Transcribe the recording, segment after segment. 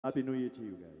Happy New Year to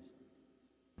you guys.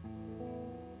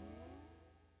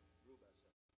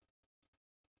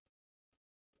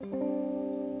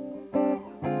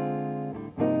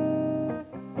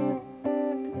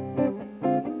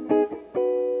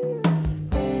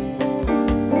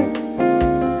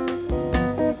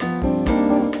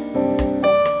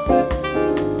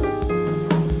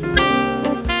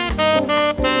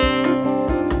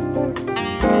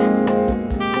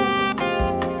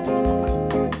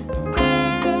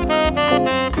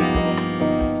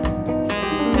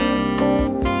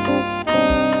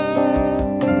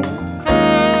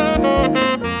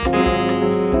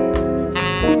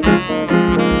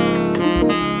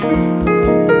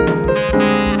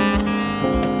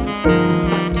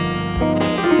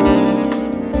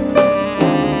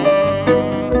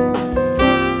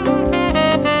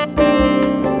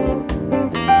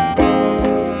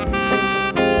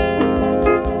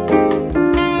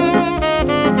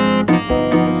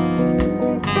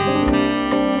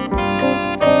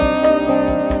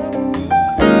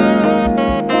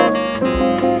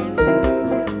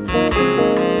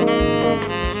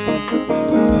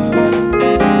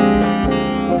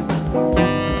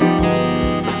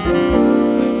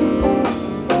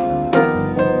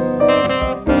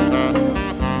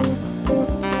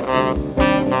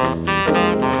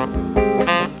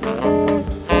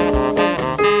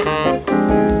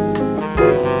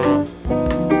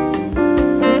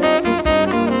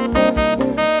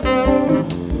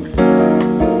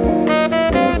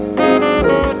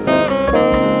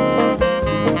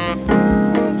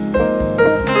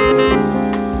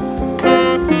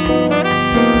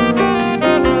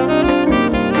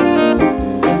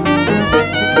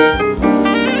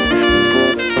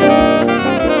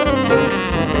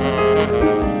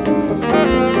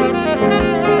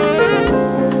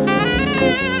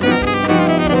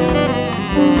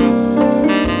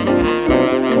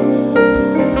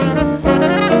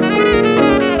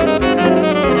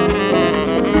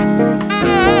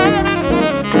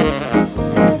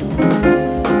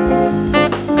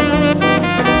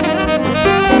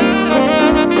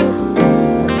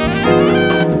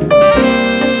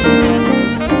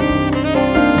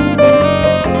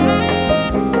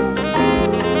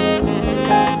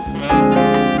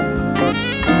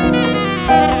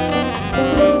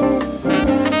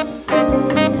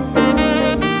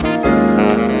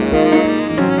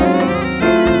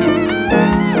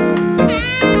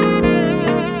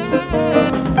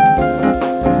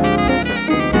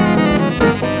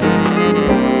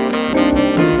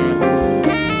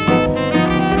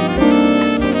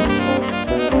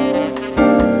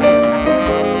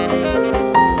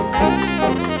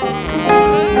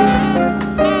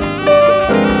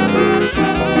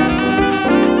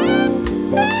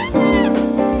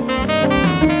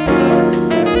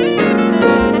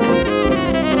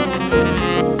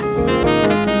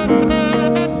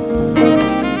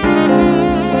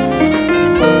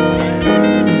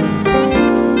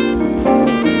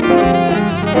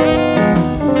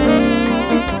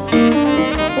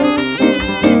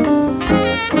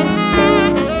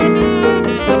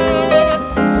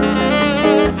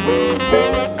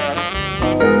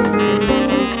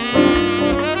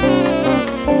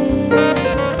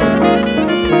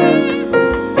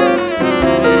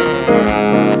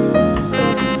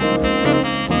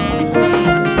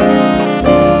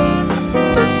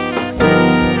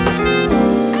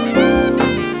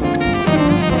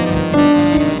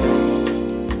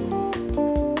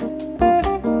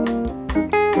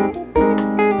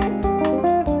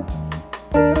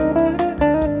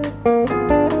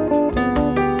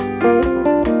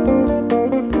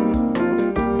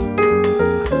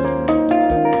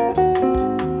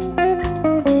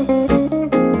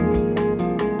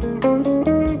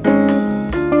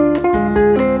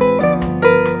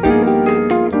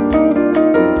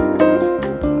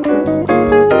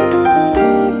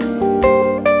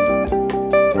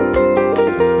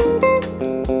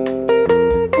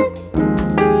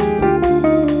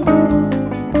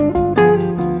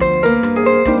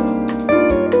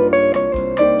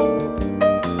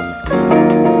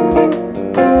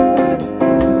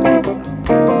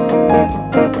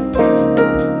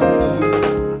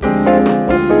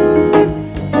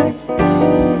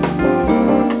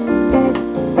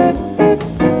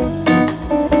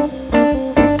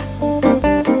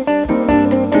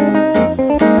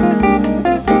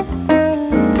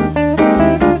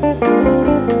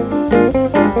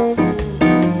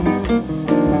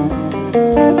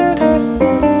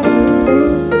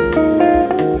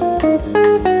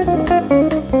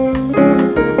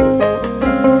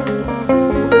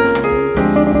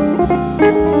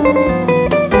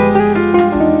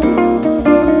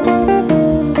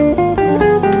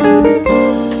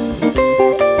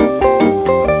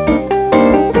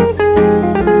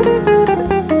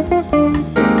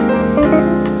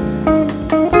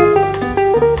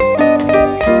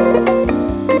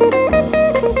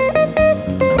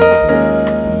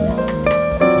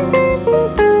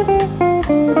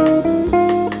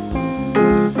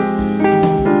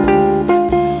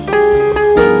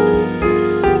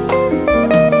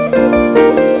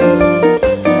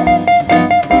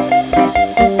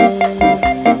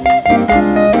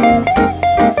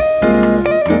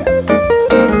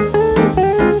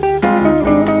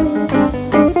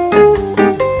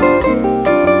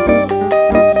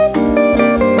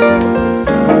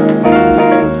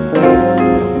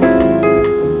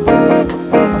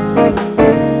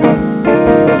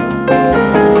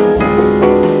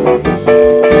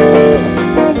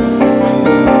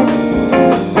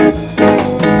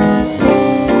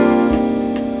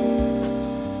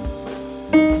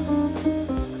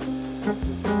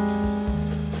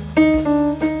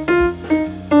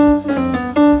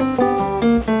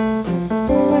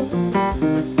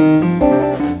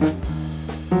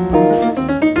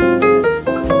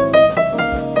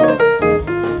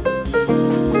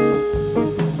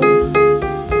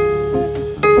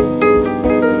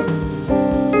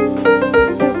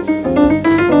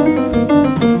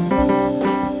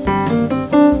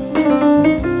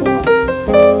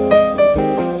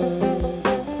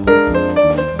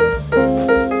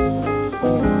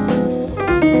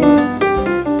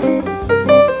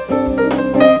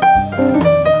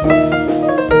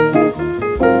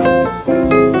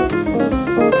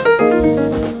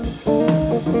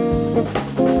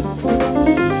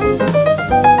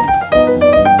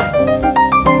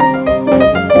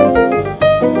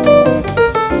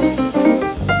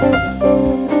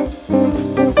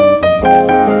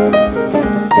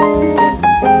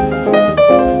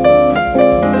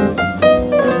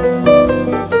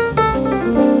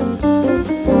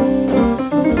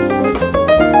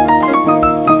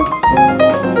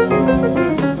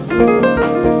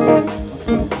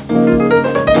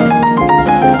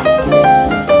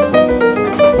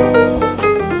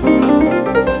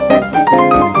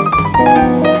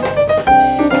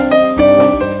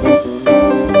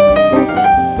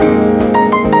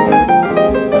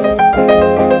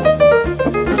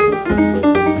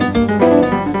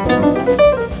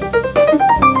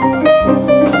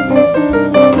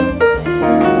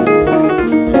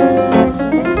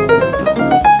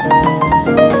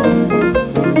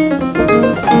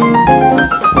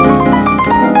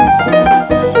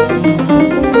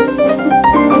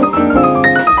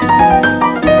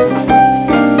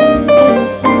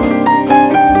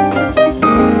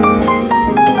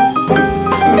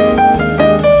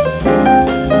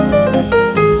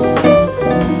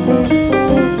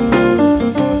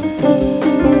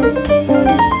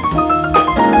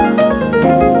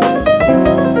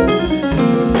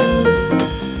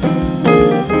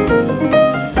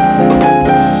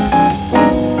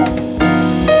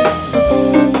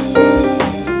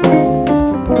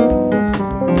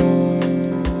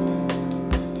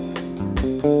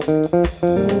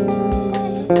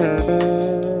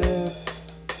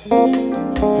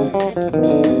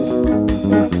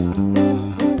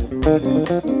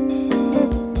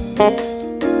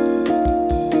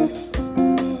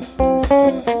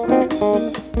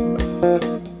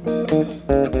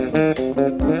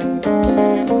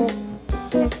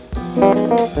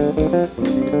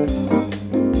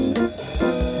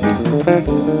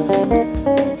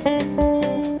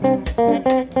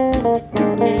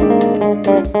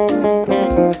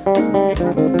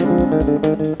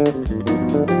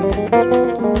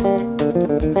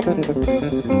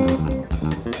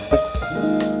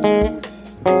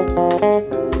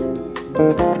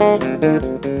 Thank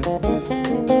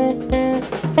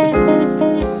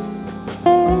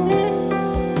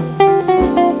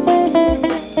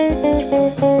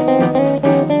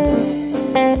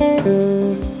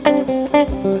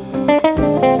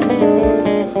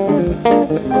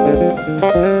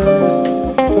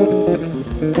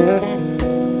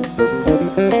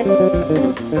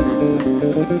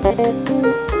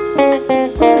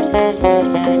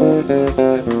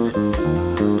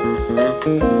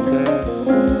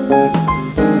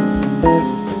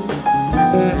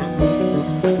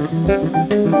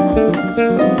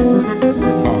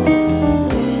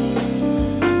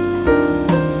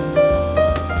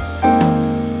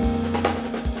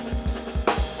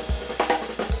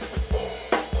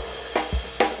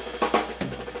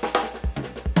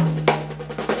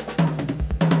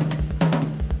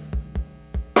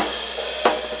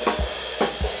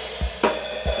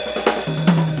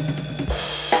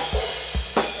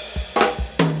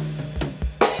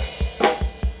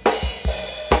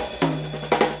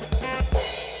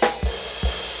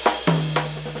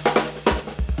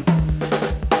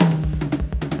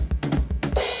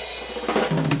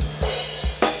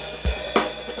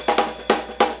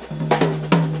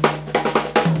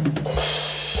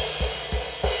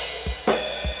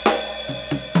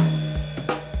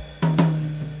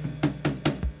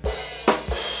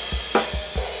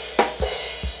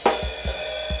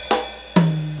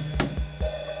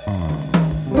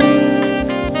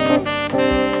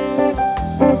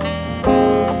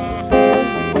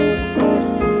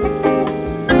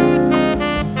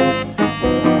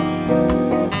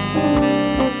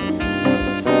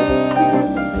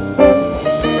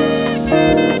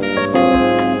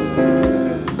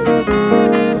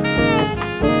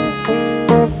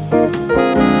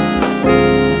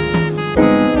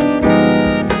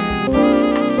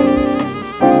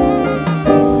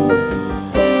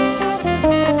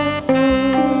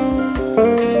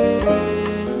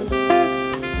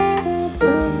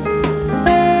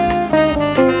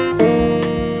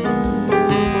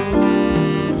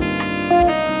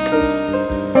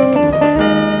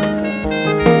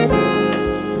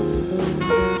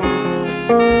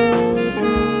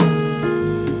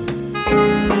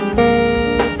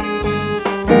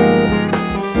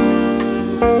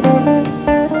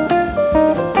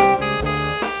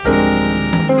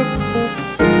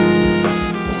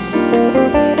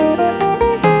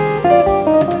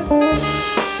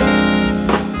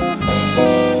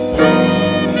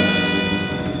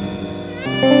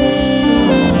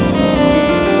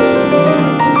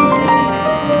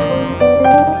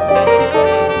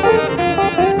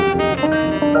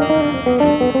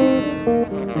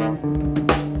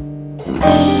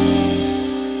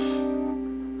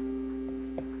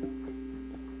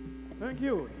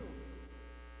you.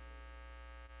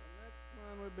 The next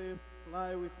one will be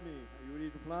Fly With Me. Are you ready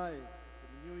to fly for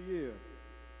the new year?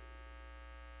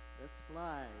 Let's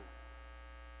fly.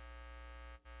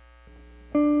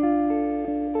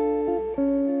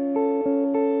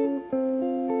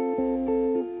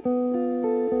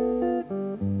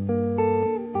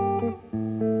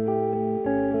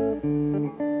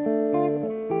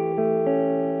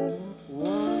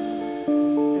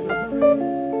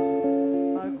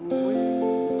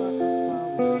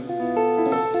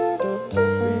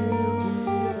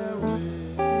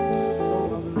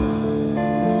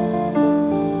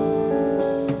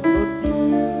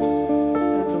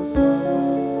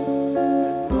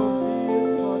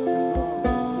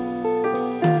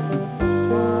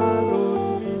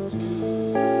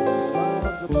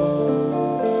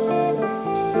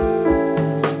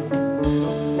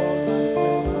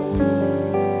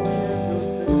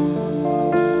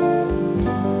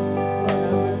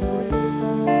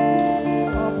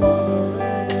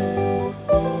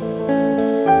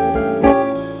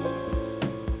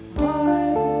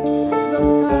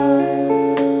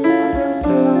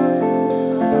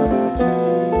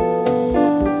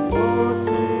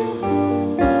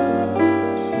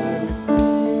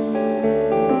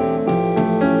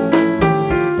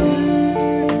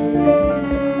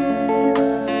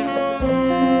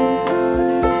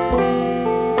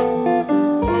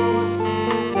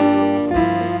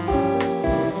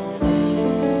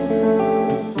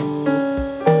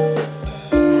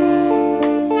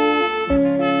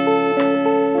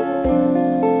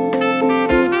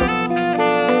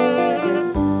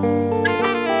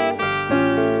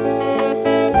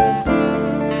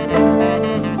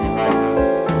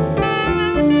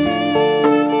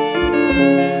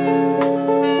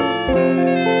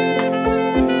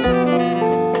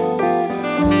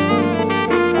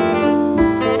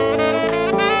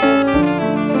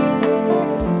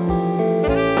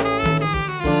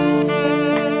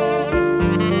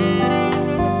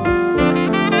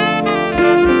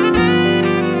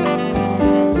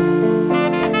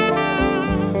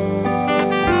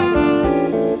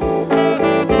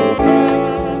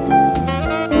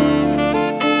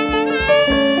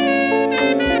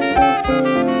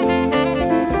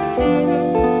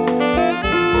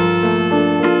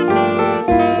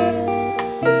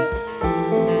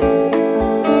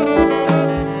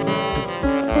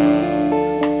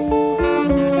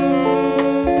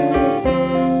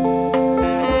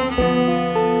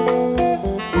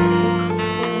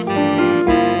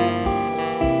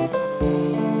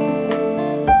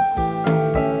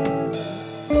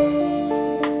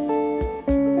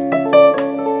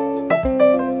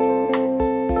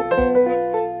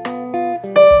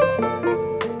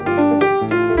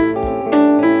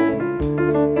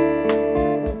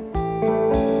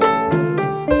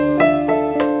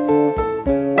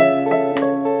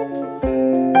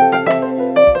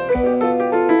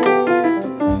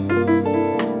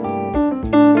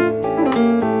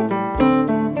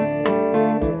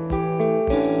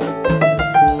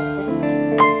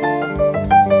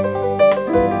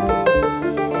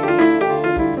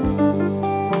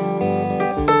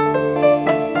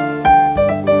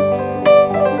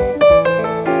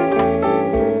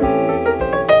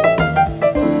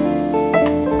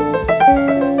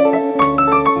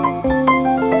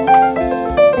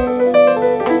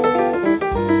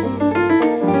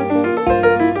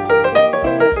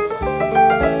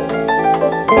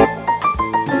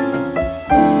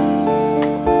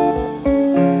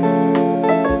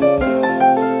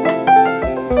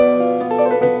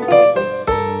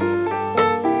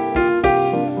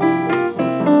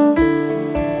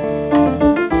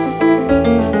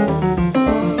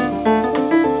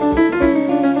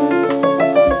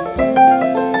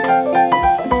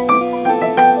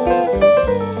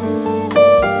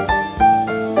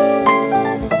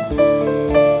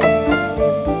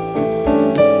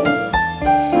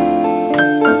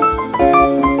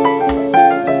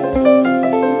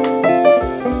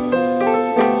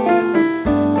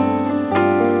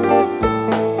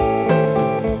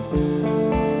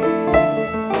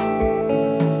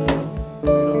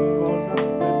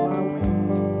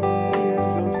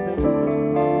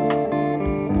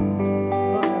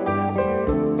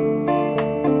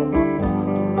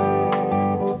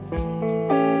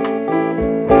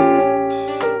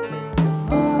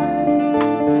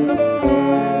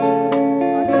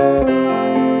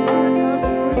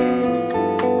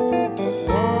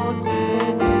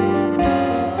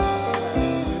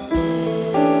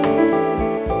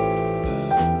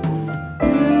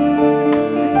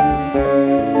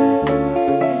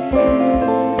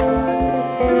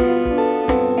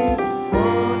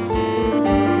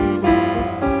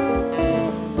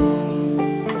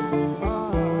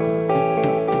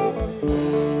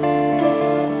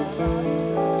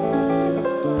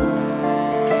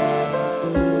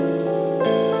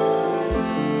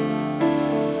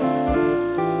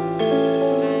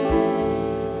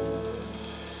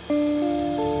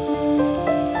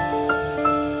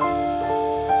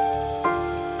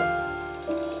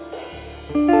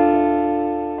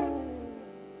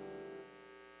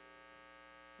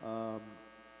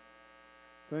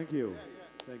 Thank you.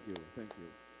 Thank you. Thank you.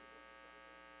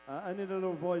 I need a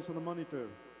little voice on the monitor.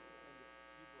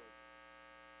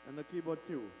 And the keyboard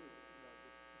too.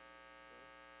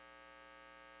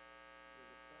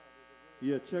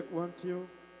 Yeah, check 1, 2.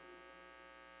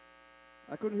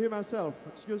 I couldn't hear myself.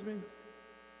 Excuse me.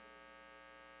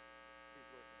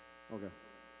 Okay.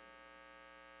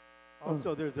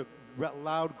 Also, there's a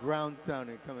loud ground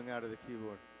sounding coming out of the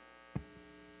keyboard.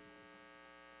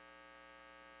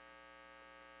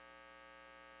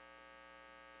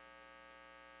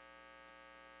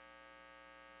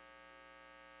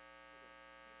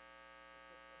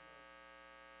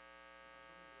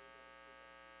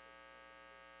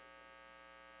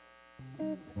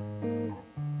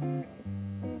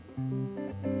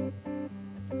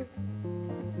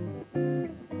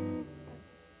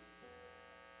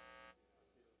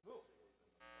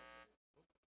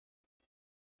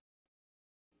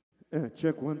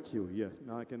 Check 1, 2. Yeah,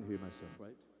 now I can hear myself,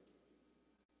 right?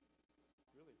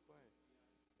 Really playing.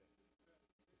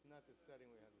 It's not the setting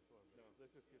we had before. No,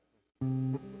 let's just get.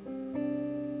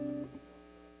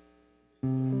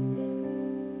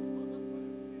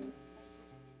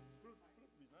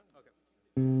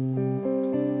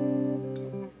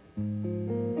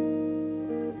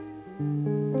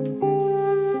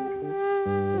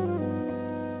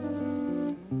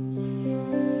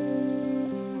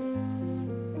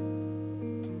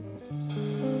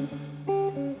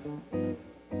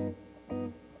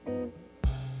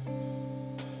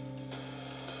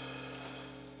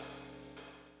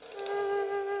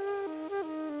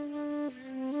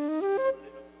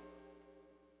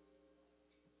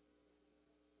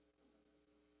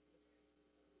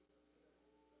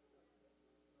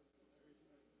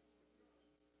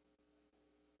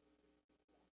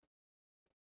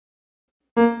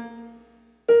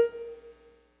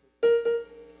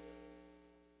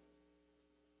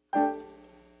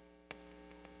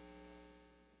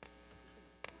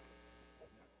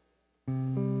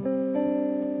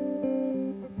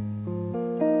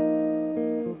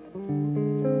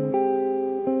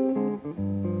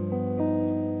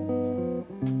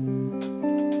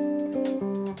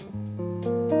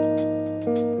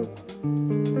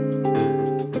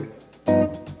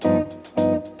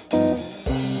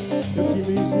 Petit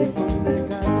musique comme des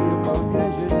cadres comme que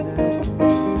je t'aime.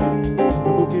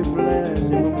 Bouquet fleurs,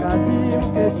 c'est mon cadir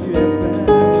que tu es belle.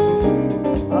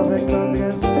 Avec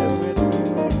l'adresse que je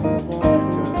au fond du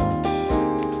cœur.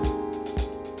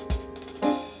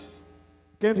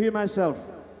 Can't hear myself.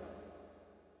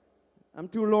 I'm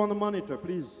too low on the monitor,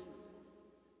 please.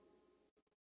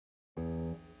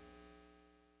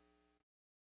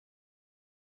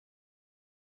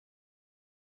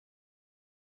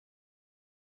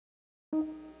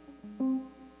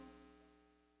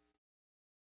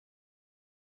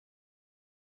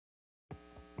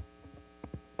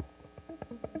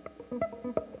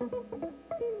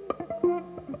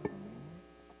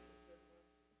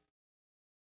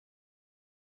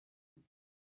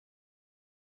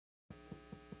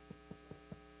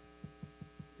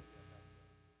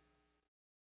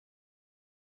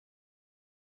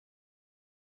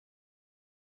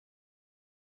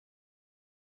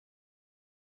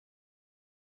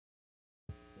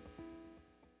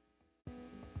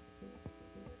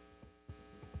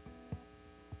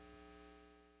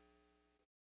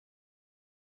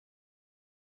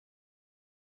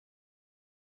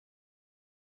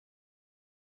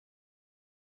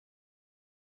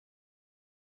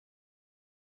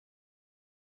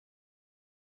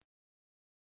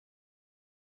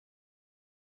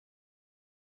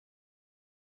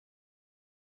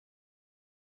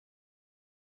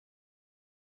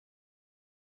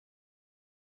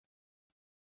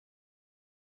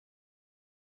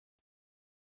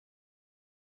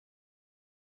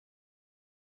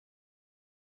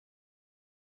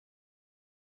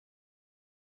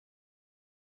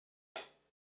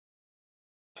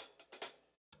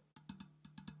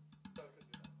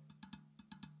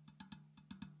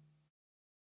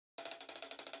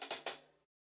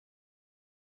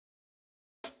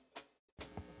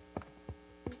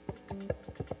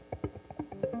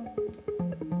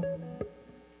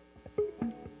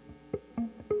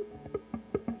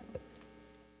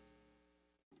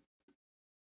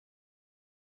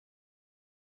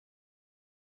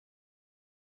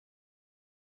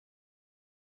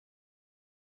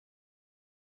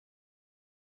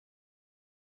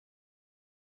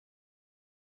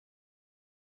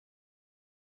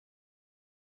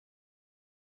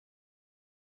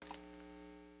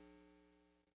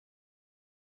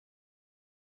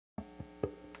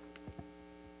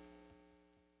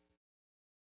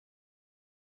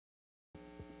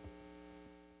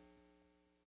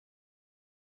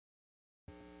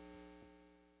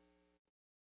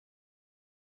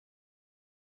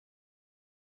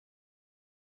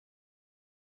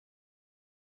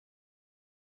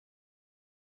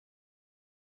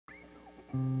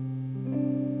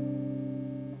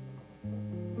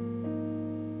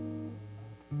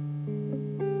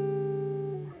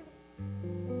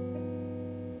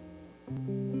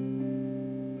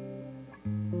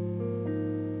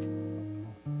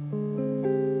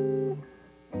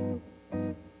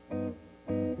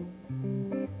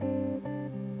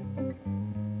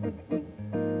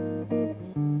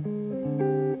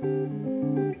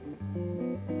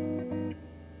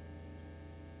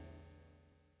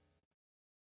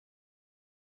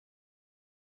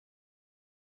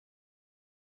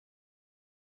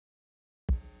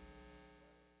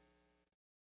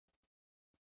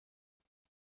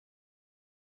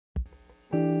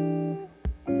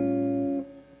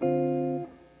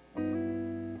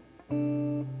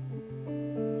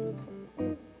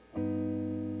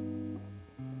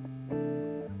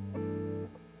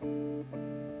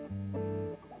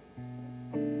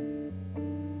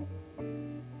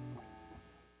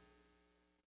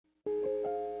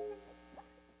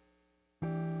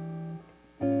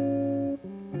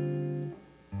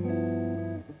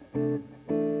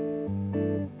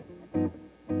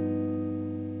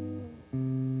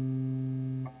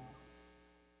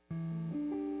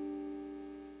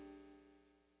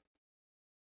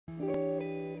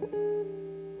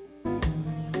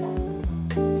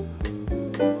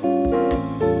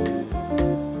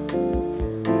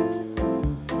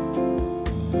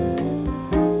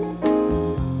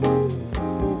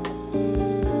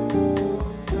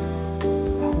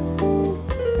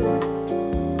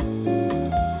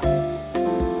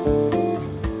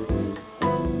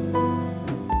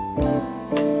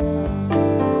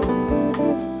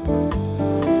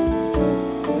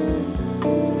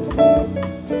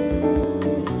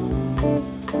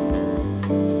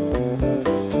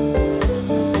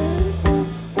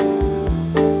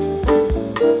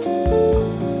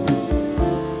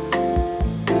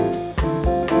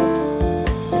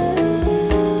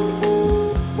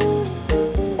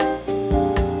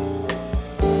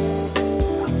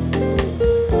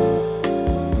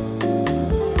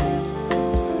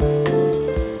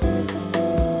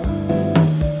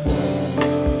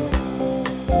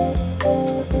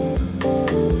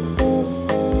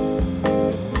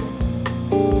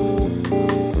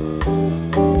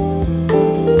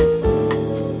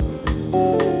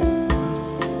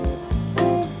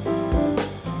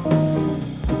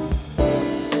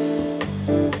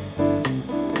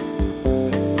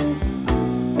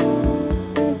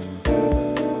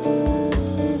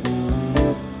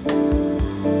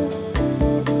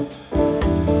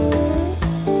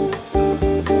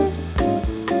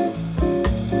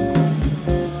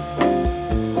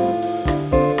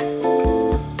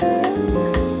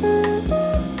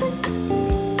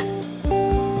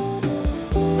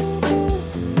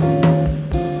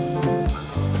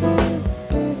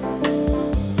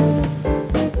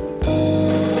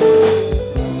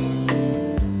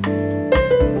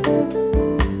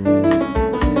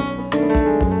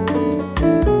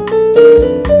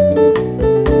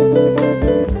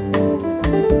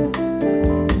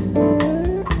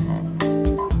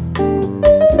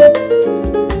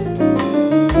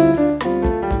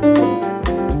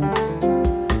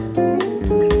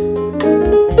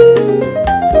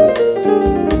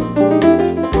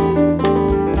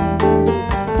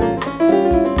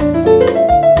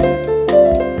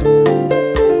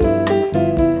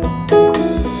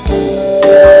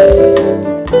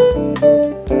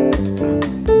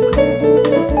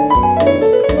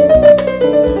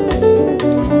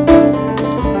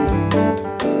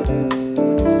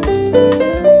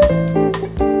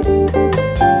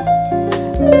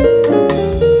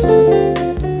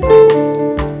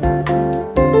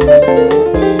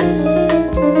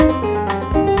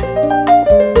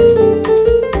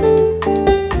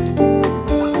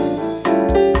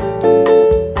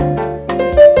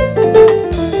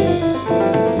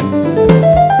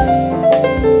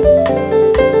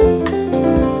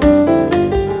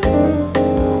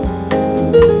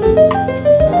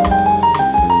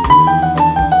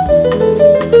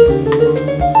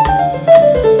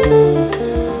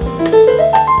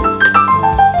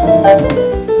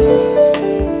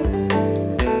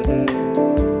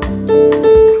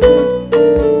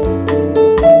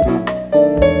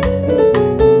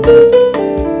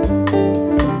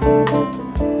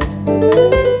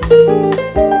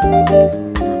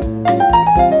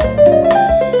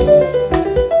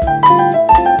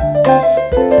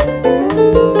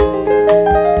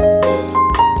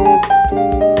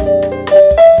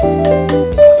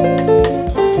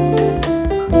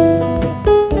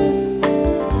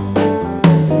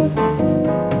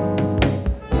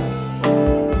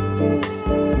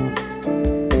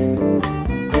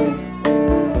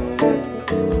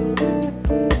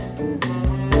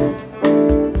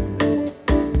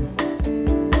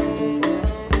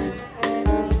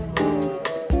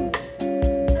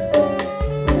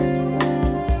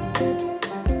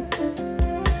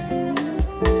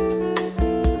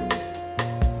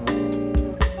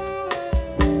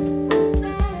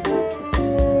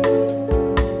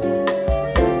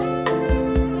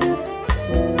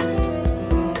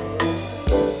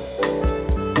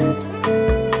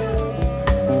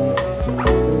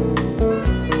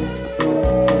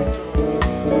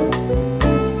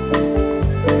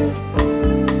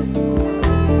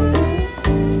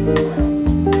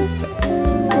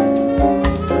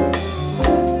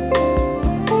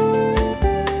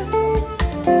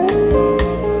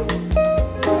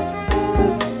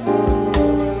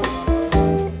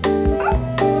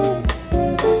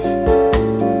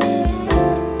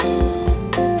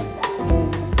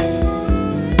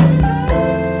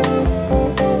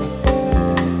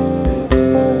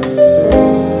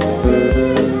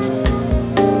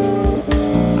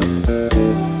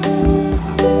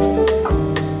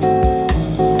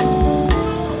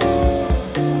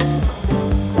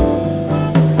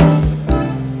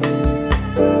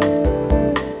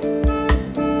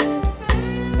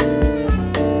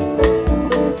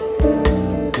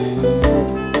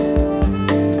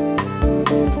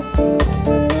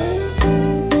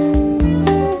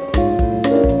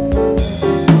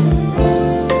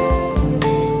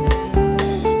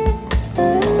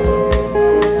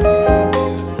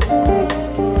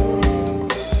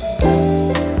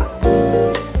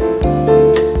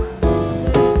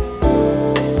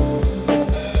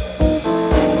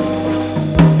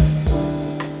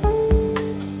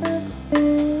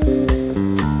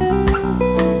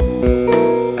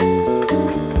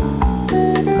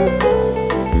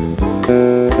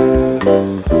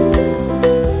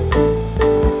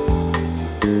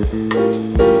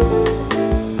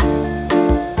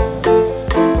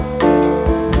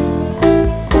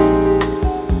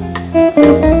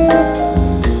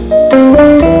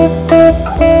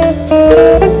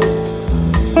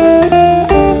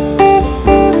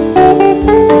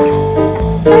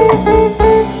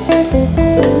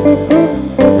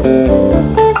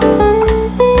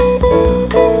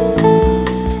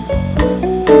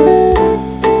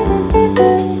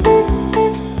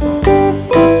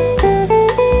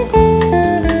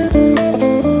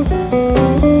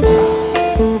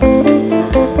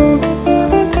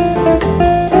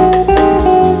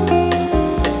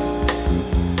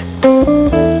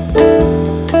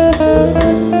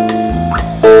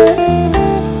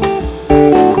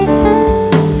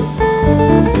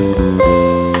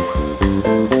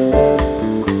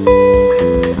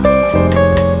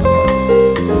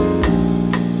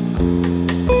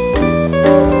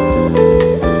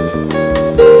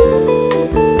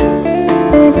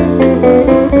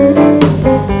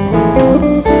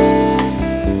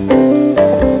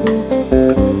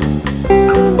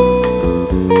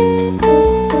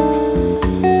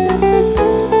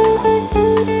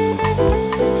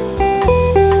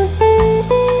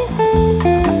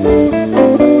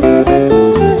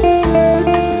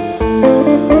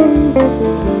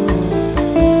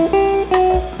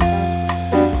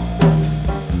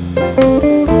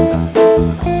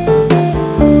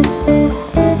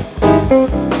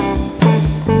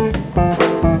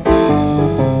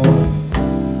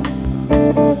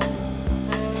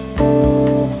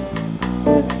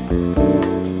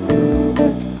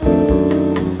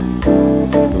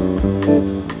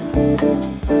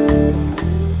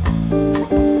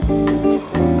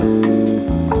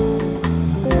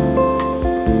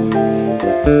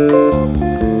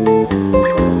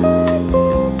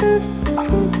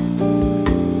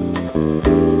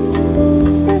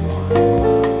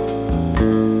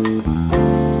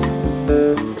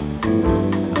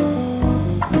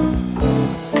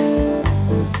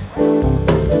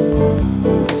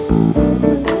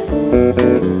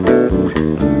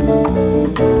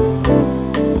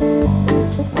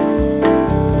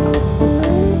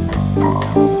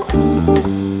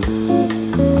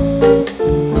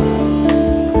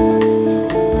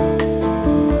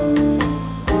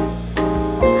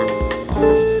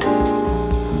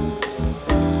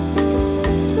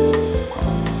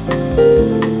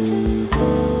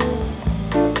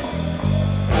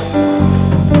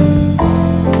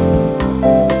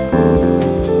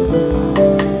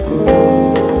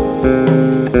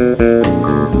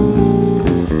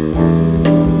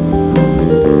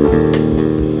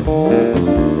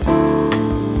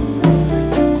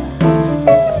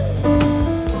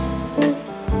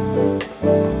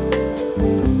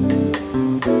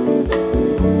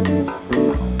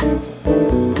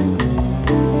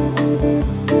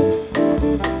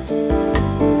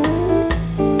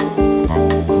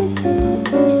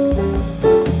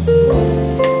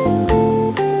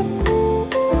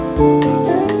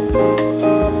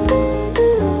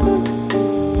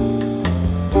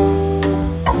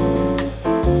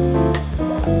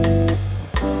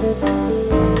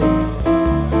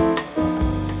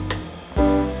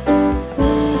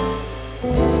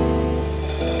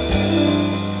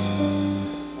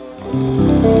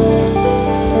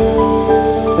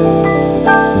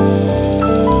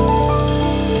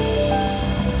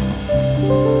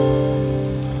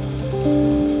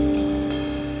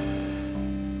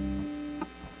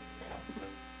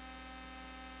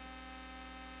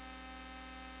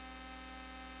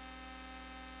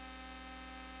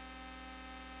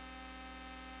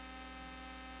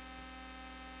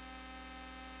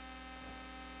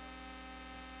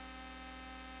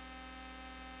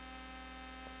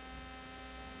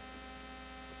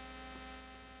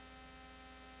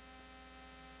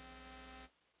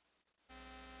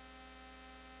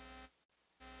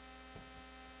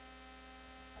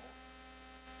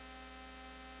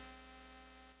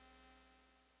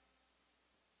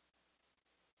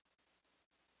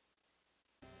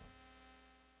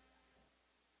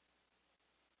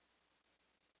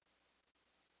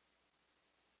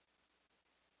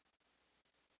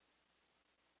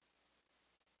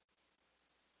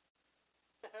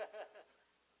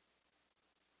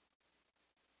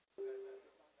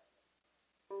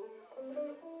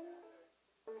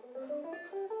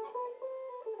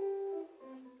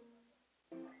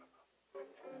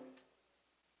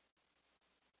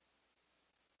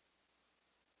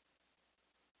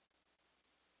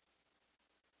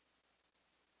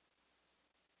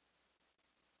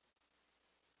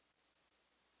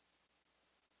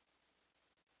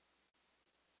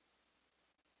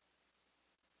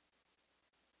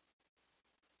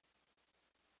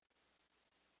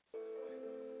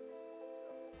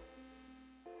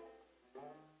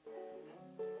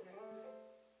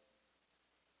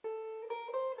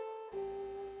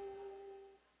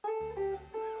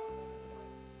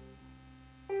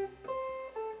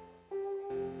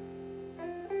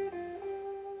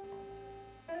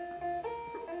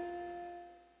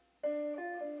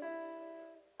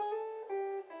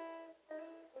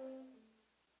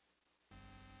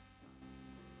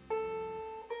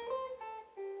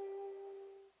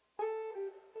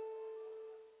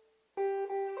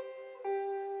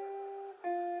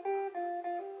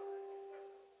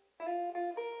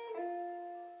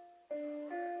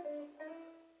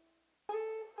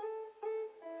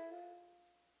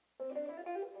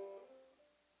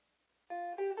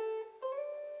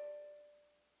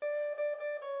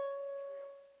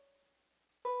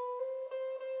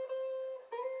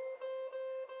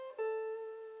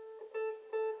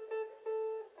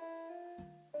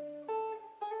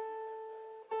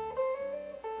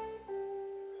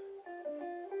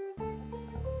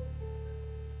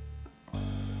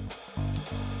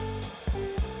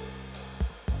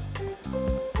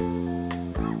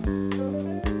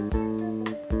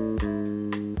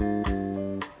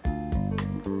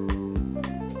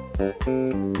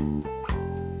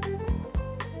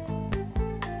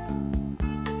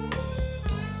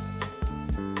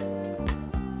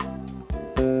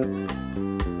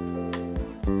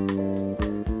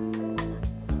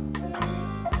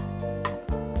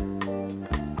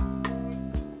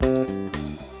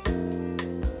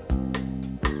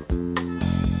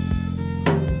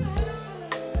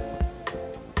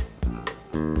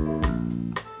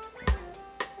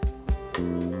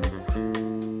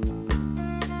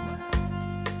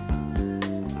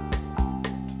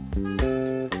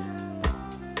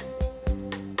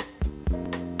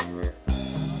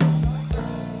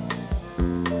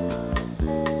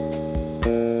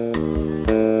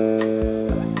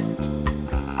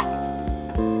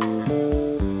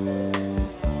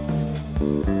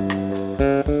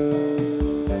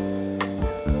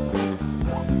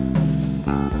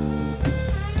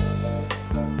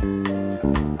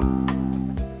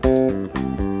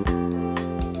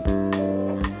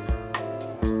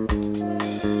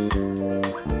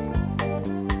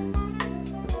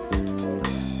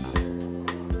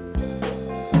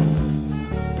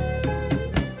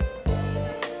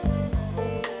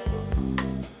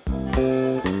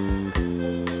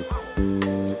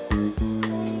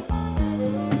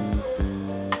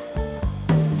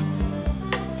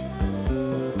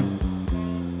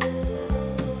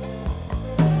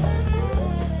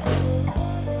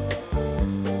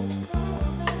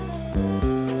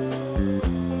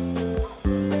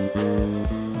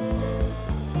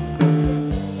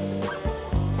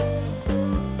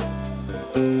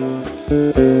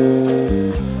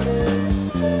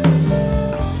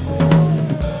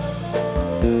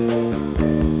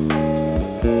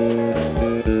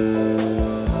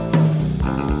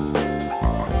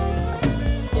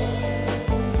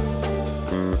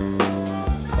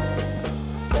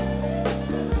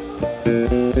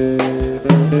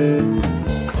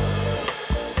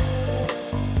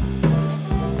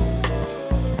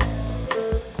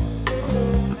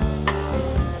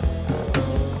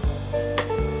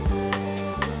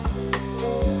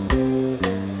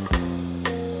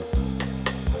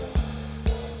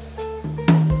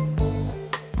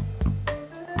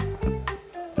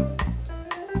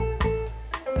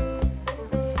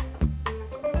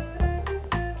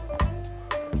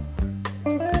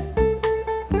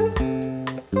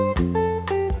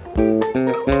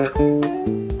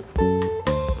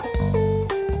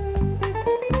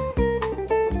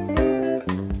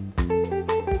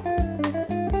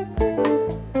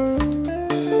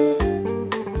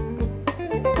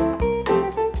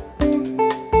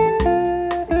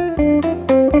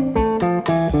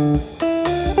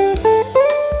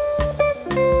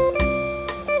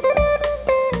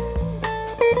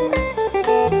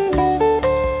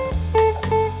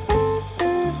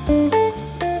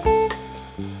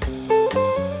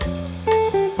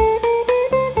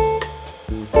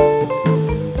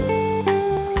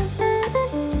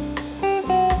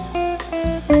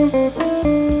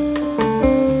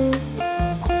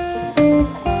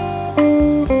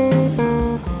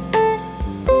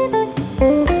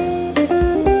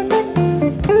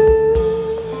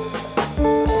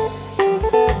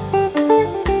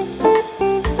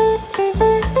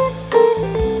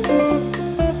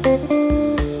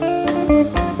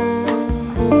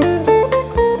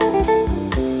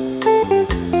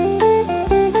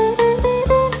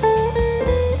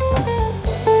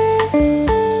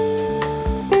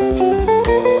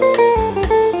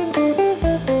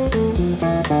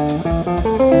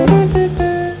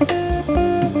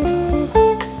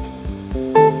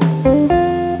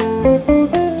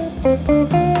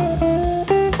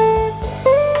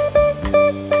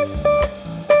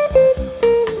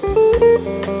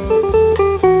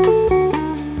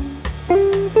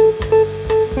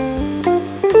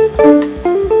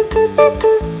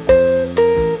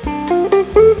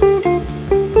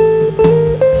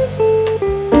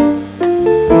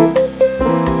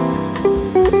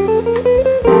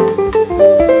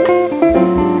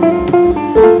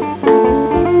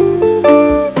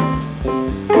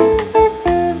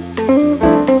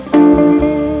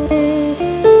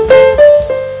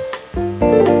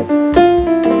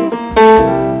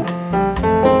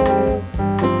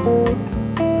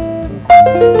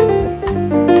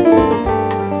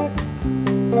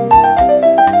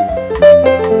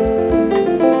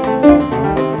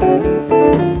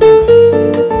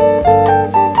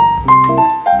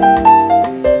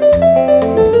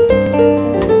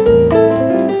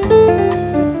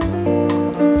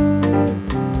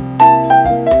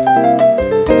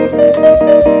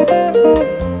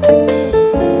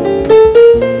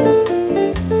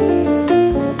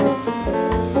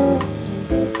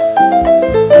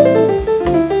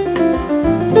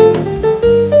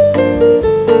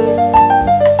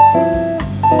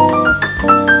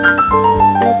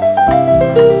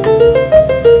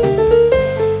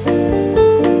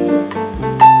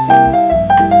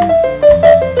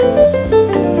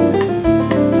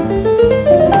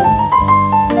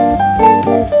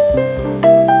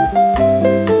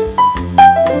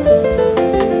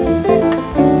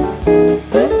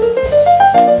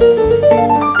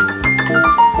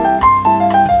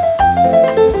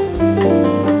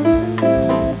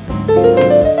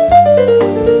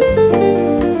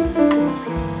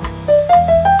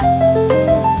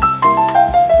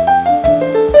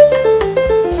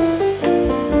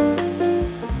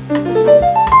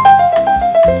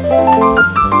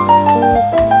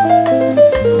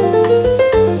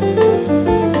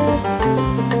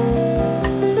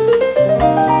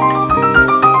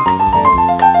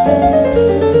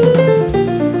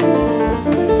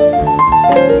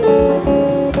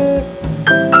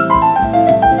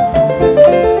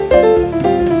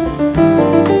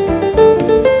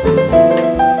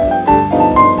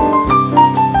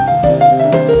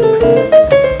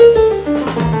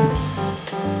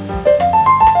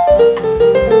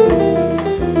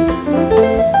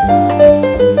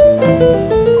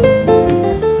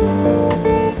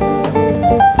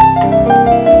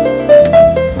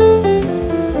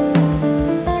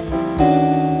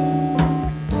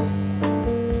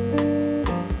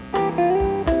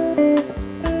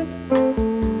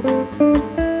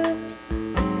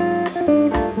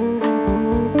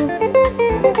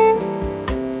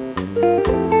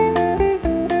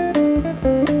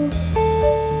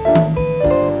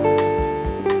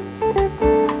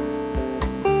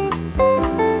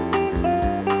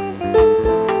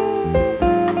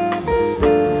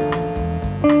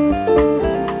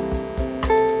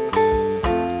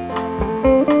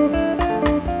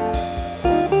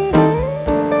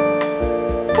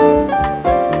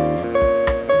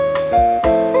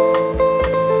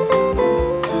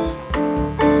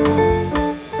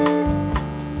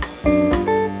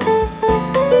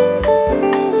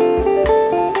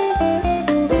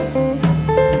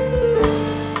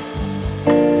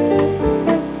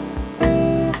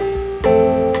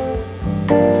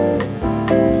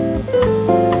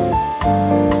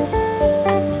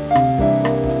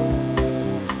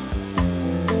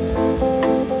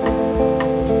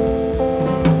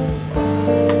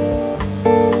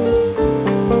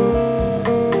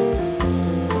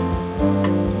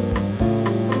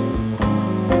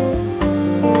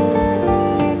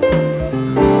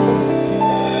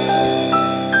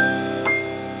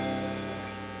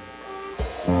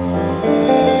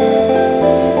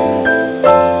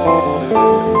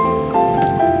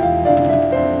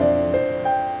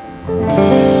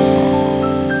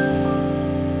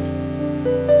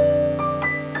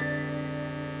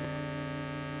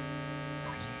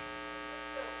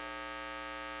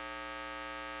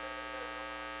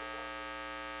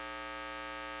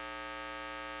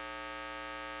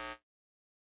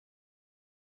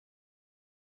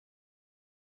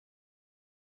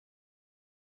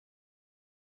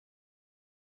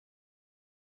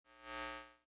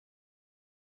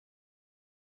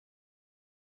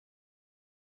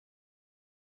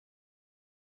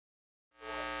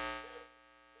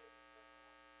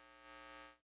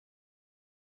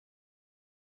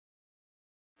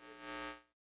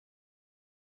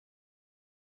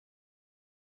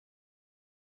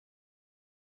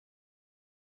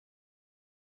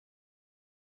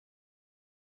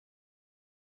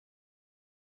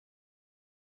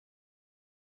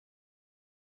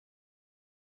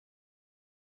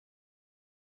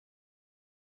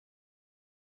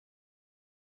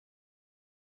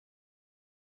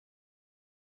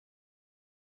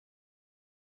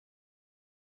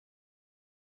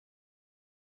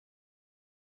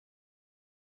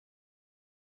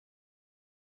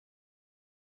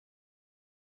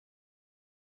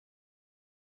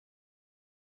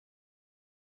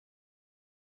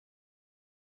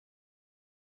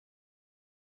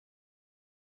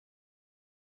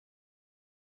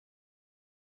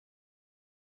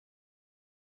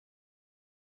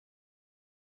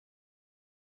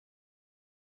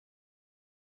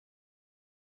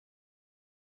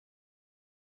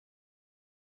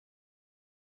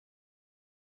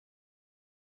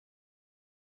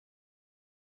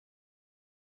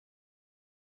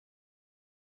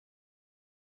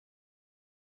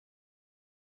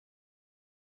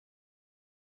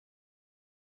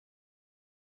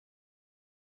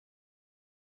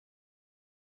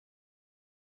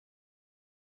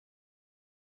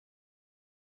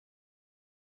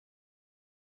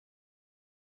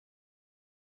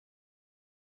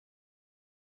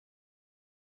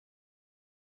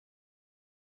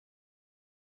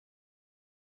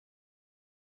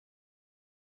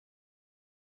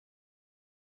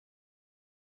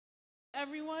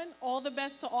 Everyone, all the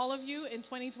best to all of you in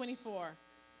 2024.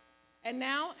 And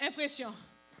now, Enpresyon.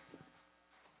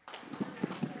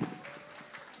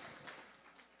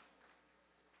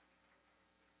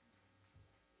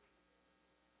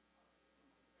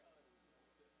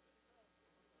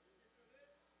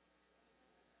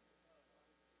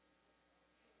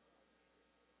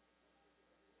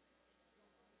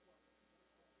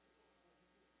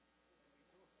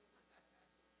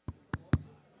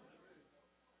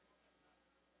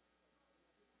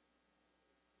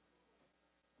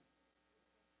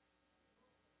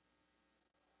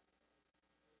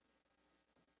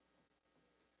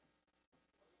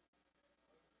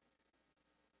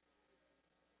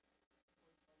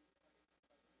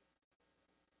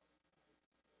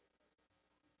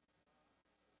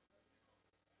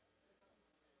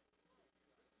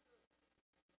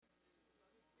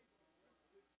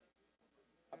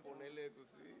 Ponerle esto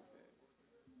sí.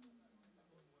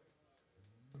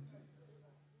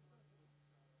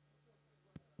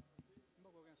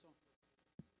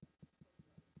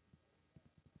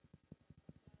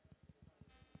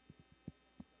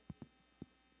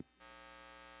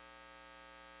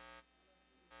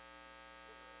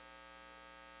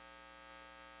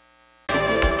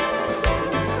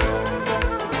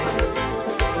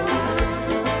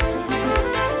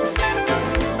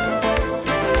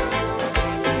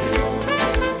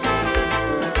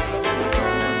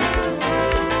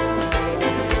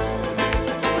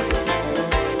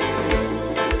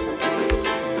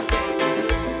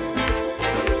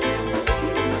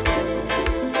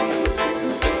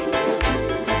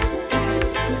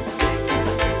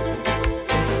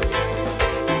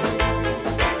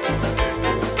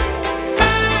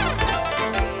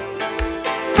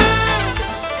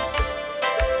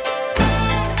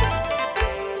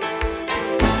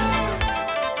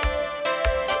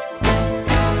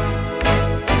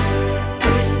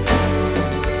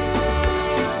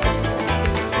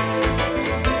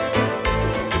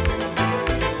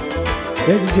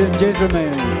 Ladies and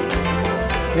gentlemen,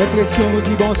 Enpresyon vous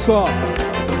dit bonsoir.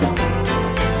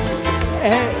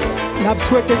 Et nous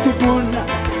souhaitons tout le monde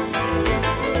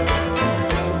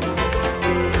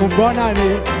une bonne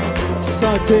année,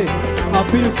 santé, en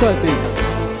pile santé.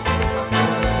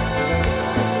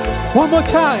 One more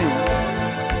time.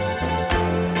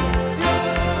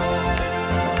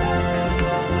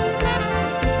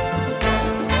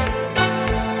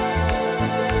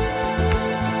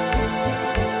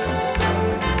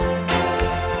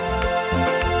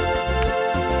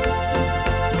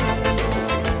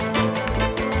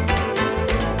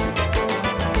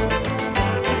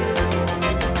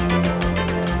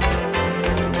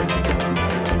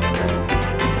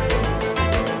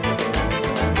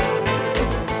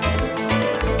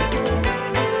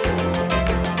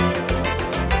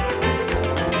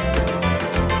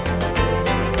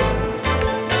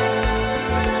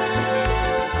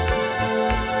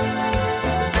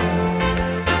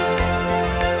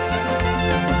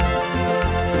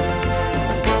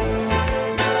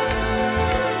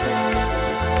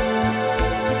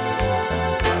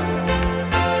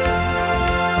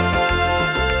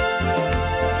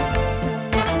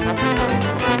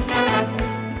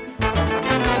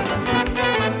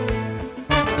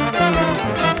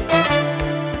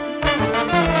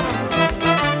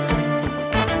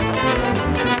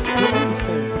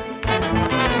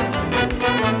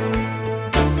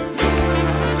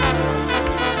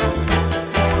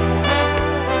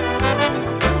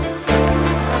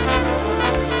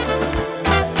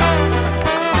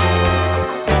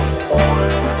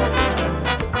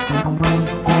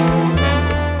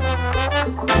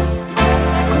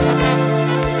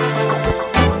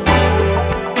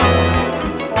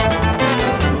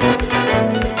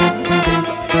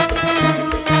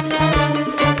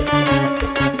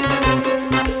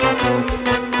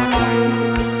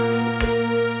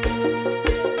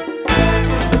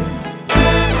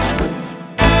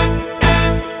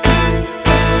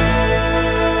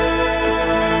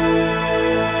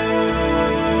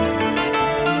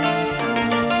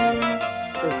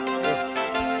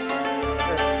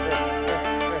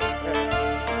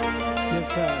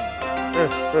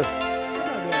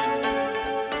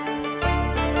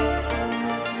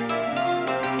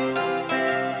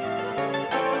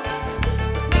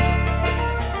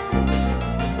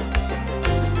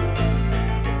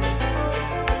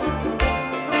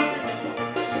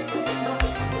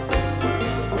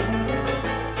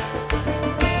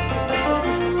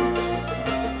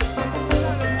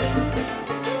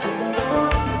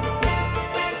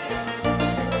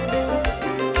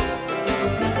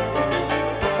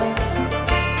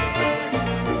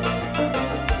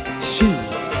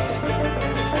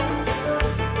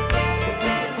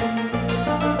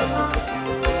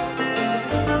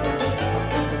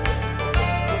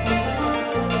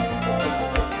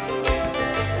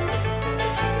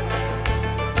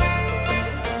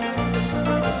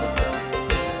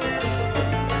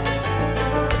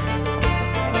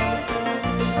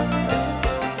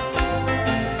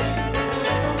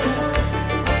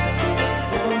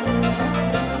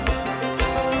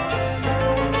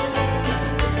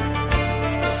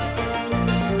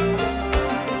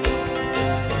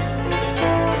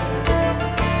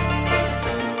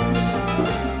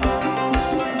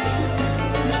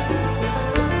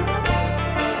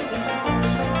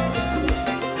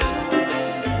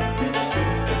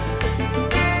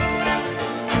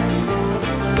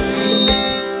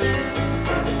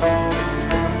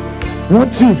 1,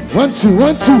 2, 1, 2,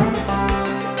 1, 2.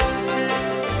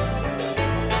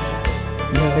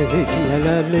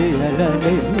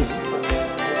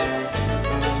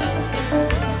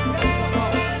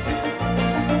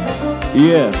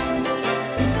 Yeah.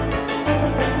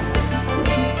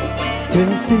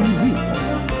 Tennessee.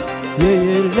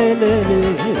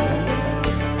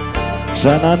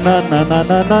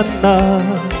 Sha-na-na-na-na-na-na-na.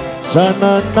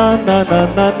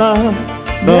 Sha-na-na-na-na-na-na.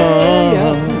 No.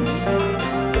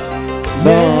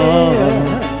 No.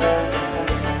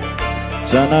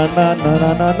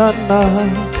 Sha-na-na-na-na-na-na.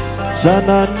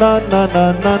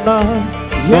 Sha-na-na-na-na-na-na.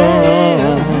 No.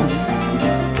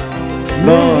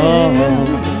 No.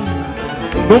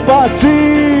 No parti.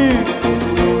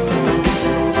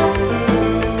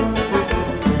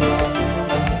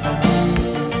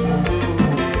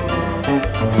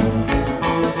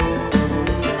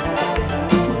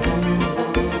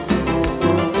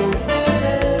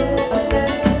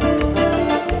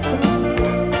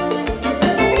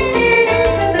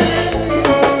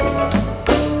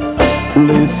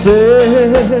 Blessé,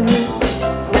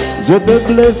 je te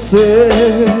blessé.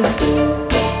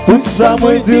 Tout ça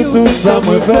moi dire, tout ça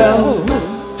moi faire.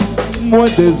 Moi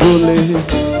désolé,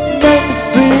 même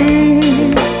si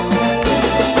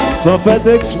sans fait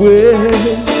exprès.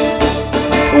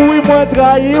 Oui, moi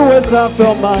trahi, ouais ça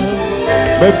fait mal.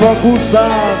 Mais pas pour ça,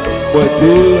 moi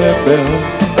te rebelle.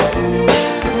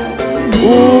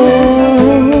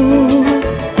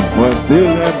 Moi te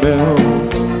rebelle.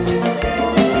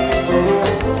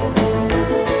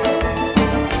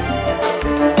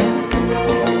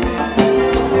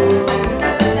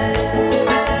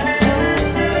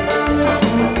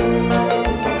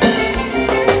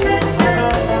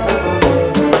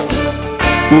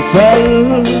 Tout seul,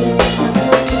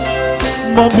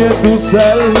 mon bien tout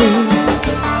seul.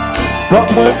 Faut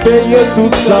moi payer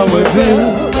tout ça, me dire.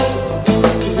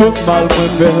 Tout mal me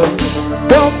fait.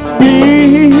 Tant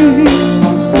pis,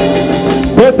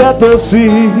 peut-être aussi.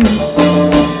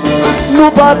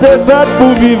 Nous pas de fête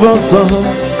pour vivre ensemble.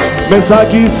 Mais ça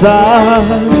qui ça,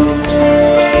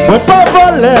 moi pas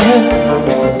voler,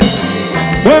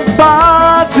 moi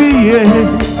pas tirer.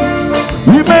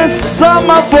 Oui, mais ça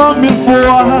m'a fait 1000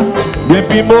 fois, bien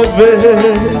plus mauvais.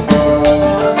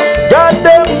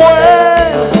 Gardez-moi,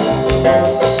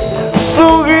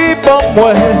 souris pour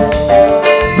moi.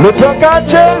 Le temps qu'a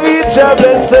chéri, t'as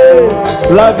blessé,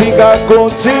 la vie a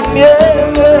continué.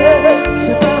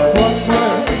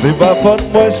 C'est pas faute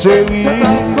moi, chérie.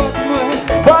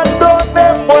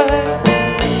 Pardonnez-moi,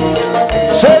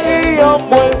 chérie, en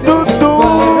moi, doudou,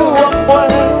 en moi.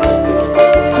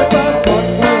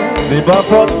 C'est pas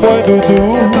faute moi, doudou.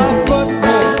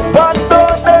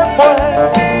 Pardonnez-moi,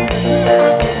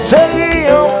 chérie,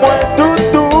 en moi,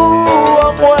 doudou,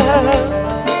 en moi.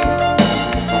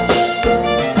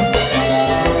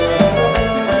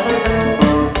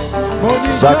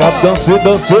 Ça cap danser,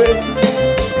 danser.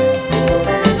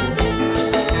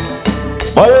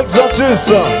 Moi,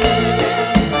 exotis.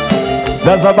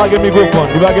 Dans un bague microphone,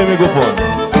 il bague microphone.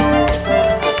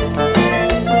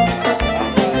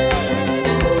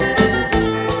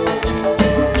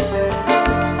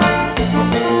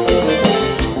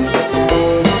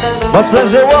 Mas la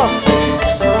joie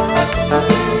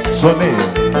sonner.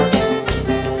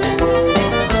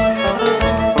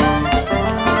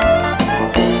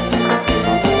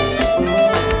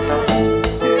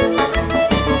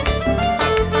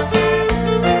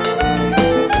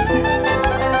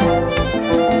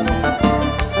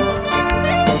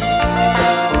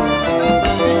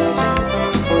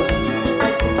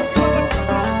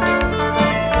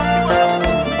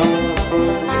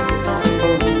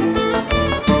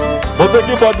 Montez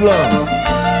qui bord là.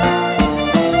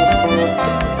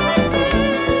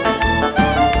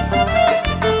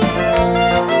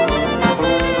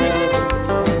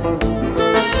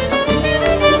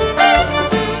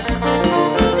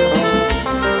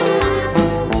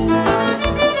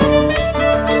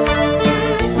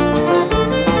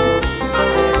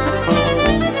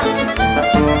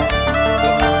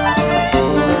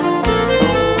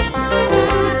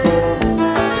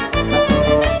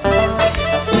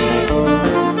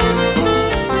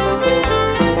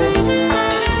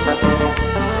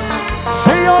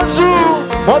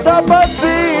 On t'a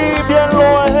parti bien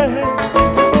loin.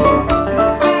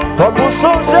 Faut qu'on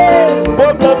songe,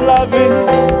 problème la vie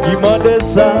qui m'en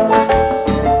descend.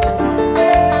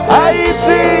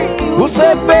 Haïti, pour ce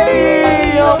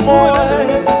pays en moins.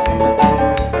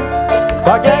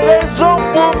 Pas de raison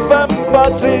pour faire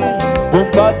partir, pour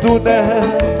pas tourner.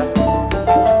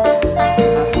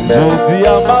 Je dis à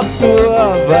ma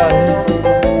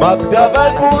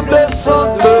travail pour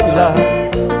descendre là.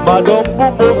 madame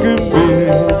pour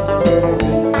m'occuper,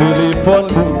 téléphone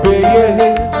pour payer.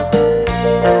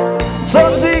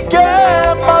 Sans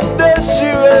ticket m'a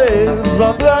déchiré,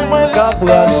 sans train moi qu'a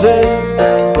braché.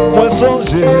 Moi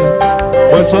songe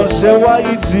ou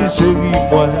Haïti chéri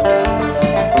moi.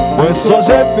 Moi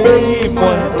songe pays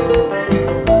moi.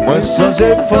 Moi songe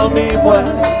famille moi.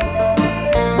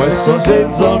 Moi songe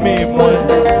amis moi.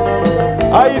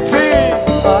 Haïti,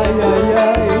 aïe aïe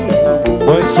aïe.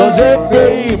 Moi songe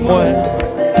pays moi.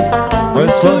 Moi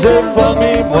songe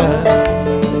famille moi.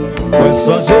 Moi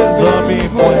songe amis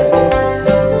moi.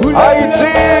 Haïti.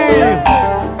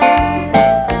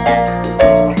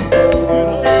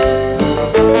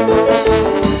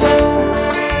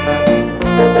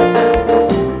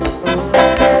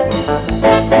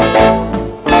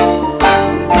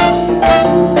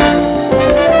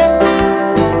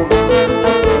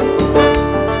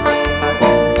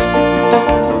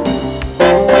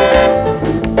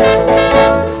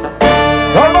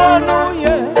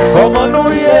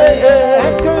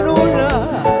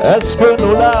 Est-ce que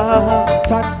nous là,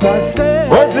 sac passé,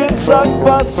 on dit sac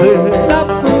passé, la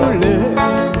poule,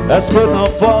 est-ce que nous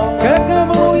faisons quelqu'un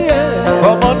mouillé,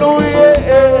 comment nous y est,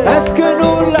 est-ce que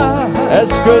nous là,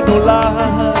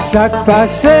 sac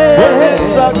passé, on dit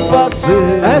sac passé,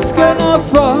 est-ce que nous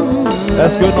faisons,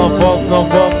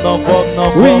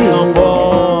 oui,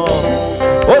 oh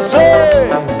c'est,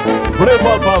 blé,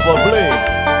 por favor, blé.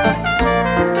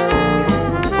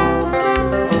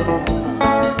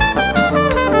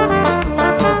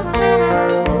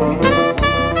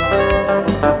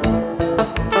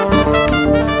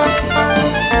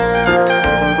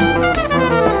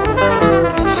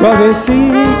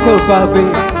 Suavecito, papi.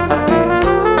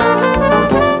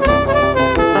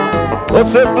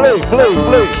 Você play.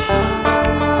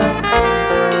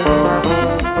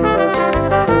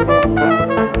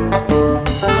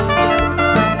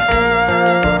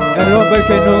 El hombre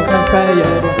que nunca calla.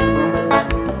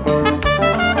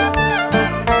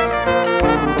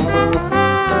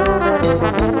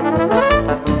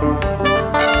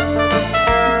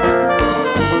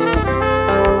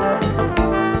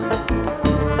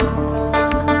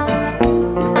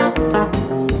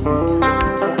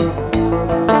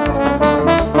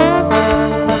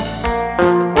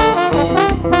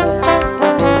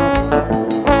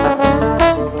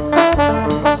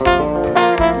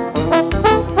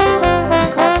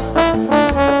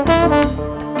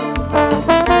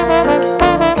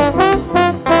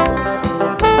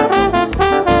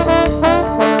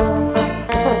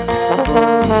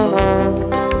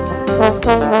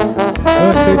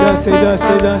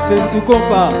 Danser sous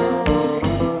compas.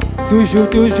 Toujours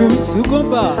sous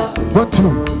compas.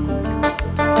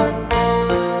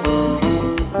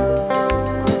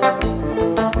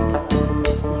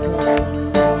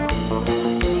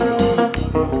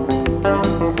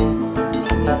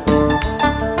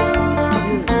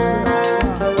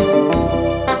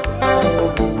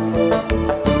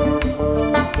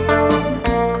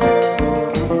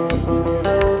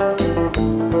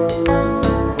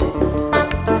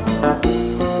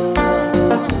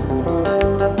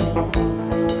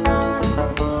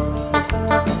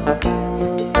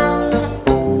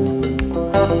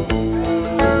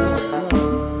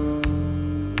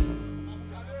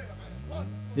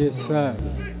 Yes, sir.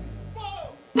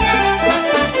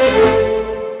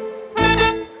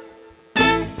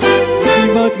 Il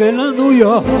m'entraîne en New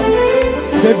York,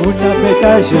 c'est mon avec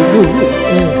à genoux.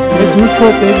 Mais tout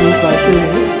côté nous passer,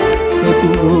 c'est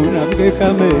pour nous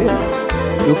réclamer.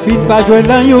 Nous finissons pas jouer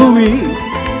dans Yuri,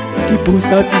 qui pour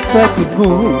satisfaire tout le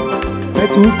monde. Mais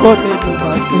tout côté nous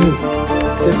passer,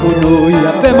 c'est pour nous y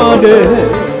a demandé.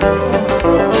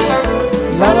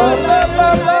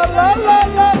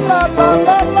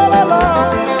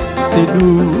 C'est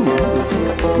nous,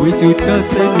 oui tout le temps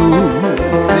c'est nous.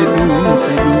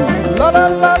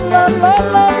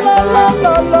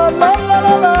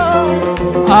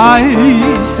 Aïe,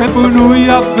 c'est pour nous y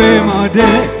a demandé.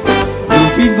 Nous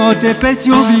vivons monter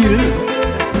Pétionville,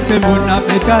 c'est mon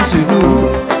appel à genoux.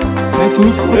 Mais tout le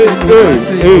monde nous passe,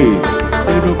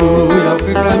 c'est nous pour nous y a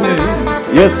réclamé.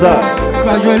 Yes sir.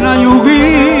 Pas jouer dans Yuri,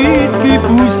 qui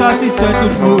pour satisfaire tout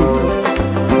le monde.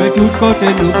 Mais tout côté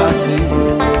nous passer,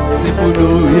 c'est pour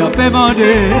nous y a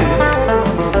demandé.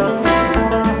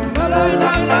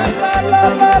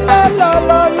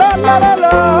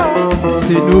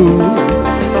 C'est nous,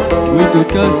 oui tout le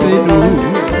temps c'est nous.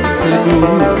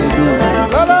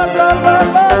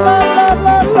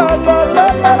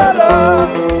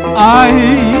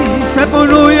 Aïe, c'est pour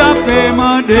nous y a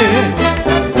demandé.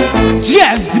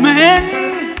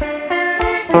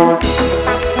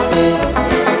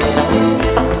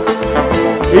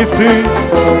 ici.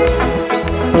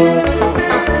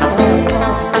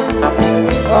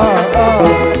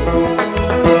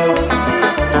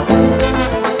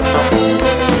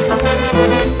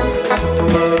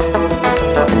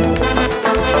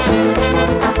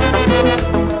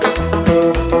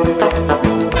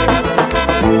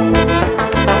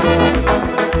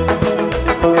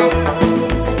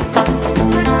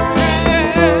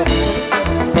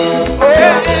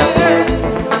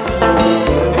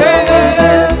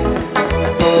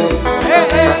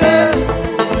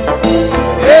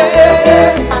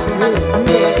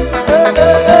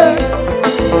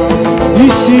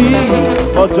 Ici,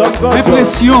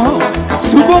 Enpresyon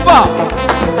sous combat.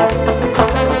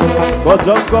 Good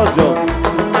job.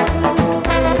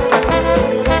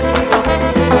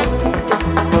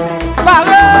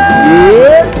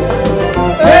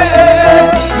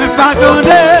 Mais pas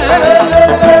attendez,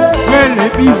 mais les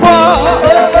pivots.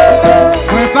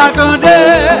 Mais pas attendez,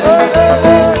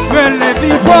 mais les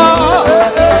pivots.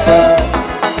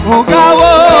 Au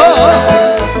gawo.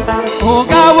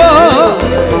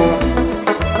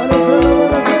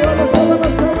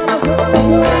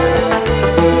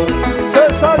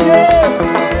 C'est salé.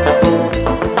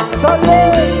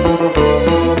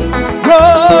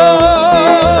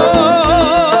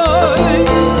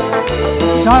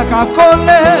 Saka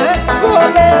kole,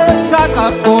 saka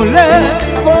kole,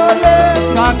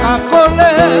 saka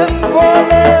kole,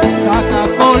 saka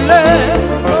kole,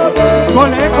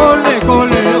 kole kole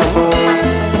kole,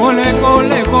 kole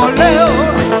kole kole,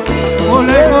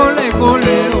 kole kole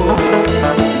kole,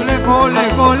 kole kole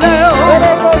kole,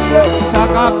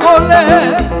 saka kole,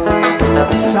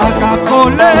 saka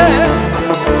kole,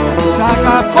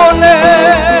 saka kole.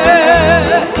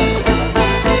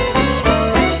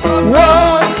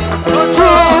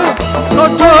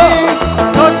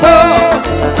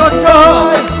 Toto,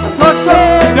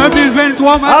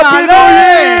 2023 maintenant.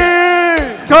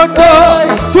 Toto,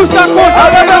 tout ça compte.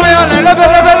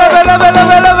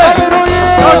 Levez.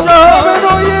 Toto.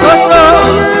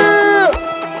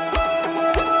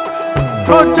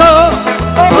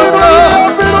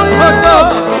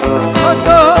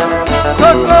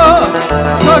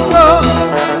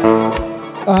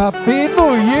 Happy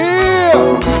New Year.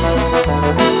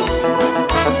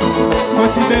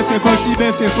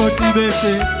 Faut t'y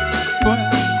baisser.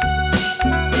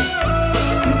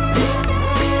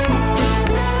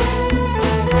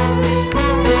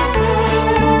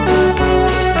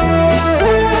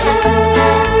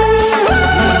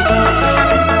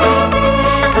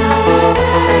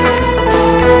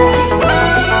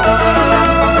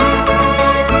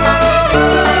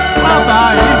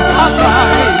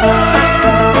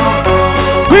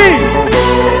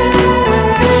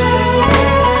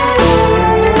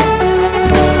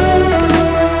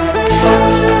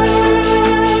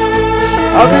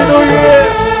 Happy New Year!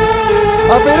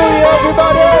 Happy New Year,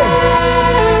 everybody!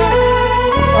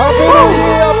 Happy New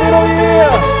Year! Happy New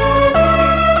Year!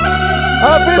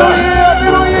 Happy New Year! Happy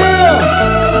New Year!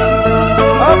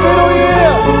 Happy New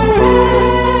Year!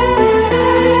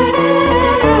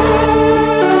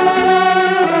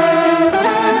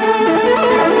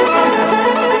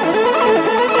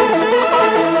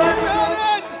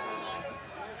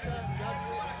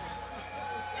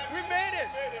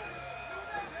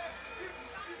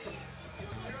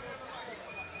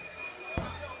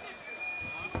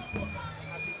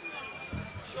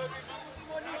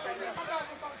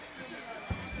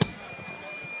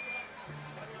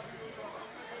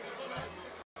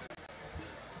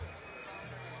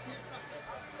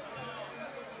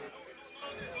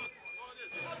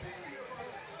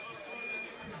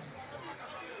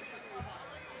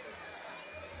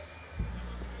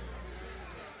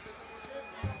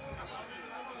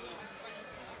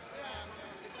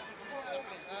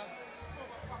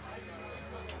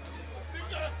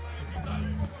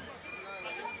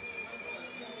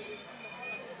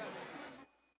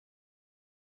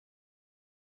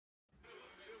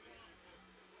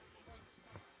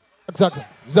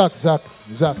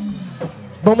 Exact.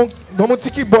 Bon mon petit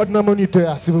keyboard dans mon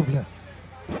moniteur, s'il vous plaît.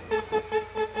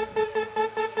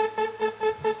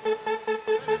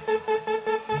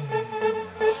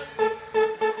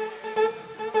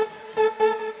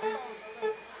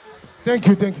 Thank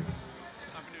you.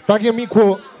 Pas de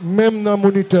micro, même dans le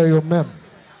moniteur, même.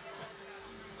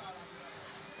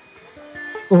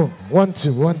 Oh, 1,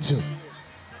 2.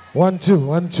 1, 2.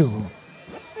 1, 2.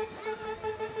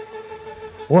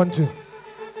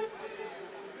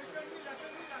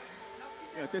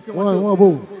 Ouais,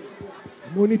 bon.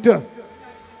 Moniteur.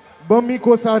 Bon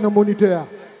micro ça dans le moniteur.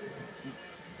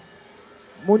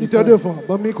 Moniteur devant.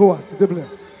 Bon micro, s'il te plaît.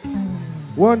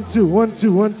 1,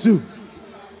 2.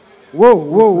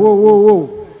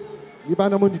 Wow. Il n'est pas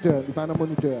dans le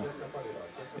moniteur.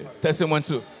 Test 1,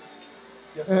 2.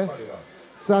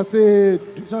 Ça, c'est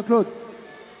Jean-Claude.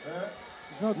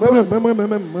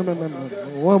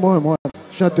 Moi.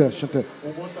 Chanteur.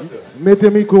 Mettez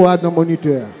le micro dans le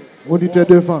moniteur. Moniteur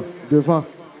devant.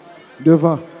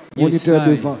 Moniteur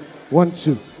devant. 1,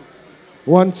 2.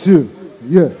 1, 2.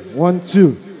 Yeah. 1,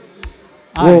 2.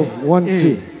 Oh, 1, 2.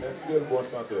 Est-ce que le bon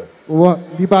chanteur? Ouais,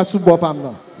 il passe sous bord pas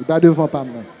maintenant. Il passe devant pas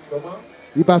maintenant. Comment?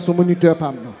 Il passe au moniteur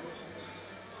pas maintenant.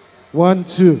 1, 2.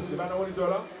 C'est pas dans le moniteur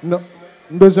là? Non,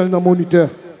 besoin d'un moniteur.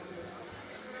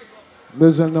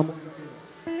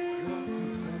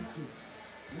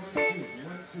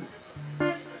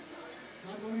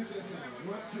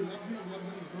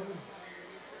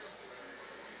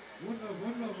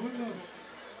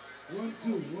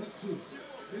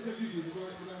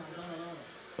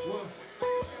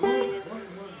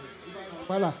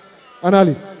 Voilà. En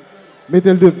allez.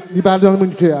 Mettez le il parle dans le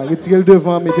moniteur. Retirez le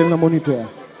devant, mettez le dans le moniteur.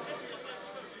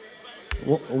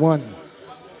 1.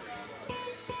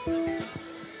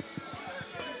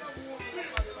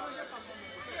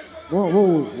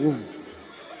 Wow.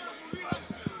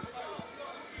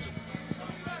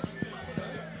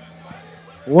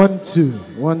 1, 2.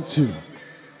 1, 2.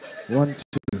 1, 2.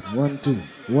 1, 2.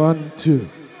 1, 2.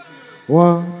 1, 2.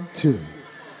 1, 2.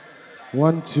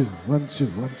 1, 2.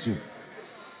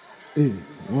 1, 2.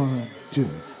 1,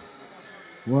 2.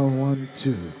 1,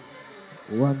 2.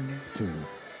 1, 2.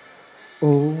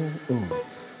 Oh.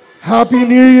 Happy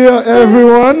New Year,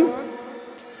 everyone.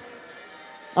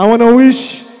 I want to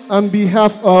wish on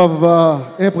behalf of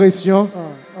Enpresyon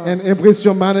and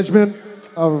Enpresyon management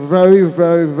a very,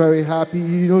 very, very happy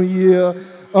New Year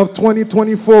of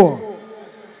 2024.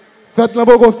 Faites-le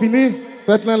beaucoup fini,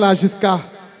 faites-le là jusqu'à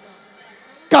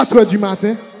 4 h du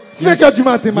matin. 5 h du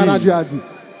matin, manager a dit.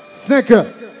 5 h.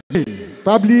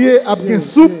 Pas oublier, à bien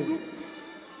soupe.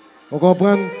 Vous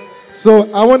comprenez? So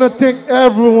I want to thank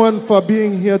everyone for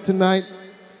being here tonight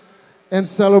and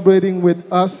celebrating with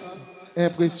us,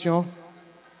 Enpresyon.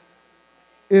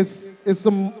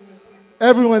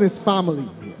 Everyone is family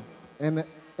here,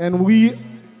 and we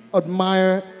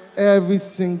admire every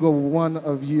single one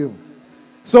of you.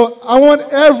 So I want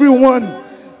everyone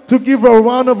to give a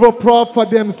round of applause for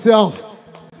themselves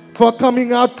for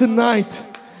coming out tonight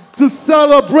to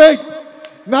celebrate.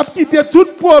 N'a quitté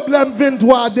tout problème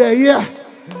 23 derrière.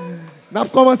 N'a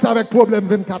commencé avec problème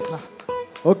 24 là.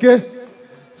 Okay?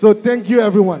 So thank you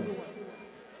everyone.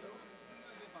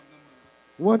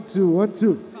 1, 2, 1,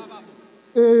 2.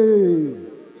 Hey.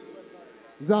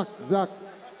 Zach,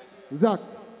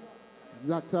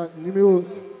 ça, numéro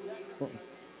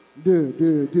 2.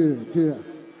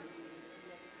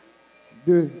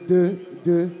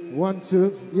 1,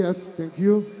 2. Yes, thank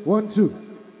you. 1, 2.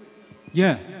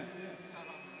 Yeah.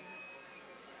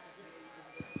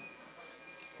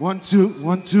 1, 2.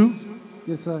 1, 2.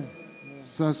 Yes, sir.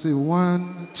 Ça, c'est 1,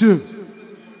 2.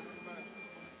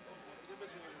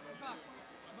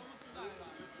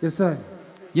 Yes, sir.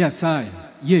 Yes, I.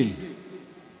 Yeah.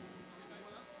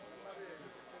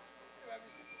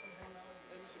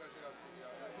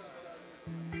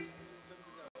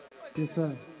 Yes,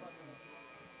 sir.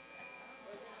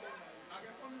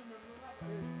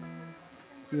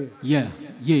 Yeah.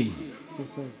 Yes,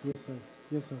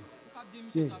 sir.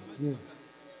 Yeah.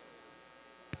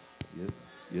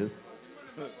 Yes.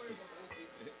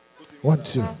 1,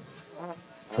 2.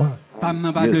 1. Pas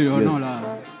m'en pas de non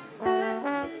là.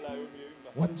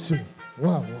 1, 2.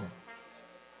 Wow.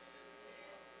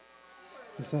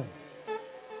 Yes, sir.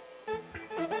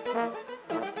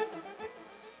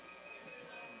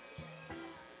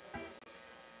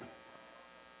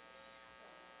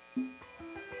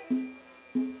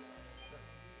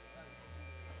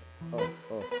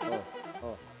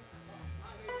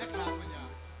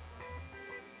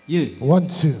 Yeah. 1,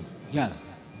 2. Yeah.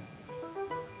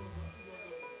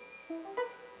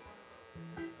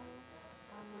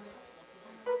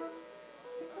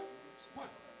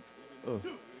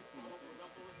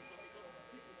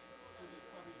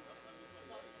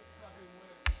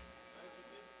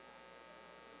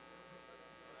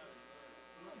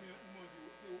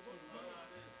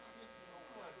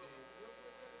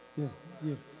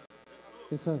 Yeah.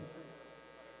 Yes, sir.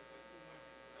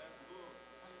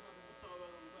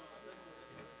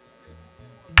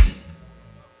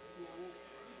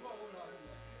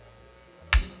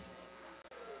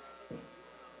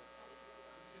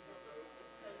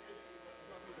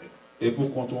 Et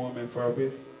pour quand on même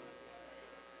frapper?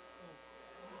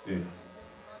 Et.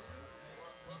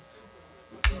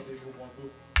 Frapper pour quand on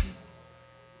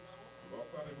va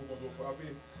frapper pour quand on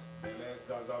frapper. Mais les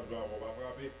Zazav jouent, on va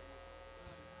frapper.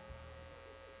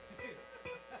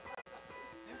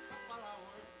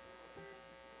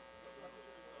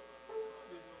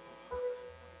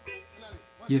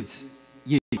 Yes.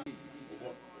 Yeah.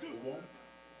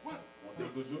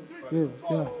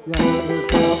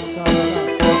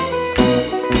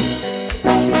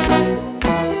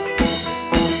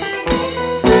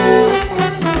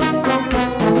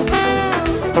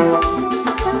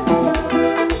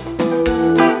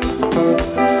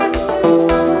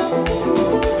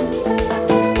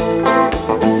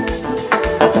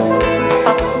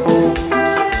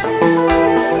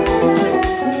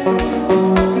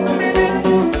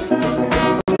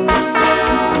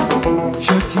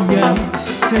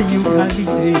 C'est une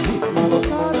qualité.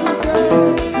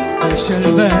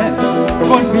 Chelve,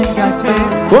 bon vin gâté.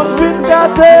 Bon vin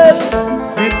gâté.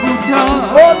 Et pourtant,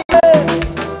 olé.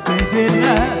 t'es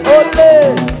là. Olé.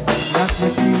 La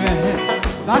tépirée,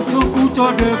 pas son couteau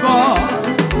de bord.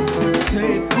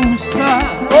 C'est pour ça.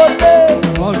 Olé.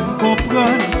 Faut nous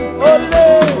comprendre. Olé.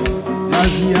 La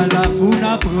vie à la pour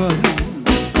n'apprendre.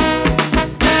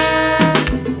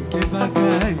 Quel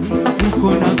bagaille pour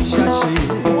qu'on a cherché.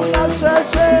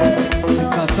 C'est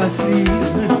pas facile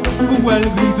pour elle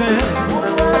vivre.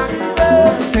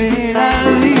 C'est la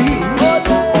vie.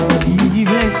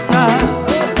 Vivre ça.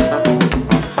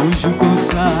 Toujours comme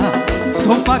ça.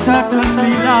 Sont pas qu'attendre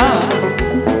là.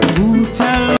 Ou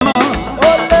tellement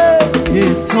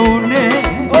étonné.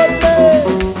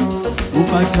 Ou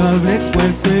pas avec quoi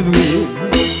c'est vrai.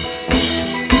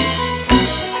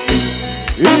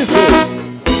 Il faut.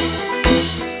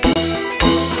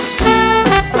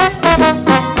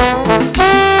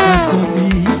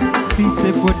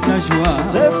 C'est pour la joie.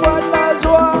 C'est pour la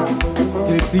joie.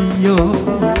 Depuis yo,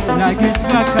 la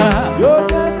guetraka. Yo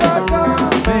guetraka.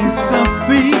 Mais sans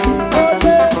fille,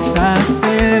 ça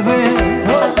c'est vrai.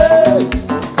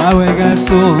 Ah ouais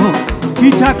garçon, qui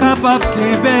t'a capable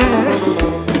Québec.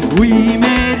 Oui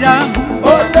mesdames,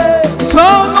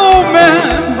 sans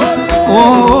nous-mêmes.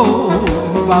 Oh,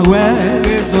 bah ouais,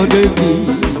 raison de vie.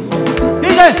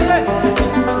 Il reste.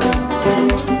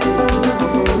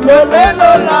 Lolé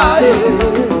lolaï.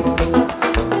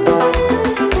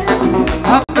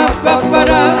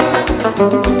 Apapapara.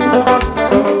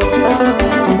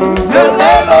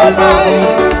 Lolé lolaï.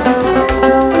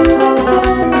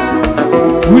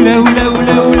 Oulé oulé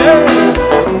oulé oulé.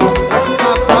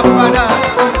 Apapapara.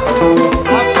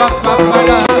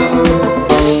 Apapapara.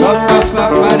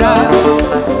 Apapapara.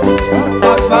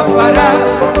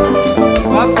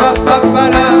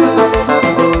 Apapapara.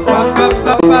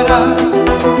 Apapapara.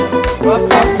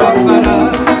 Apapapara.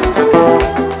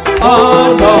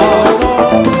 Oh non,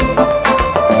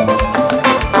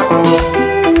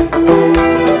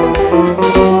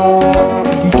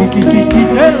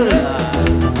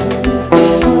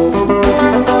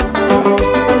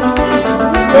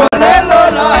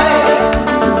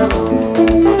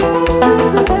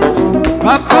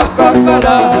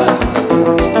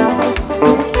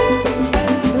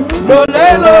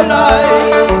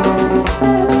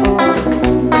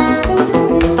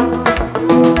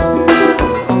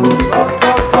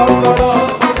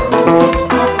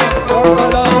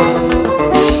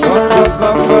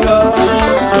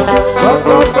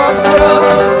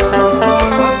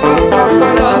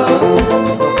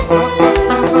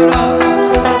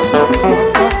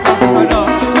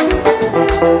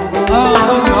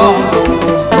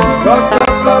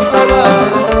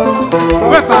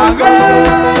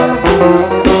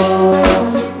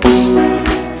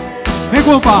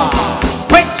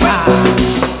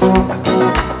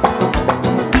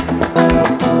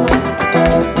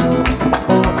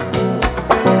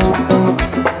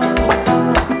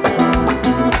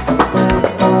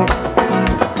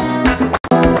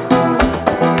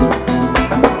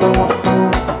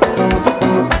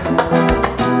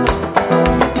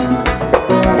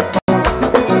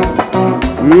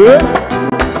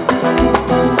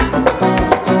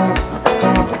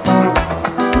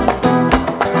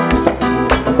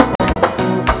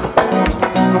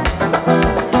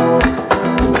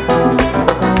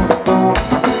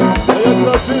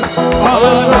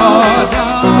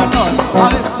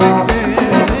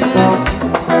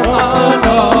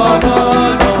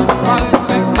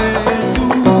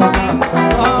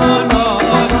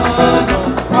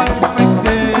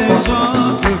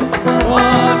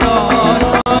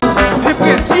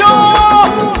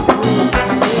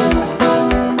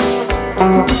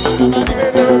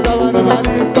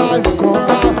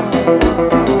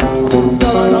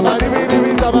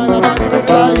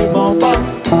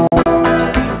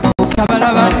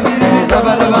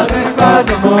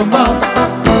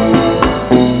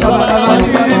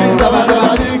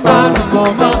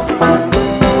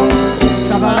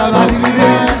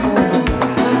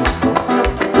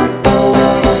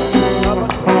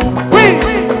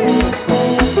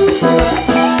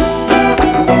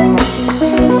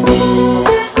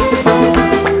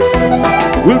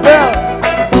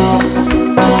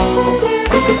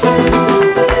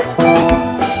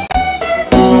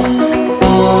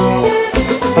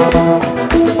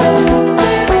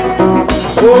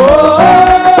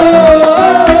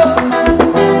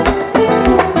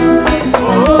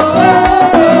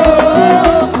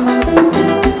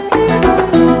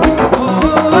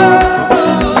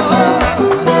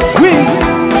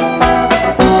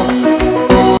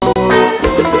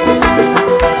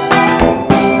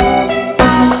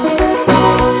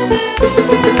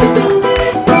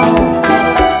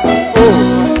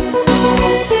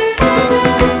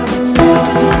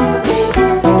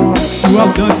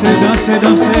 Danser, danser,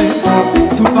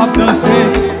 danser. Soupape danser.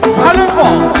 Allez,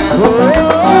 bon.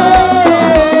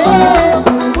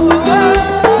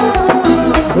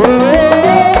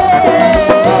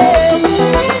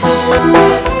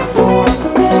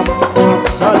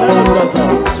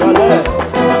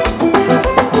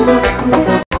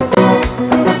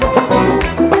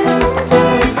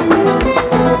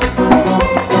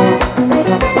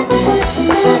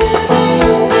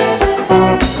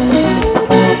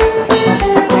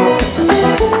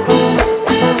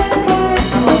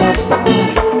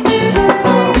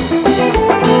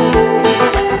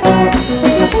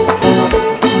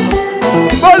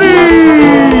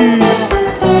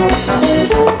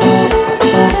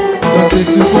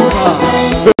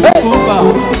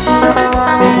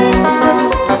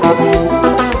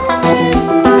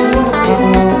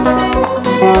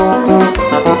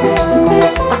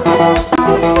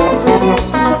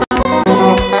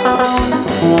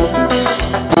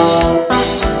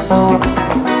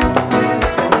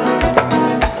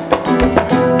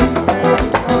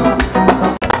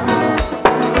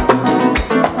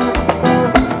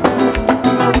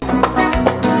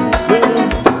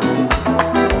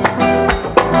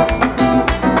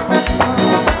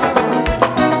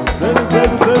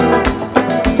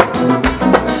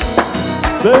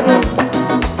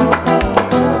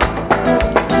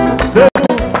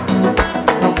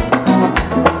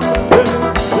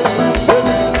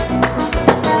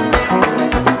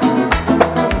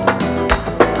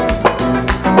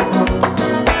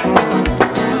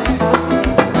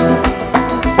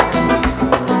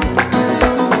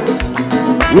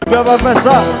 On va faire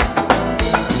ça.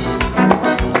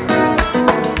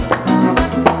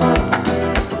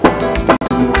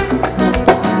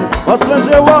 On se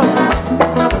lève, ouais.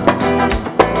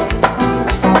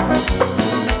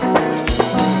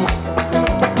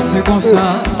 C'est comme ça.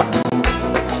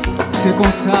 C'est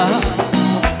comme ça.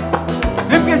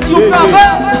 Impression Yeah,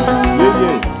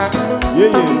 yeah. yeah,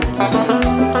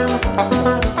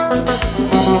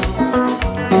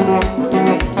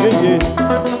 yeah, yeah.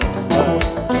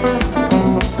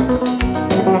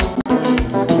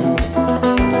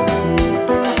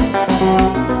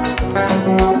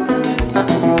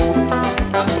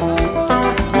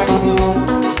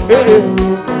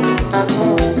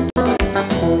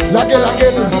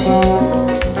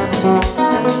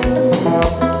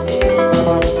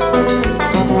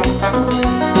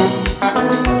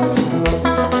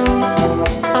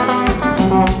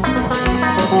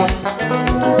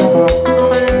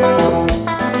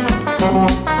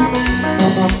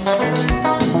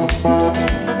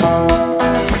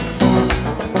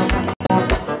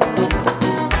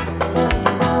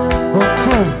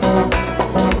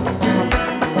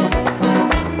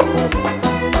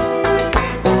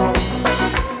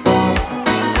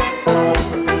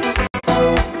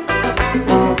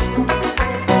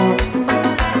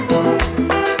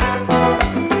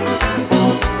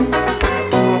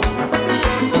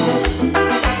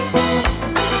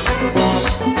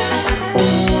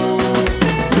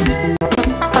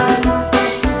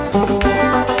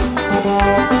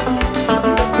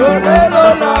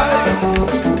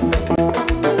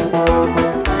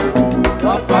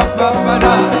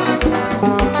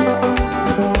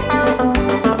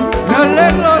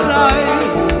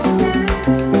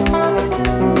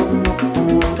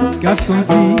 Garçon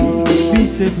dit, puis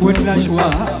c'est pour de la joie.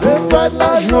 C'est pas de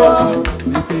la joie.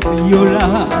 Mais pépi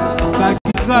là, pas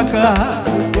qui traca.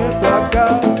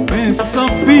 Mais sans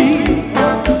fille,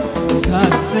 ça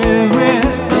c'est vrai.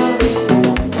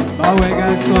 Bah ouais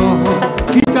garçon,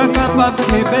 qui t'a capable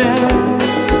de belle.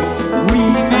 Oui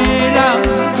mais là,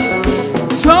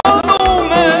 sans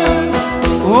nous-mêmes.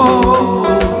 Oh,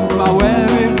 bah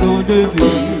ouais raison de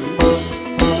vivre.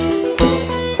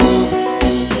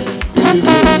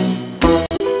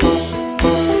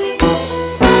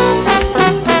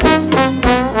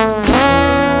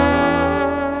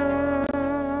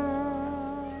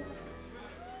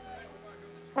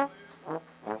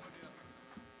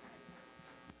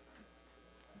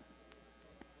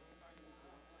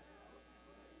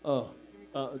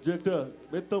 Directeur,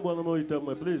 mets ton bois dans le moniteur,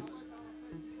 moi, please.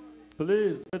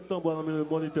 Please, mets ton bois dans le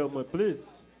moniteur, moi,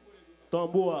 please. Ton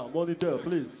bois, moniteur,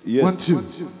 please. Yes. 1,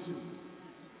 2.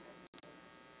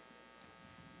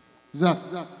 Zach.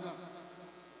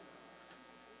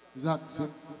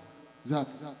 Zach.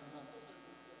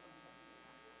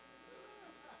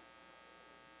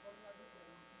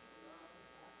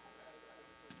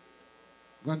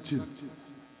 One, two.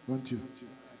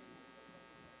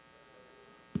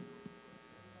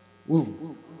 Whoa.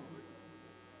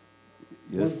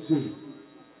 Yes. 1, 2.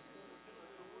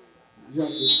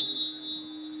 Jacques.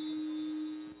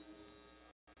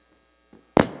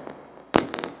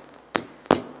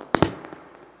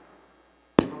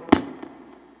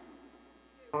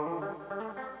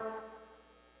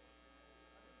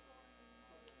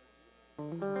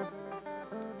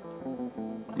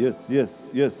 Yes,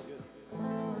 yes, yes.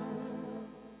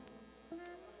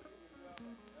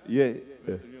 Yeah.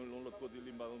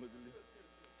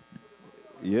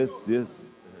 Yes,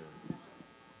 yes.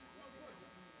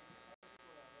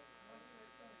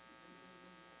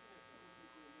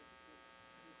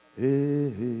 Hey,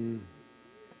 hey.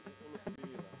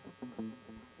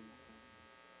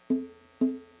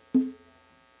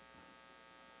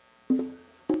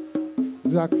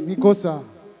 Zach, Mikosa.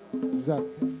 Zach.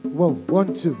 Wow, 1,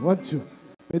 2, 1, 2.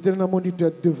 Mettez-le dans le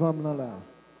moniteur devant moi là.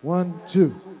 1,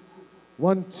 2.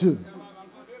 1, 2.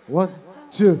 1,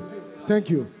 2. Thank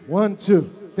you. 1, 2.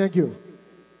 Thank you.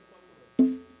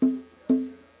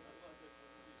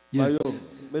 Mayo,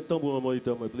 mets tambour en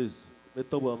moniteur, moi, please. Mets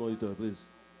tambour en moniteur, please.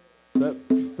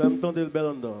 Fais-moi tendre le bel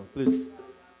en dedans, please.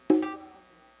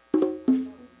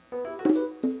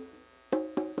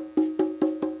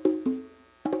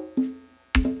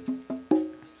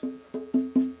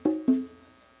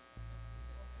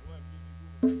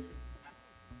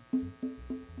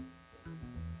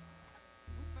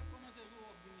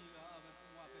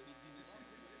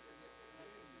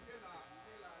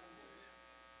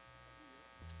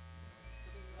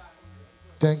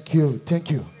 Thank you. Thank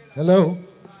you. Hello.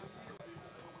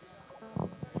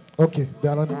 Okay,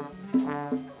 Darren. All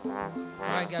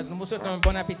right, guys. Nous vous souhaitons un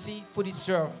bon appétit. Food is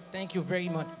served. Thank you very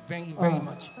much. Very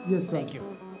much. Yes, sir. Thank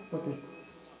you. Okay.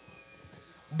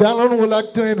 Dallon would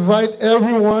like to invite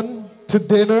everyone to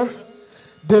dinner.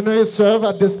 Dinner is served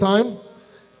at this time.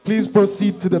 Please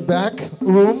proceed to the back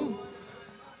room.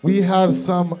 We have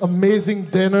some amazing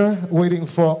dinner waiting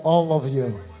for all of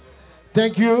you.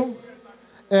 Thank you.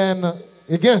 And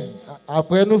again,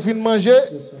 après nous finissons manger,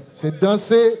 c'est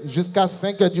danser jusqu'à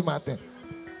 5 heures du matin.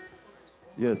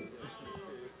 Yes.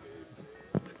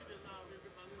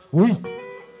 Oui.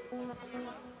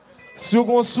 Si vous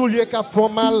avez un soulier qui a fait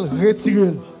mal,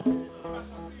 retirez-le.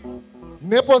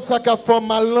 N'importe ça qui a fait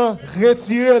mal,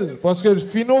 retirez-le. Parce que nous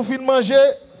finissons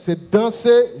manger, c'est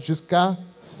danser jusqu'à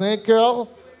 5 heures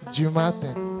du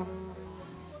matin.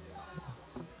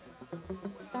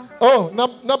 Oh,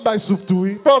 n'a pas de soupe tout,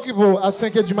 oui. Pas occupé à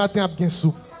 5 heures du matin, bien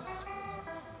soupe.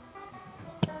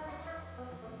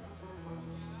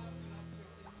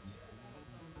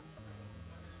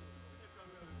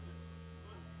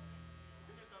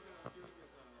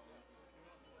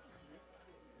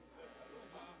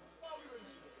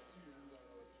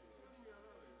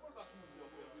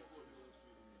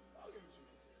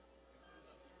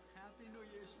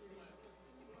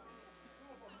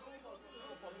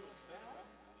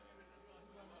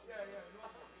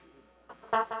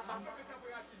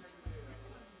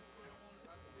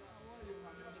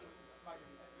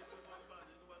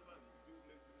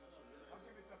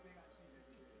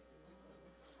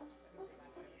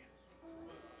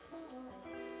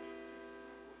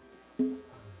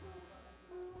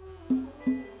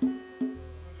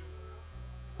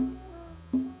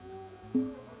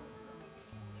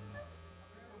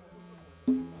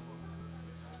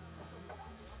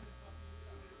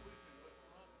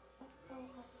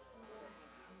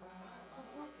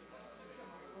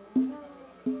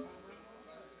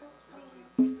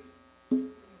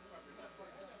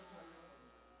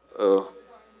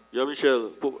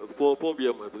 Jean-Michel, pour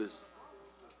bien, moi, please.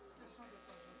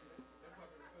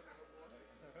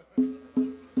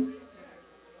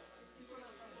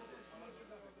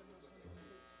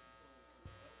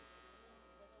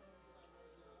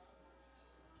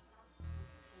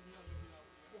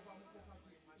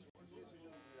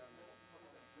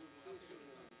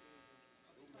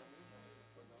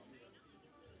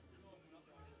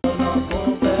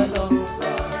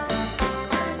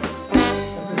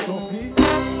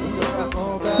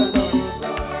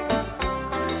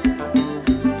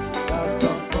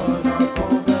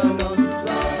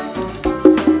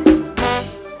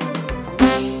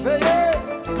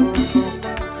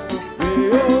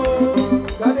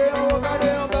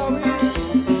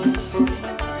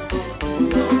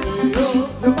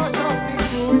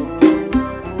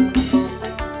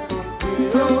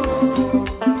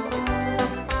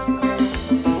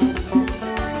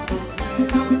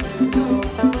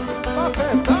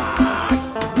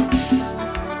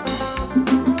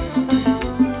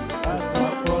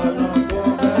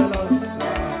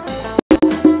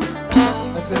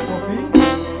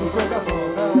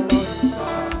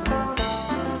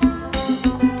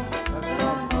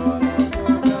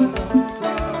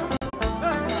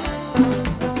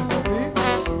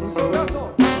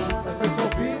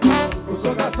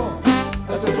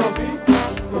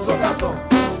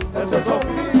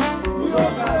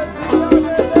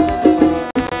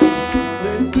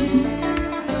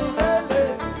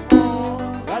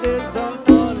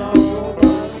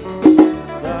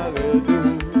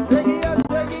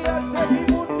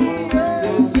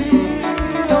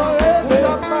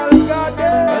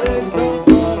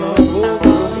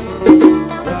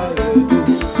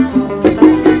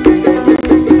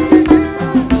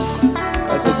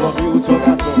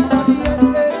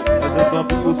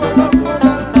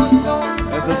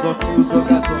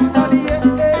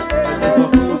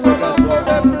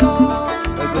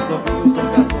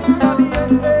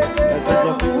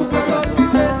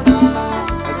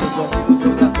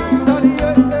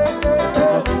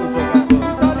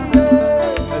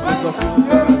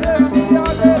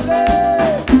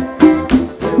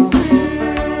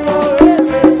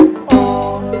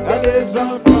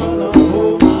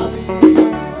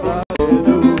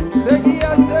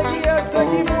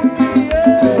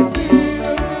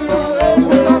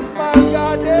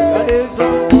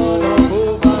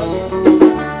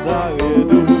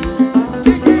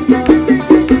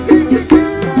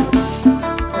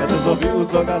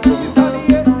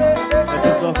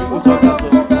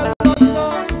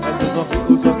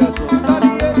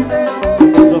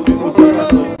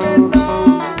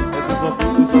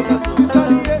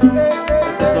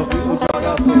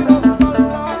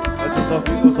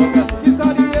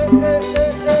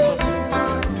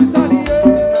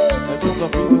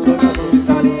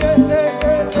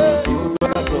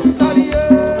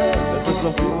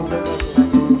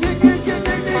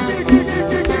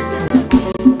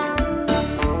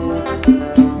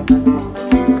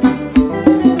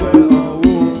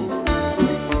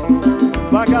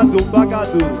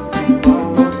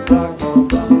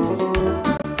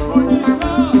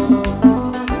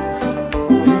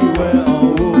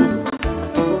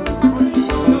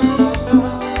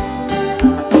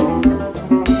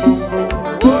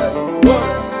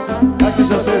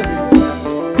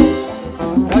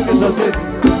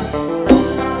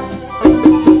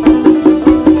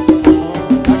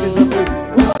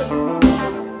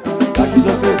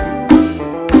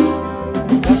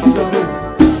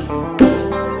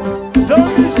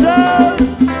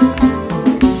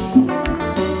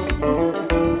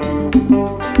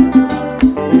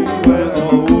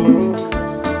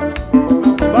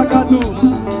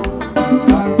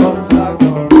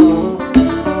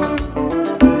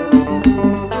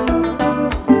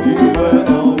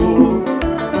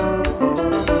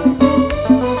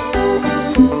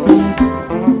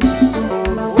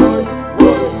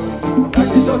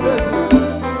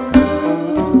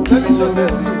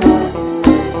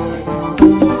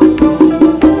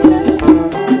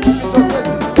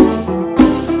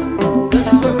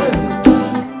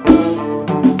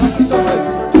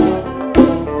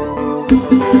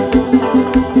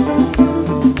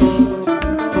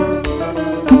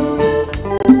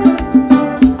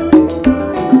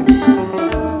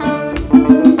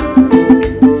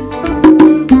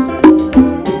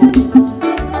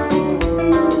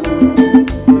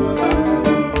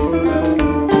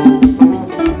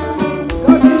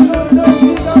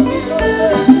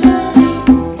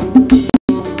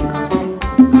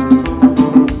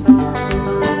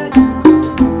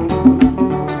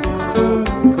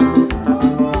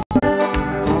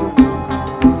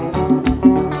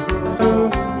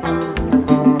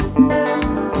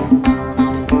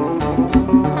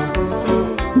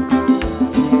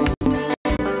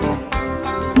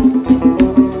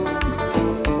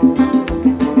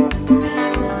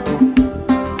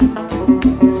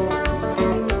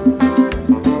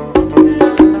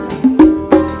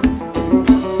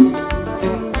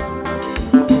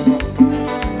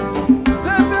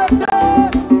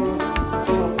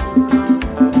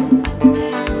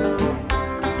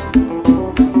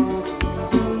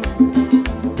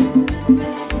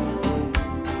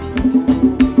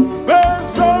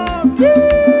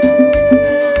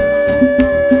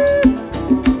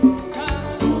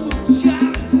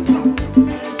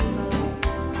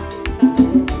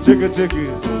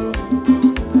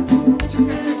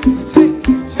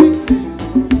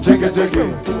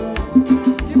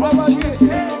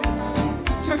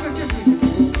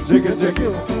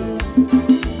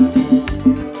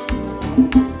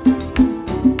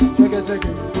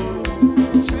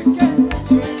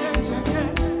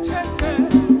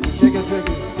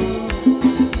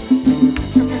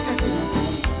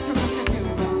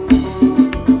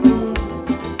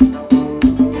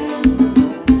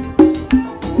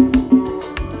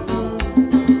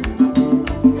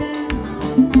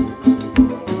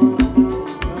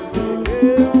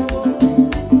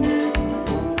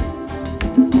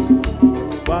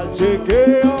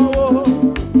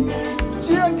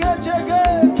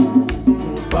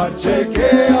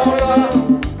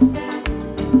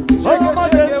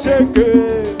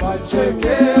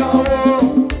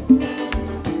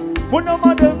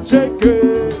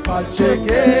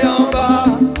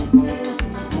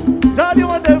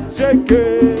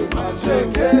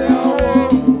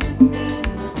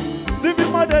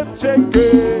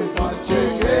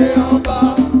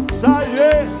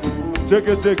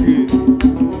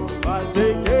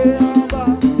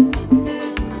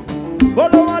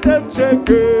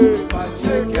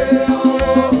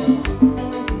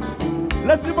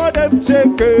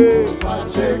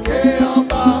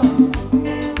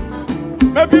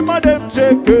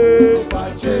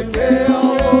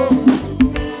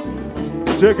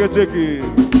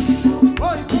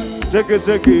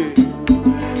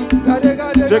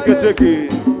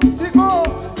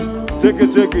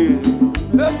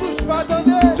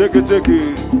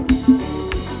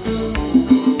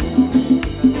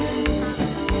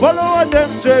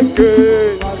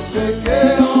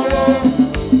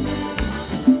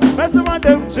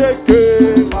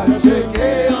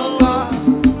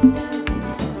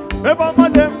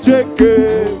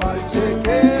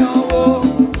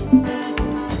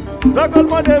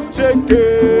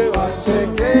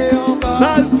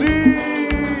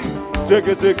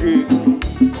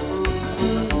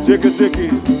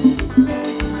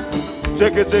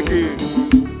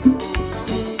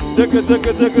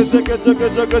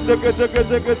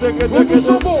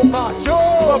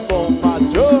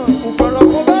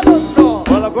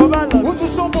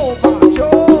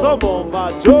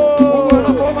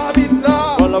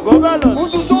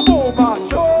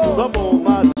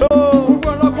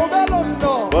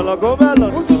 Go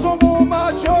melon. Ou tous sont bons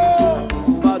macho.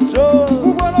 Macho.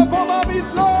 Ou bon enfant mamite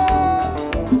là.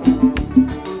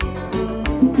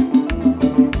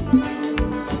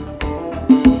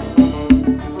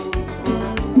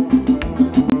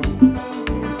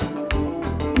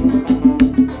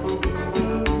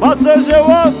 Master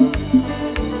Jérôme.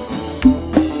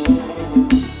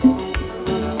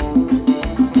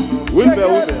 Oui, ben,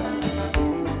 oui, ben.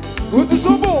 Ou tous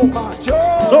sont bons macho.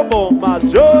 Sont bons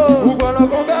macho. Ou voilà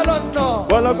qu'on belle non.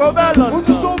 Voilà qu'on belle. Ou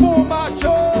tous sont bons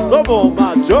macho. Sont bons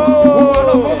macho. Ou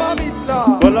voilà qu'on mamite là.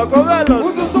 Voilà qu'on belle.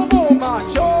 Ou tous sont bons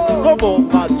macho. Sont bons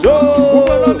macho. Ou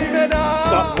voilà l'imena.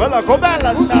 Voilà qu'on belle.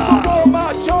 Ou tous sont bons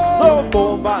macho. Sont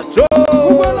bons macho.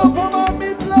 Ou voilà qu'on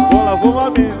mamite là. Voilà qu'on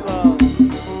mamite là.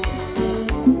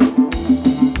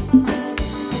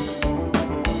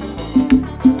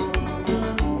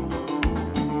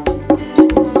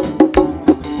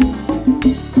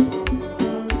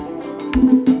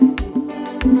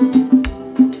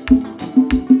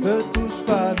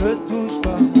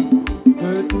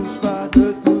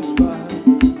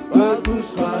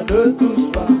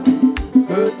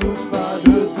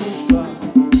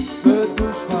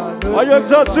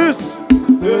 Exotus.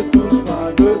 Ne touche pas,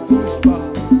 ne touche pas,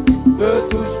 ne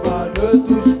touche pas, ne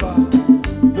touche pas,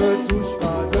 ne touche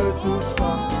pas, ne touche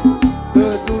pas, ne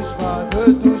touche pas,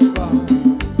 ne touche pas,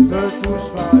 ne touche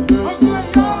pas, ne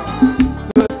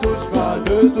touche pas,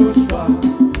 ne touche pas,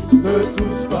 ne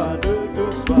touche pas, ne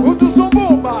touche pas. Ou tous sont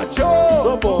bons machos,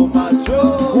 sont bons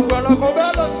machos. Ou voilà qu'on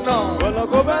belle non, voilà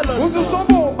qu'on belle. Ou tous sont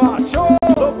bons machos,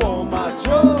 sont bons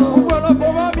machos. Ou voilà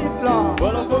qu'on va vite là,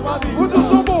 voilà qu'on va vite. Ou tous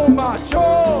sont bons machos.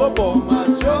 Bon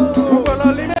macho,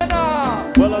 voilà l'imena,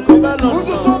 voilà comme elle. Où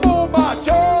tous sont bons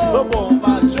macho, sont bons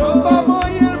macho. Pas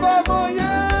moyen, pas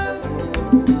moyen,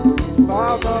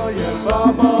 pas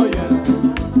moyen,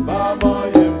 pas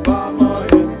moyen, pas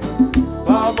moyen,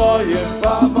 pas moyen,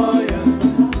 pas moyen,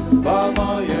 pas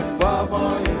moyen, pas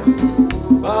moyen,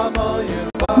 pas moyen, pas moyen,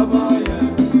 pas moyen,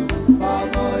 pas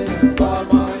moyen, pas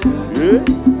moyen,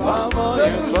 pas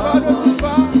moyen, ne touche pas, ne touche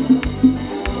pas.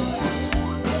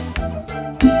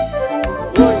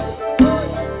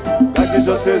 La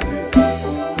question saisie.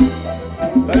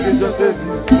 La question saisie.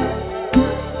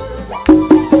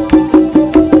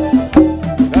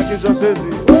 La question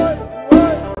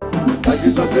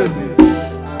saisie.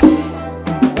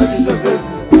 La question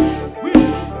saisie. Oui.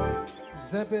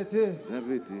 Zempété.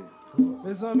 Zempété.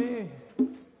 Mes amis.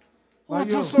 Ou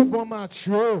tous sont bons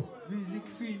macho. Musique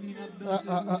finie.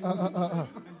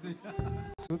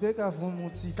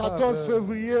 14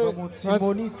 février.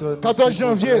 14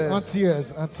 janvier. Antilles.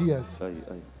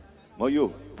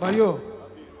 Mayo.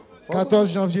 14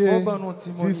 janvier,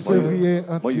 6 février,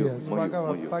 Antilles.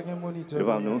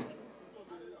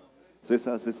 C'est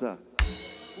ça, c'est ça.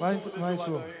 One,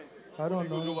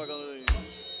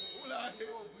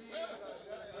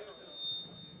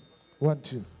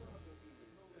 two.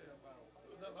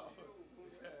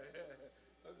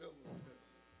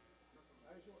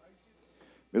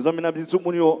 Mes amis, nous disons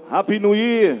tout le monde, Happy New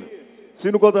Year.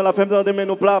 Si nous comptons la femme de demain,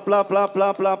 nous plat.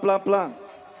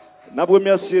 Nous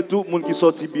remercions tout le monde qui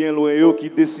sorti bien loin, qui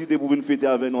décide pour venir fêter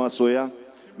avec nous à Soya.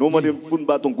 Nous demandons pour nous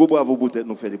battre un gros bravo pour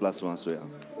nous faire déplacement à Soya.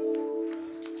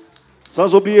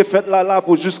 Sans oublier, faites là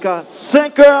pour jusqu'à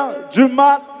 5 h du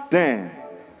matin.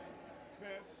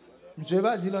 Je ne vais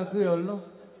pas dire l'entrée, non?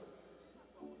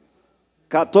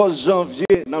 14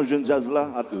 janvier, dans le jeune jazz là,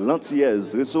 à l'Antilles.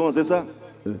 Restaurant, c'est ça?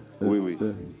 Oui.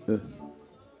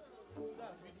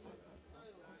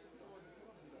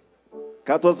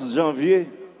 14 janvier,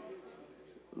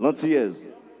 l'Antilles.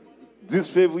 10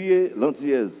 février,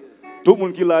 l'Antilles. Tout le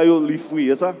monde qui l'a eu, il fouille,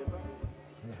 c'est ça?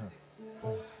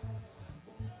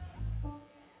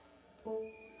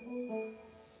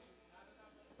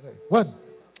 One.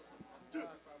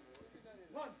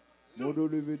 Modo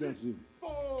levé dessus.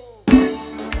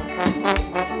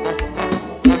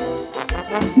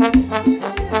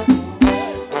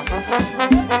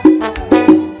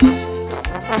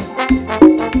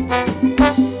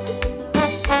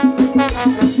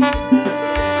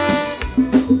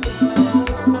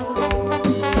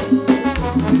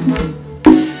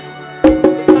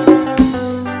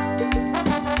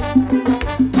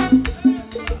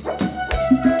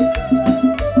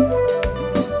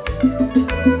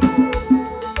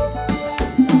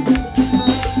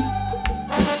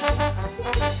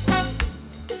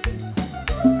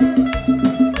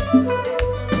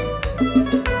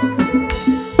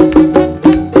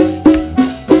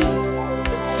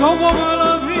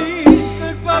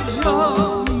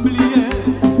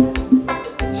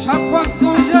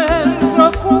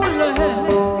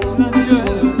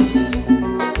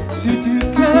 Si tu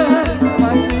quieres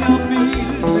passer en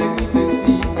pile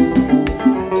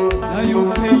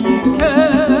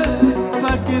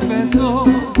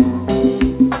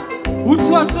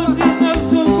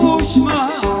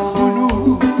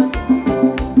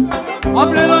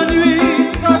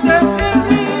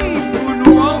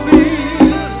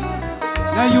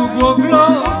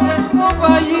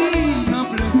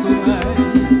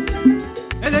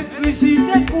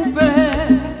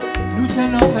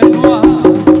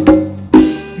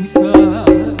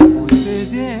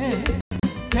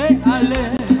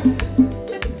malais,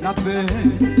 la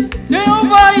peine, et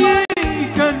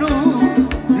envahit que nous,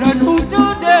 le nous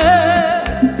donnait,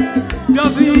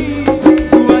 David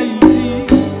sous Haïti,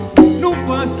 nous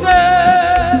pensons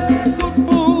tout le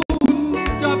monde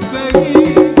t'a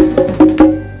payé,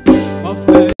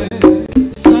 enfin,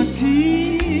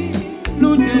 senti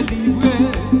nous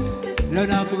délivrer, le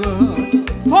nabre,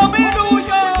 famille nous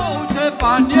y'ont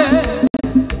dépanné,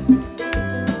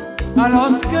 alors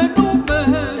que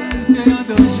nous-mêmes t'es en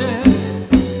danger,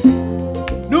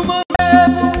 nous demandons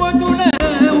pour retourner,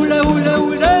 oulé, oulé,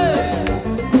 oulé.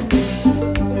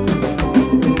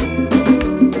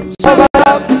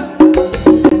 Shabadab.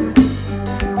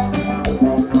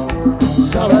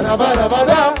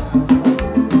 Shabadabadabada.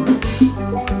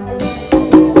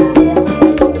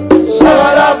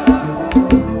 Shabadab.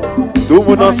 Tout le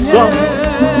monde ensemble.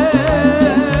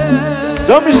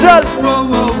 Jean-Michel.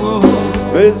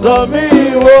 Mes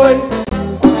amis, oui.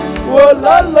 Oh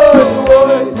la la,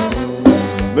 oui.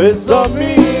 Mes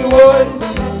amis, oui.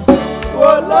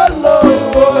 Oh la la,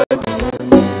 oui.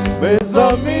 Mes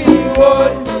amis, oui.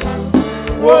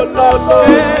 Oh la la,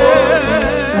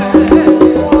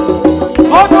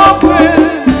 Notre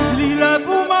prince, l'île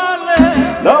pour malais,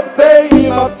 le pays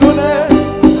m'a tourné,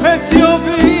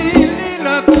 Éthiopie,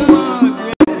 l'île pour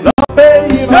malais, le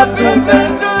pays m'a depuis tourné,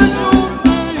 22 jours,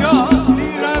 New York,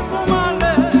 l'île pour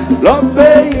malais, le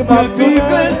pays m'a depuis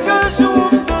tourné, 22 jours,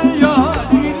 New York,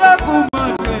 l'île pour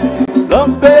malais, le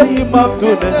pays m'a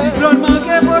tourné. cyclone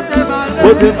manqué pour tes malais,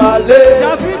 Côté malais,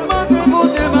 David manqué pour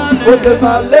tes malais, côté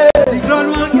malais, cyclone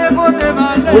manqué pour tes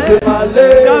malais, côté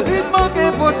malais, David manqué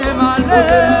pour tes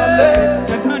malais,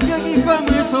 c'est mon Dieu qui va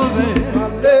me sauver,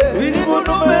 vini pour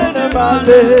nous mener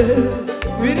malais,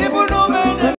 vini pour nous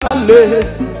mener malais,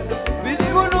 vini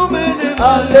pour nous mener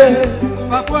malais,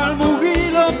 pas pour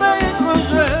mourir dans pays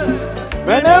étranger,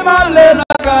 menez malais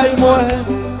la caille moi,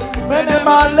 menez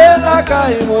malais la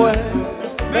caille moi,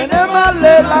 menez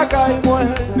malais la caille moi,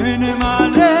 menez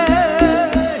malais,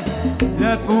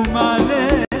 le pour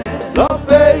malais, le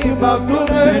pays m'a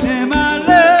tourné, menez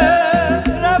malais,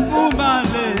 le pour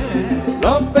malais,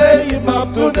 le pays m'a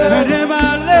tourné, menez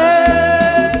malais,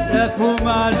 le pour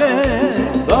malais,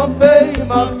 le pays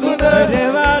m'a tourné, menez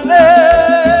malais,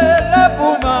 le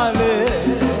pour malais,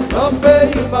 le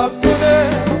pays m'a tourné,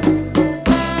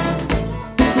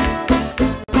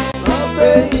 le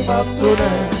pays m'a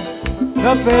tourné,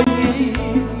 le pays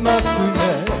m'a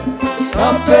tourné, le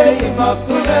pays m'a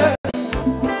tourné,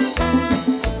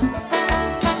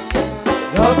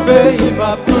 le pays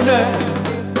m'a tourné.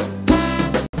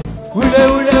 Oulé,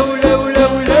 oulé, oulé, oulé,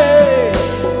 oulé.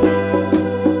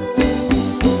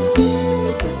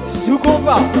 Sous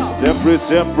combat, sempre,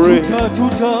 sempre. tout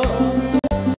temps,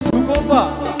 sous combat.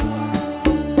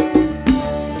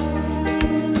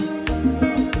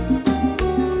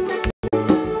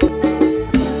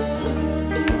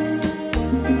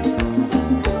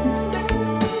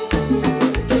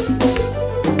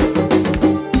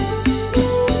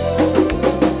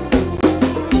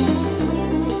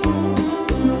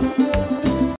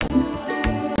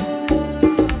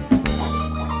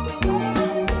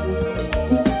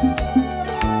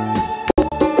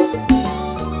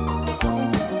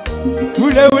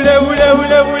 Oulé, oulé, oulé,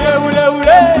 oulé, oulé, oulé,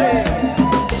 oulé.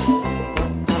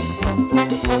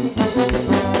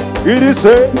 Il dit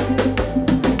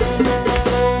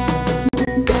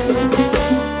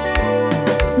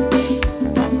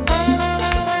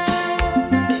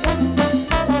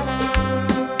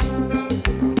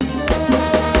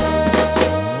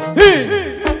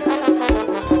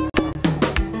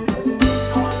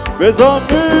mes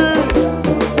amis,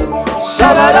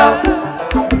 Shabada,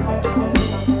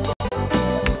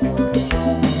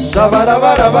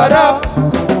 shabadabadabada,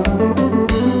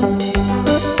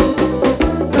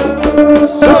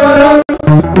 shabada,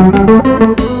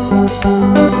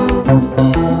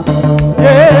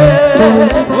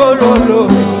 yeah, oh lolo,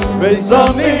 mes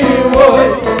amis, oui,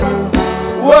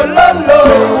 oh la la,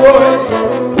 oui,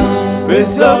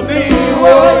 mes amis,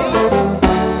 oui,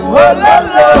 oh la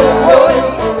la, oui,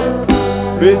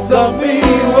 mes amis,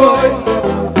 oui,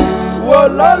 oh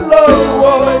la la,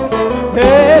 oui.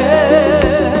 hey,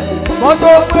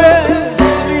 Votre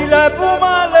prince, l'île pour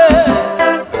malais,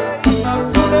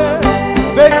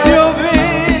 Éthiopie,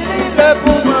 l'île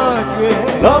pour m'entrer.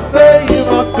 Le pays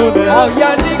m'a tourné,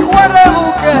 Ariane, quoi de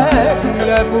vous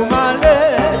l'île pour malais.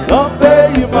 le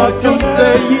pays m'a Petit tourné,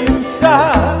 pays, ça,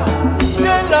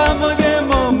 c'est la main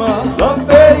maman. le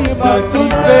pays m'a Petit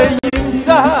tourné, pays,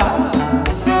 ça,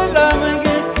 c'est la main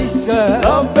tisseur.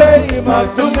 le pays m'a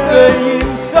Petit tourné, pays,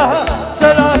 ça,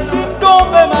 c'est la si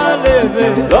tombe m'a levé.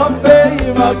 le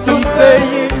pays m'a Petit tourné,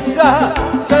 pays, ça,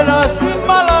 c'est la si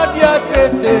maladie à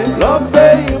traiter. L'homme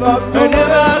pays m'a tourné.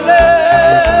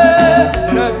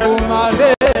 Le pour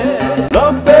m'aller.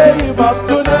 L'homme pays m'a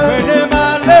tourné.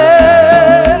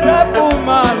 Le pour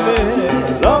m'aller.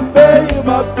 L'homme pays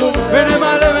m'a tourné.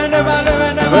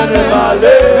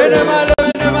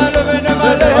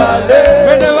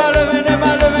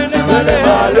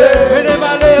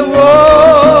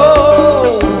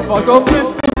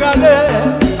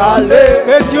 Allez,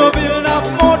 Pétionville n'a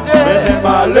monté.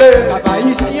 Papa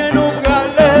ici nous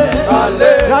bralé.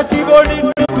 La Tibonite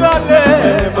nous bralé.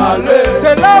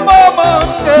 C'est la maman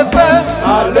qui fait.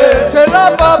 C'est la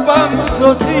papa me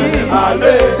sorti.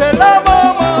 C'est la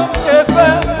maman qui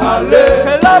fait.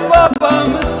 C'est la papa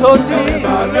me sorti.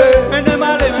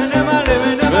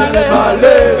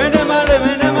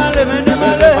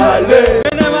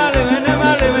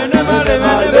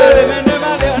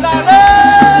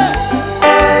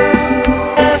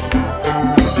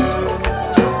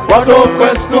 Quando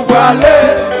questo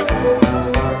vale,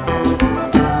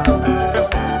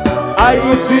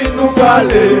 Haïti nous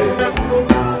vale.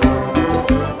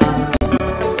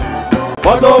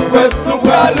 Quando questo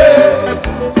vale,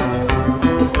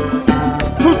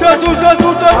 tout le temps,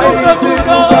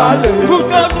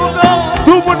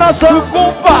 tout le monde se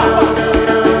compare.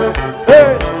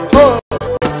 Hey, oh,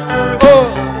 oh,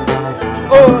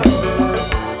 oh.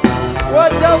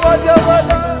 Waja.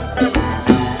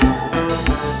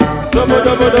 Domo.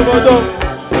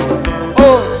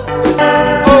 Oh.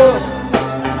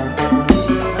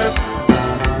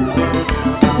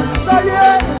 Ça y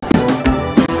est.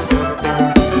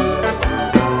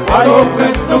 Allons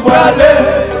presto brale.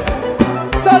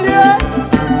 Ça y est.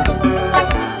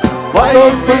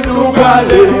 Allons nous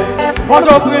brale.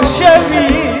 Quando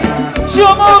chérie, je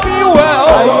m'en vais ouais.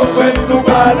 Allons presto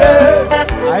brale.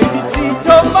 Haïti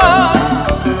Thomas.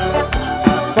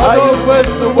 Allons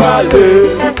presto brale.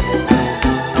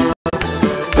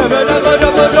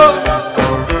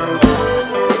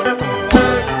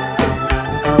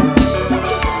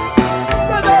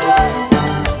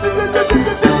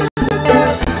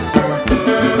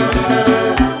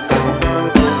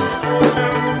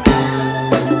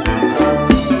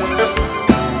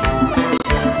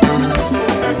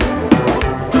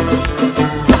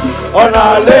 On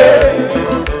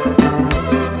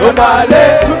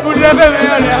allait, tout le monde lève,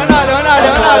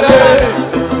 on allait.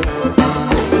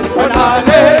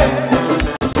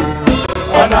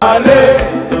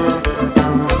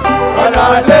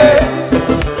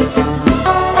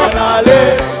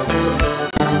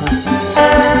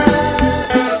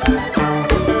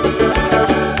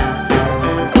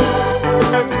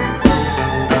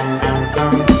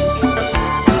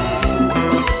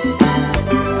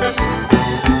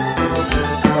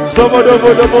 Somodo.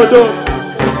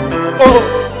 Oh.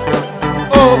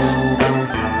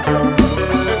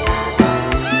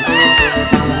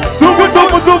 Tout le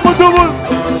monde.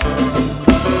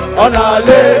 On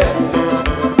allait.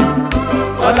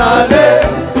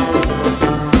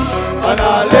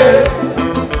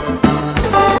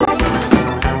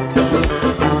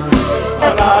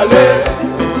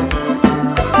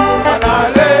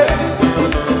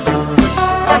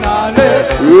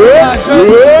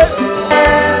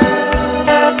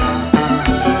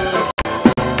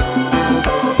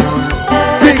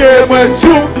 Piguez-moi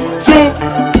tchou.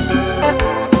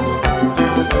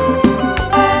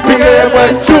 Piguez-moi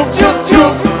tchou.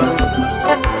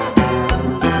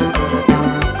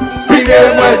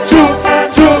 Piguez-moi tchou.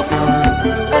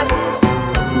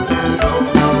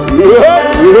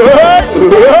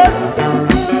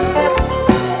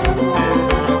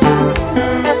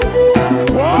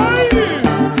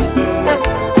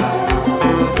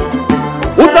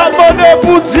 Ou t'as bonné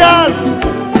pour jazz.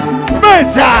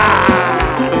 Média.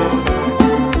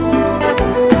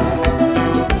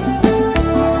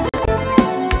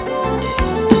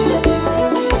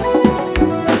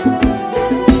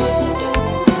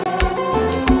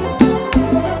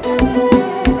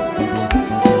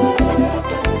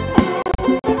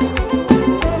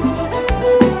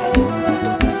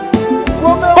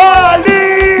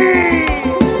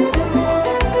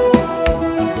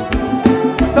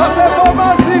 Ça c'est pas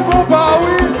mal si combat,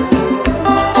 oui.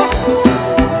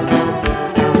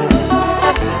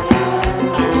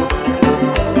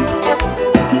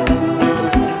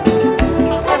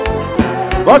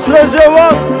 Boss le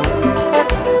Jérôme,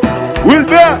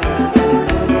 Wilbert,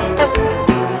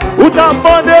 ou t'as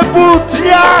demandé pour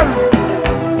jazz.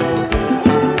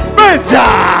 Média.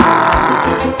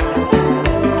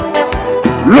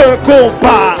 Le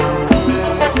combat.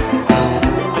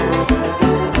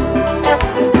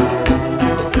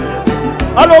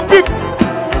 Allô, bip.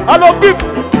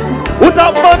 Ou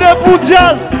t'as demandé pour pour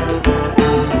jazz.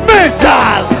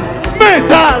 Métal,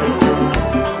 métal.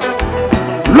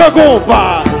 Le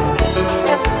compas.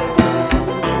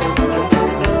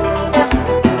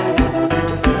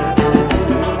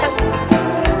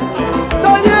 Ça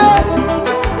y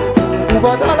est, on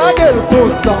va dans la gueule comme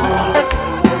ça.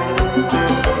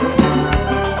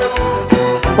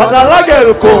 Pas dans la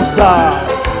gueule comme ça.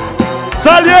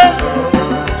 Salut,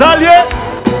 salut.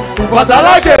 Pas dans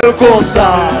la gueule comme ça.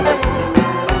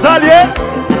 Salut,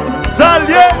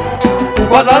 salut.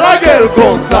 Pas dans la gueule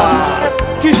comme ça.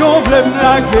 Qui j'en voulais me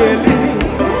la gueule.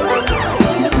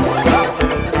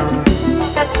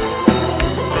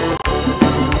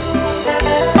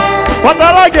 Pas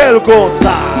dans la gueule comme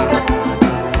ça.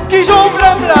 Qui j'en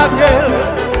voulais me la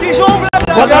gueule. Qui j'en voulais me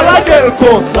la gueule. Pas dans la gueule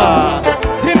comme ça.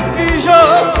 Tim qui j'en,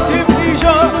 Tim qui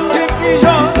j'en, Tim qui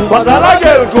j'en. Pas dans la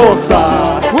gueule comme ça.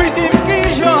 Oui, Tim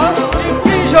qui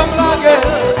j'en la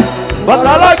gueule. Pas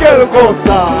dans la gueule comme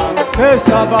ça. Et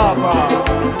ça va pas.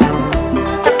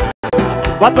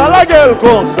 Pas dans la gueule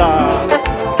comme ça.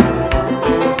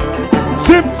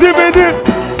 Si petit minute,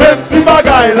 même petit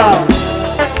bagaille là.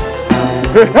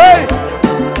 Hey, hey.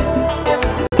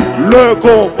 Le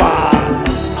compas.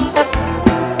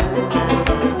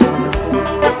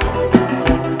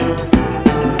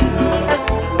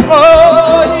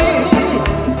 Oh,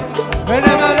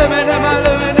 mene male, mene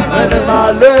male, mene male, Mene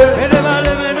male. mene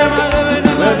male, mene male,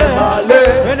 mene Mene male, male.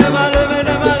 mene male,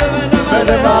 mene male,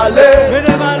 Mene male.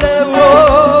 mene male, oh.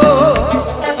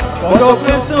 Quand on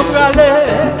fait son bralet,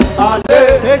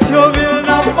 Allez. et tu viens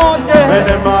n'a monté.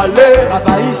 Mene male.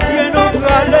 Papa ici nos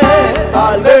bralet,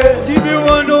 Allez.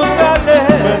 Tiburon nos bralet.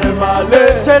 Mene male.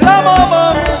 C'est la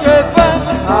maman qui est femme,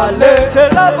 Allez.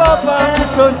 c'est la papa qui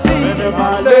sortit. Mene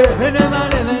male. Mene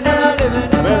male, mene male, mene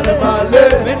Mene male.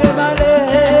 mene male.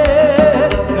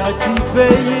 La petite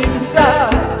pays ça,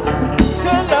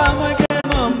 c'est la moi qui est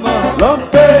maman. L'homme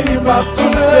pays m'a Petit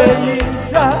tourné. pays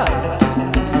ça,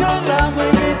 c'est la moi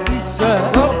qui est tisseur.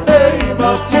 L'homme pays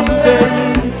m'a Petit tourné.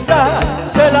 pays ça,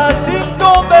 c'est la cible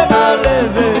tombée mal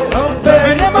levée. L'homme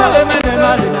pays Mene male, mene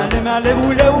male, mene male,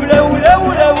 oule, oule, oule,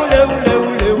 oule, oule, oule,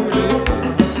 oule, oule.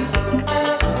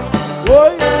 Oui,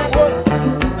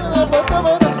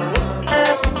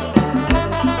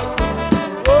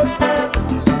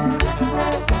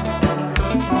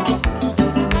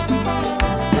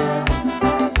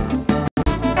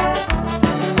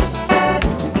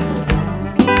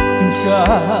 Tout ça,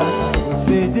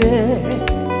 céder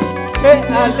et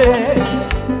aller.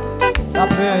 La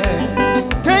paix,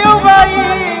 t'es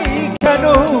envahi,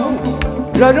 cadeau,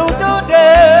 le nom de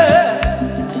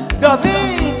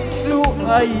David sous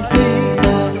Haïti.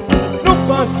 Nous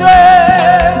pensons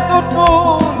tout le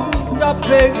monde t'a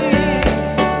péri.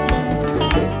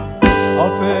 On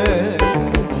peut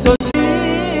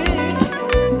sortir,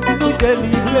 nous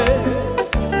délivrer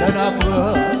de la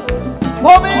peur.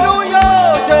 Promis nous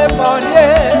y'a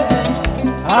t'épargné.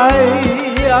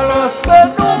 Aïe, alors ce que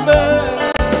nous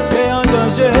mettons en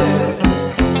danger.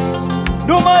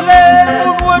 Nous demandons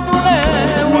pour nous retourner.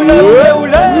 Oulé, oulé,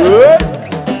 oulé.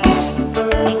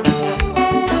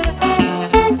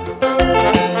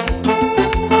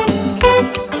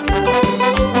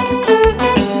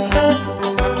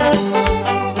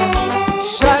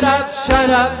 Shut up, shut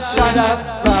up, shut up.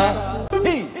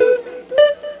 Hey.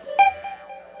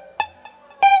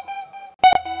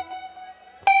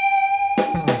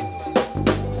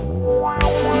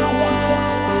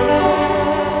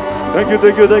 Thank you,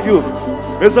 thank you, thank you.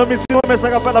 Mes amis, si vous mettez ça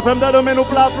à la femme d'adam, nous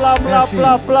plat, plat, plat,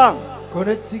 plat, plat.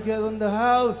 Connect together in the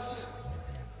house.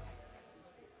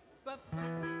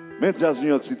 Mais jazz New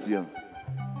York City. Hein.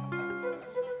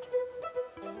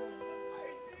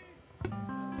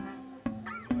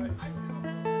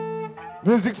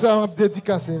 Music ça m'a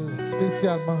dédicacé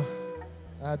spécialement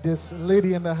à this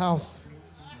lady in the house.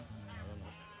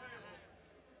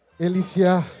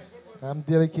 Alicia, I'm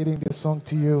dedicating this song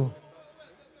to you.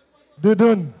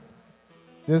 Dudun,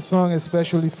 this song is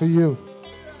especially for you.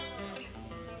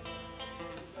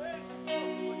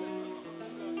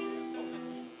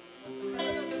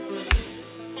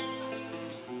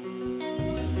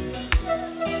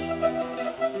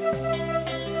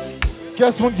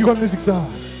 Guess what you got music ça?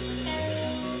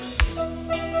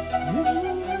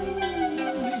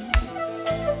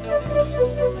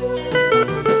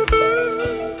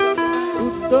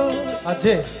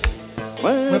 Adje, Ouais,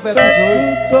 ouais, ouais,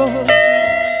 couteau,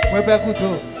 ouais, ouais,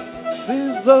 couteau.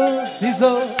 ciseaux,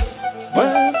 Ciseaux,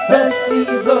 ouais, ouais,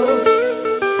 ciseaux.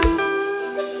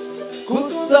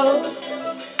 couteau,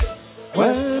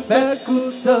 ouais, Ouais,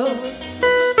 couteau.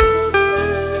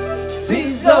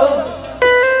 Ciseaux,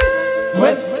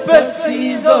 ouais, ouais,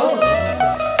 ciseaux.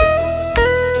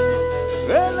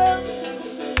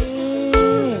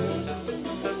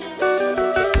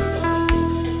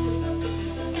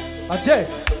 Jay.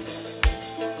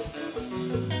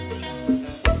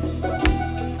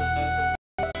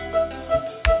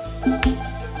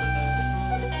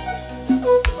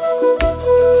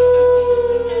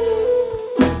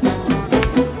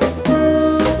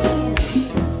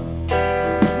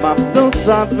 Maintenant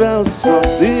ça fait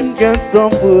sentir qu'un temps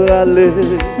pour aller.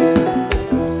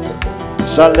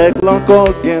 Chalet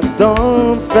encore qu'un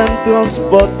temps fait me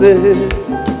transporter.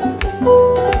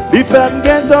 Il fait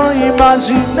qu'un temps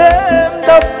imaginer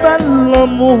de faire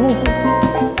l'amour.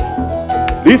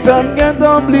 Il fait qu'un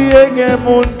temps oublier qu'un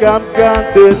monde cap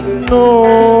gâté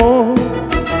non.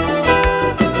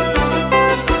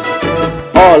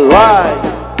 All right.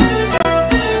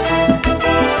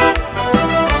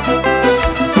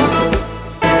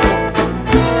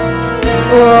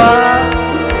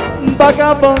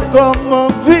 Vagabond comme ma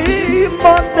vie,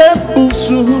 mon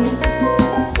débouchou.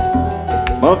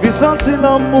 Ma vie sentit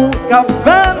l'amour qu'a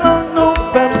fait nous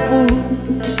fait fou.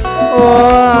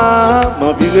 Ma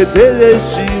vie était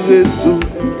déchirée tout,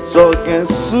 sans qu'un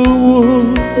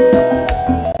sou.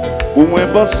 Pour moi,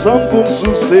 pas sans pour me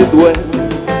sous ses doigts,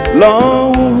 là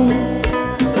où.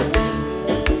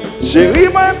 Chérie,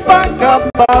 moi pas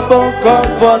capable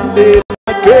encore de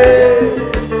démarquer.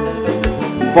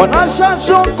 Faut n'a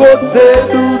chercher un côté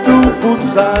doudou pour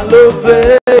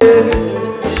s'enlever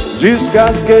jusqu'à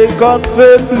ce qu'il compte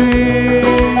faiblit.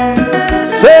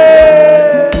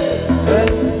 C'est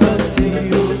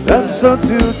elle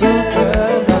sentir tout,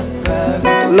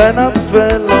 l'un a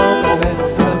fait l'amour.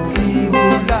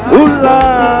 Oula,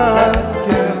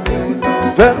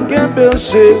 fais-moi qu'un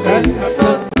chéri,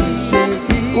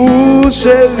 ou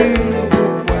chéri,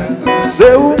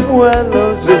 c'est où moi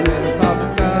l'ange.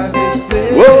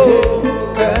 Oh,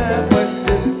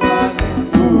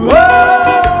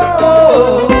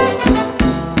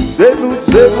 c'est nous,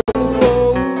 c'est nous.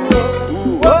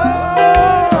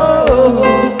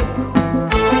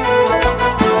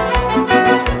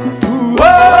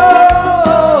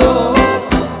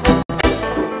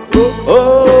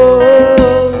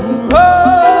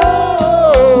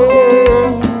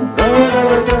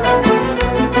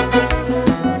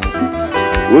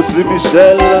 Aussi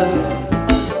Michel.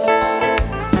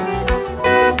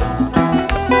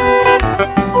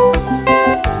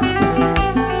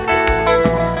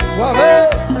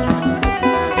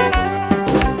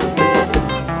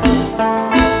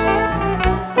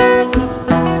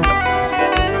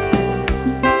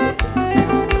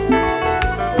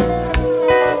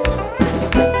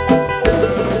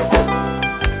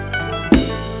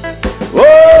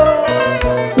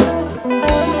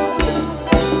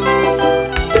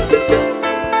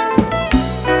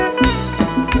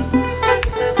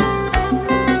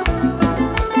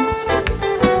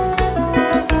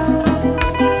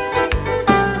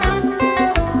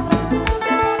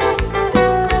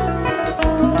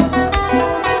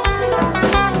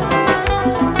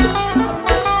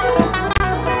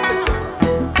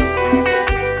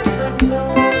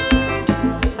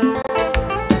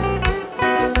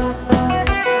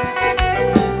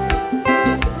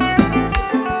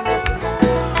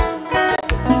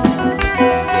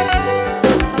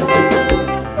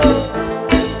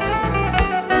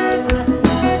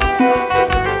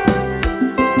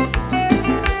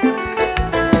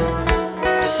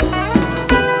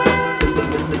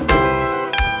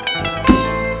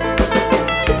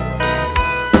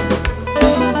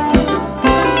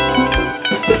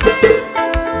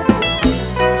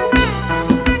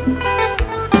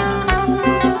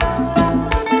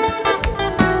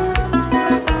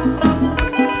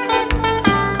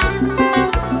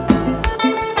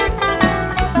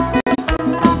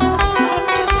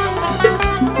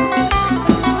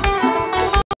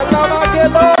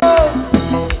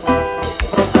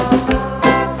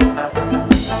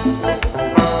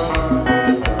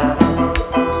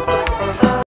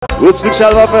 Lutz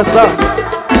Michel vai pensar.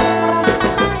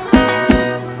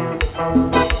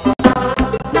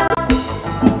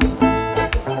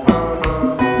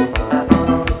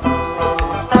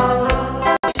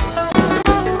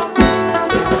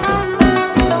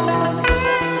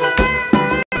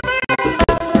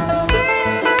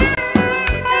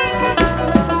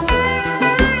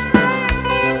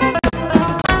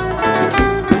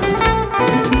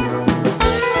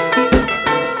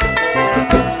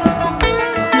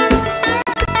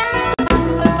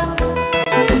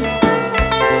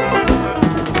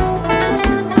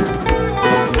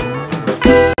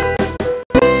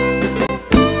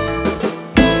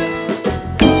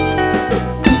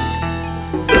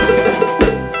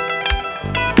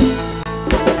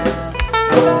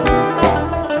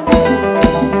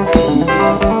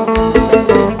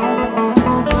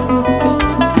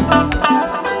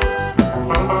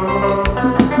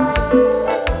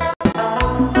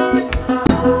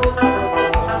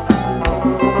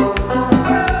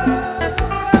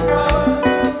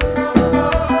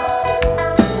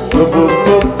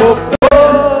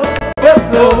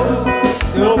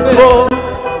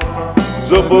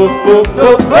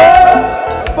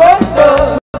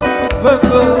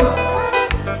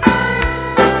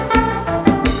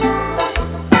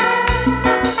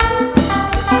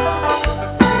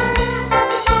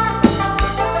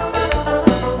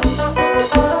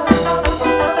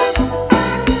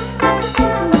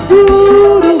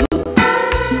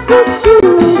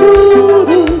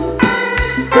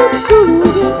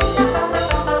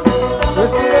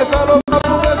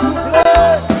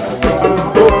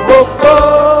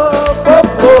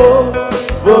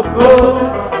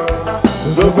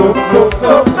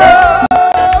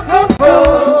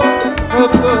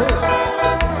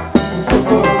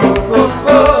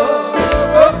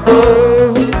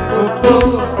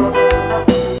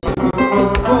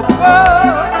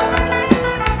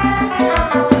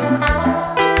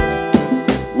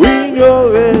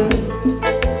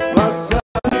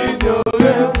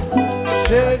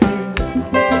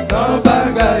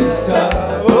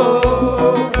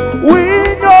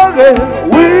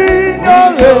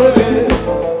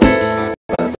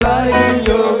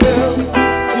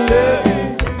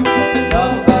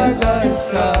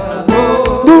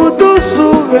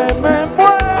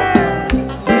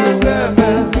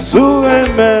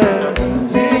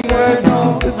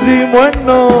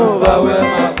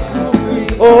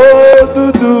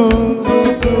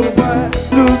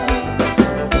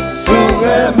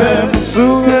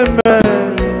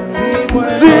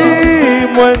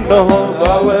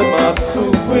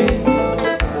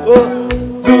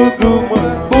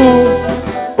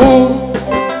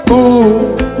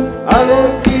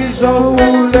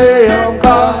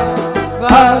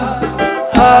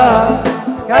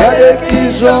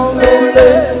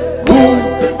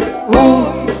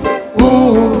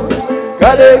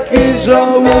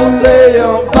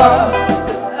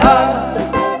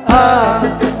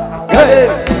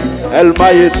 El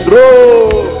maestro.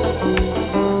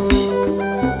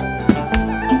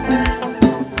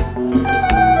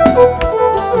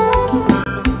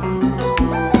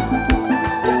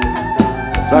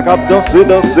 Ça cap danser,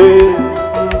 danser.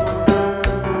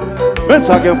 Mais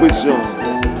ça a impression.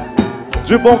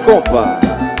 Du bon compas.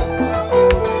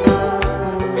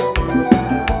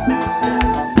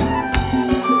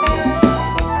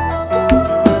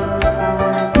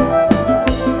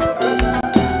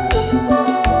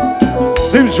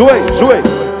 Sim, jouez, jouez.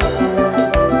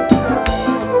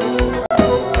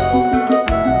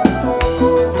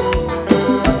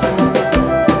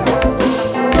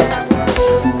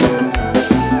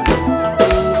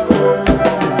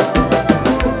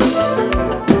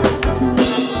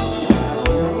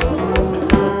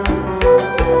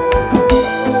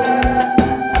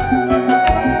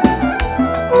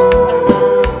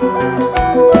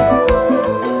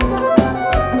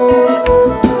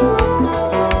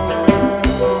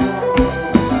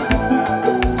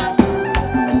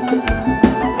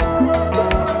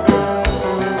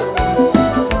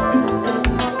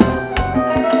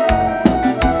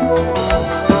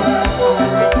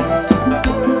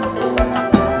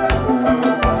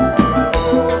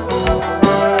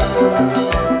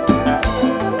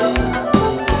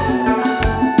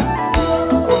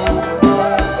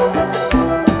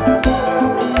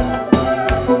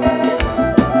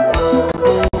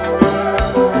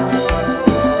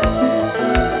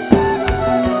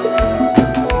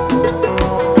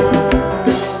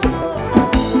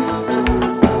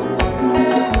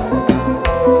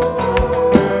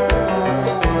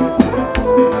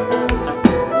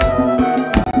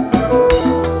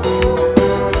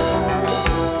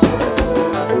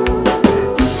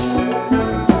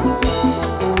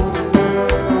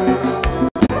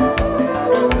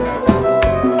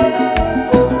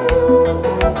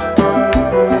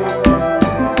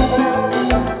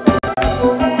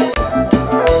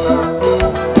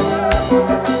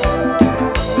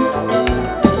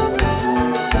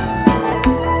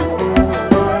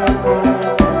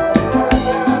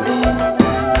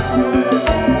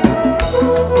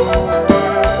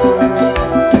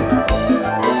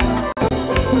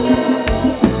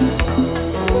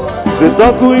 C'est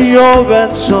un coup yon ven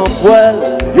champoil,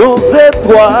 yon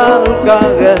étoile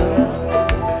carré.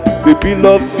 Depuis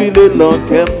l'offre filé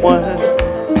l'enquête moi,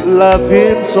 la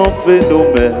vie son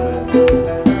phénomène.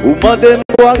 Ou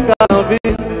mandez-moi qu'en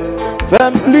vie,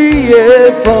 fais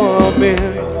plier famille.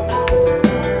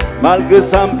 Malgré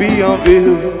sa vie en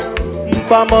ville,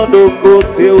 pas de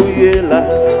côté où il est là.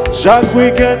 Chaque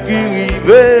week-end qui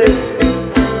arrive,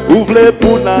 ouvre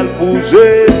pour n'al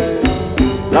bouger.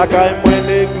 La caille moins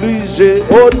négligée,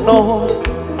 oh non,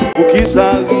 pour qui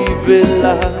ça arrive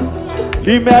là.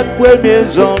 L'y mettre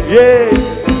 1er janvier,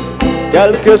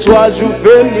 quel que soit jour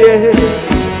férié,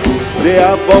 c'est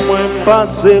avant moins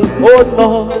passer, oh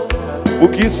non,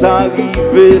 pour qui ça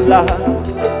arrive là.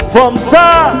 Femme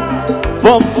ça,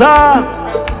 femme ça,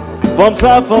 femme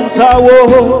ça, femme ça,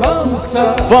 oh. Femme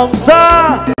ça, femme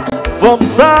ça, femme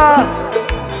ça,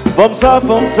 femme ça,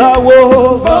 femme ça,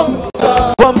 oh. Femme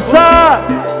ça, femme ça,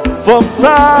 femme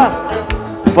ça,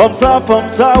 femme ça, femme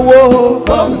ça, oh.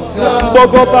 Femme ça,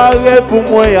 beaucoup pareil pour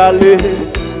moi y aller,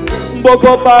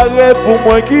 beaucoup pareil pour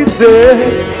moi quitter,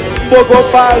 beaucoup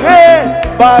pareil,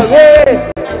 pareil,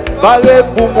 pareil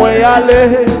pour moi y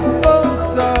aller.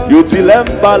 Yo ti l'aime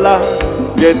pas là,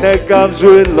 y'en a qu'à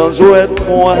jouer l'enjouette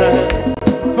moi.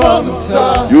 Femme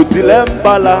ça. Yo ti l'aime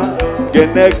pas là,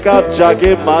 y'en a qu'à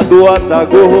chaguer ma droite à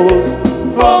gauche.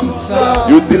 Femme ça.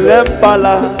 Yo ti l'aime pas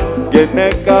là, y'en a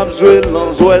qu'à jouer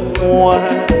l'enjouette moi.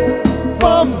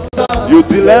 Femme ça. Yo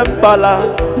ti l'aime pas là,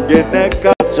 y'en a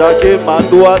qu'à chaguer ma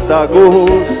droite à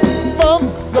gauche. Femme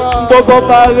ça. Beaucoup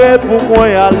pareil pour moi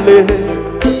y aller,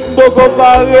 beaucoup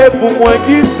pareil pour moi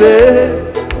quitter.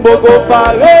 Beaucoup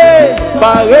pareil,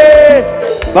 pareil,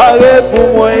 pareil pour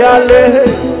moi y aller.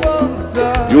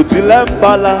 Yo ti l'aime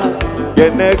pas là,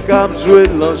 y'en a qu'à jouer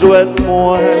l'enjouette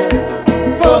moi.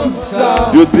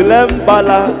 Yo ti l'aime pas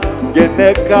là, y'en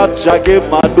a qu'à chaguer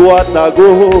ma droite à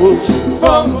gauche.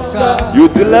 Yo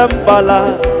ti l'aime pas là,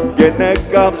 y'en a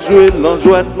qu'à jouer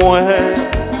l'enjouette moi.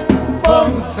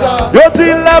 Yo ti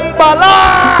l'aime pas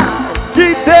là,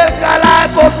 quitte le gala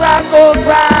comme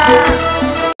ça.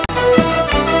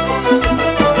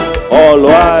 All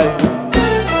right.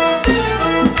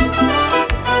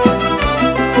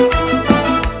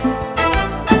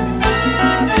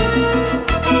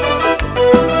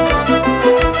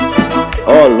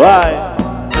 All right.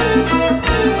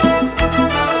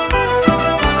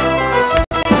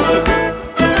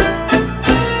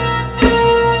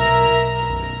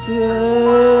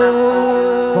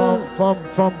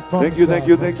 Thank you, thank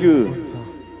you, thank you.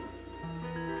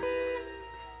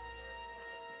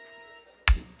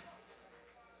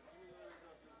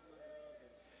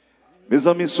 Mes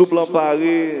amis, sous plan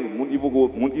paré,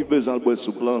 mon qui besoin de boire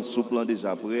sous plan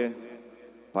déjà prêt.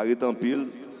 Paré en pile,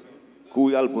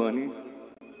 couille à le prendre.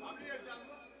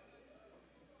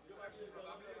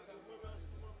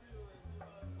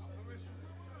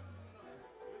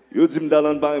 Yo dit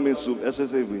m'dalan paré mes sous, est-ce que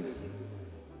c'est vrai?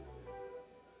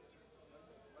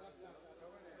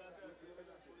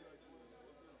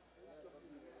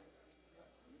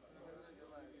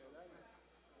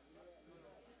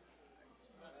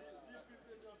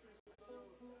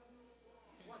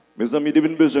 Mes amis,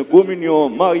 devine besoin de communion,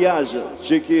 mariage,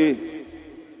 checker.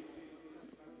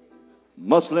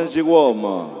 Maslin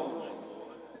Jérôme.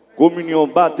 Communion,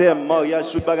 baptême, mariage,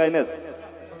 sous bagaille net.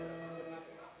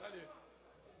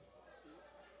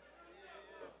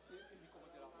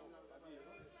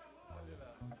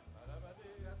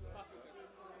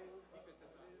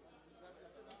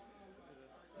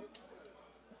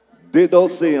 Des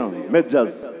d'océan,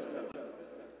 médias.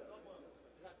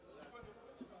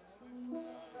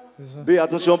 Bé,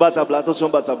 attention, batabla, attention,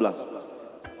 batabla.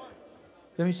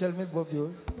 Michel, mets Bob yo.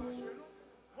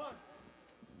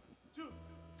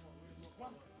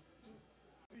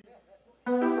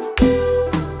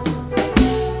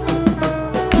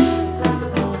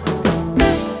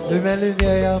 Demain, les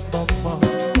vieilles à maman.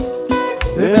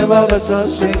 Demain, va me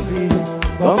chercher,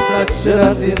 comme la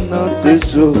gélatine dans tes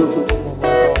jours.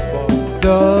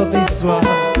 Dormi soir,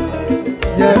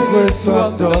 hier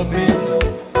soir dormi.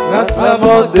 La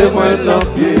mort de moi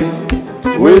l'envier,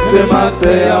 où était ma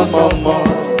terre à maman.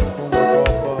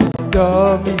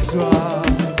 Dormi soir.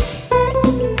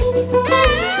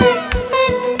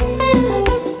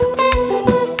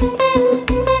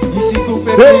 Ici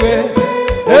coupé coué,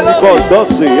 et l'école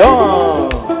d'océan.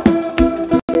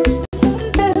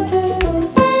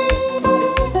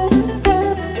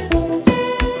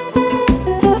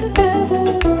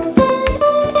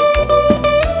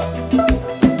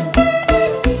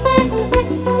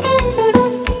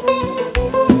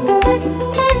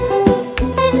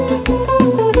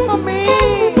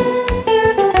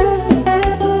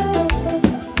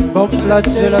 La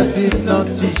gélatine dans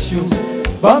tissu,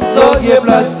 bam soye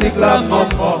plastique la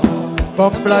maman,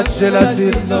 bam la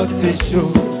gélatine dans tissu,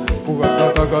 pour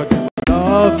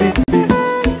un vitrine,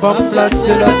 bam la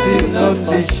gélatine dans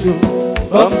tissu,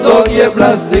 bam soye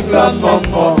plastique la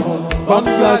maman, bam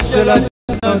la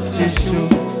gélatine dans tissu,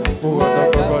 pour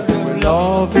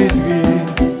un vitrine,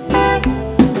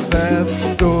 même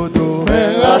dodo,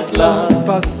 Meratla,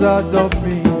 passe à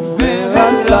dormir,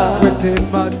 Meratla, pété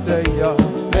ma taille.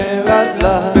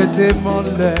 Meratla, pété mon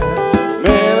lait.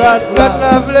 Meratla,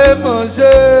 la vle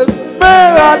manger.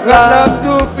 Meratla, la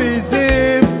tout pisé.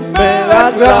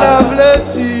 Meratla, la vle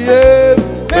tuer.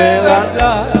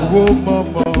 Meratla, oh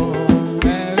maman.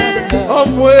 Oh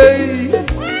moi,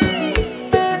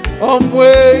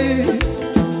 Omwe,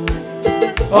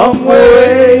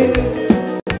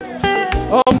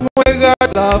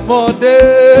 regarde la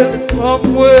mondaine.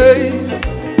 Omwe.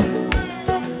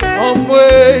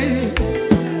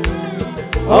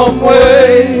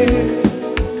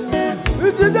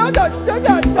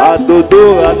 A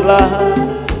dodo à la.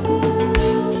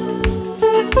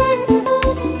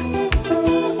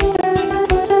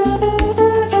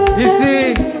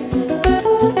 Ici,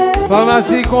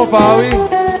 pharmacie compas, oui.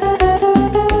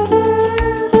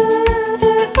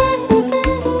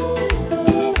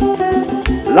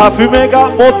 La fumée a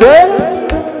monté,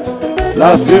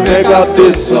 la fumée a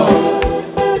descendu.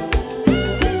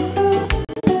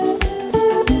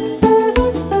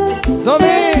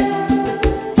 Zami,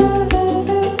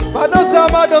 pardon ça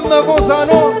madame non comme ça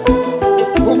non.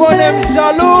 Vous connaissez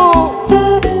jaloux.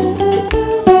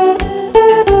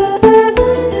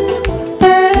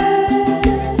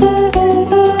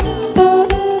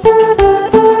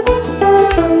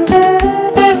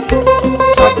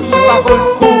 Ça qui va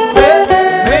couper,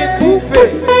 mais couper.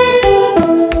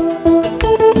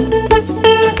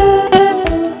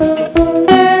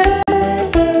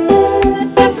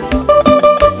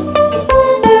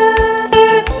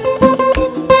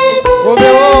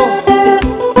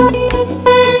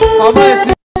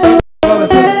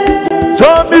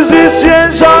 Ton musicien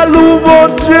jaloux, mon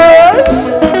Dieu.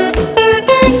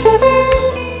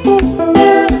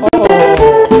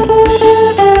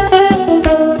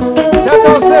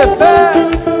 T'attends, c'est fait.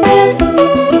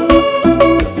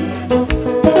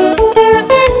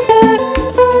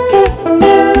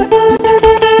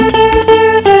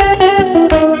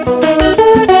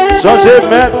 Changer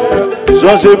maître,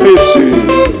 changer métier.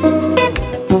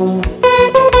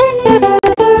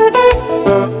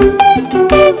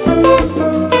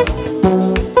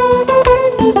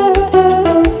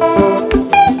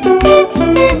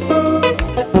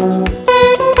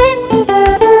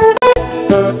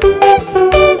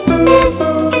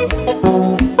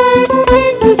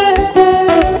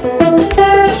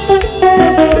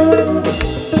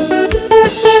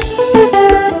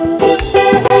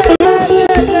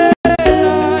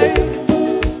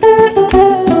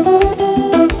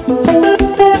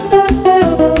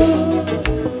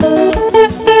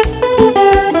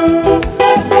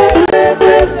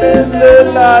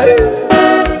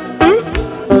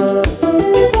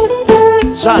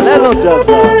 Chalet l'on dit ça.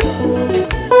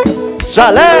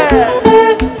 Chalet.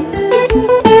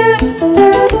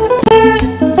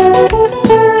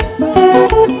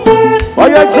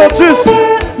 Voyez Exotus.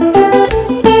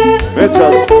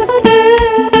 Metchas.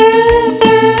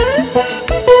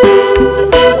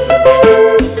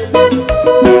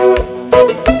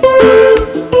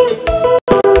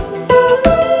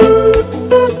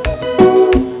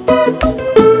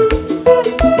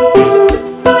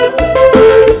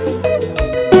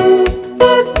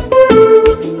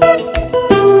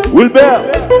 Wilbert.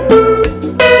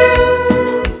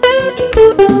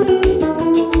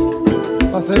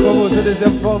 Passez comme ce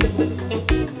deuxième forme.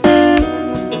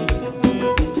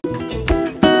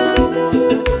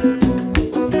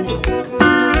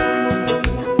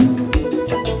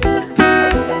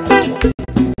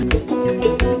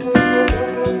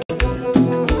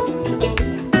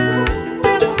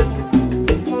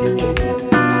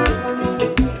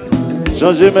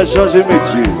 Changer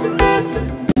métier.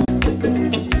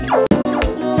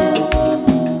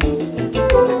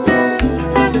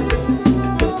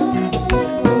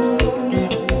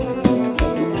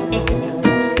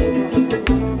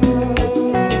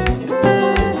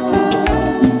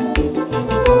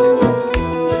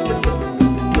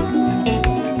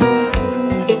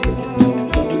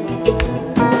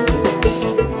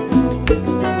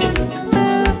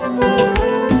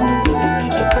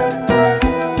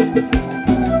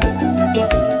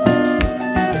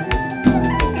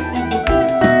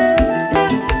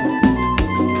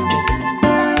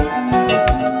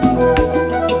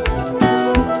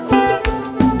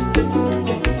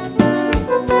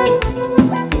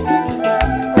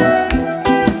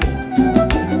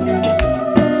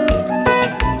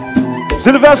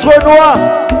 Sylvestre Renoir,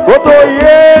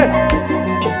 Kotoye.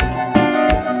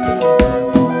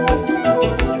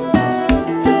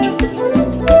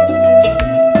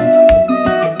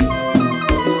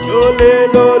 Lolé,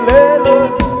 lolé, lolé.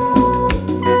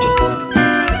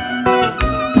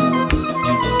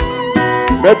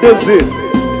 Faites désir,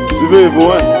 suivez-vous,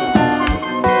 hein.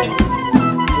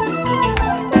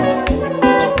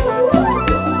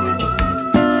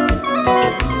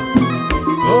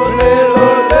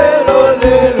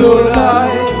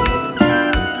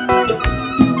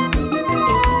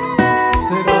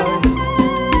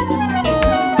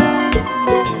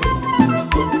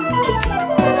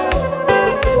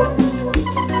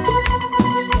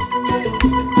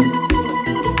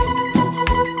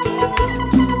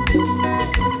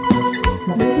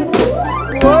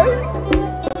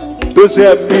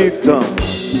 Deuxième mi-temps.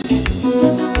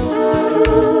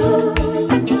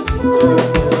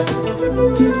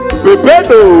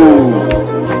 Pépédo.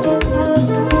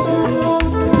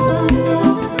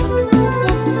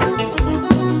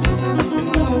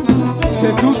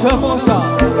 C'est tout avant ça.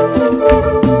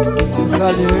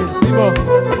 Salut, bon.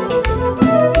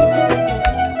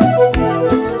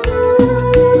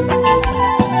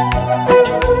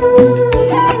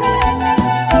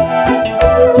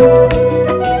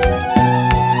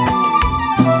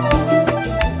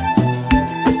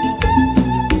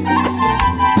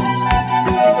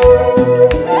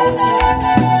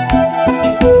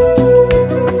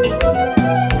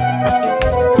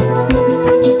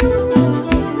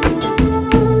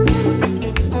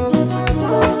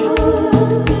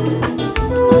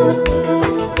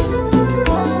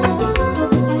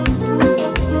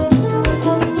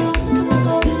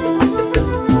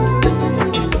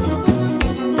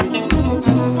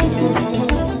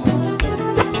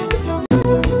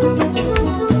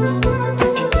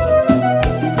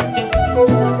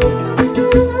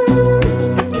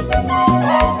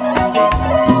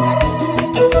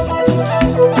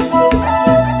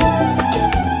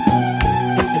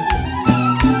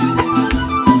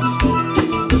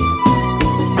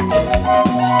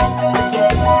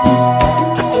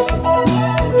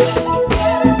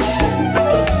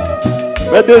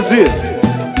 Mes désirs,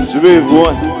 je vais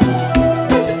voir.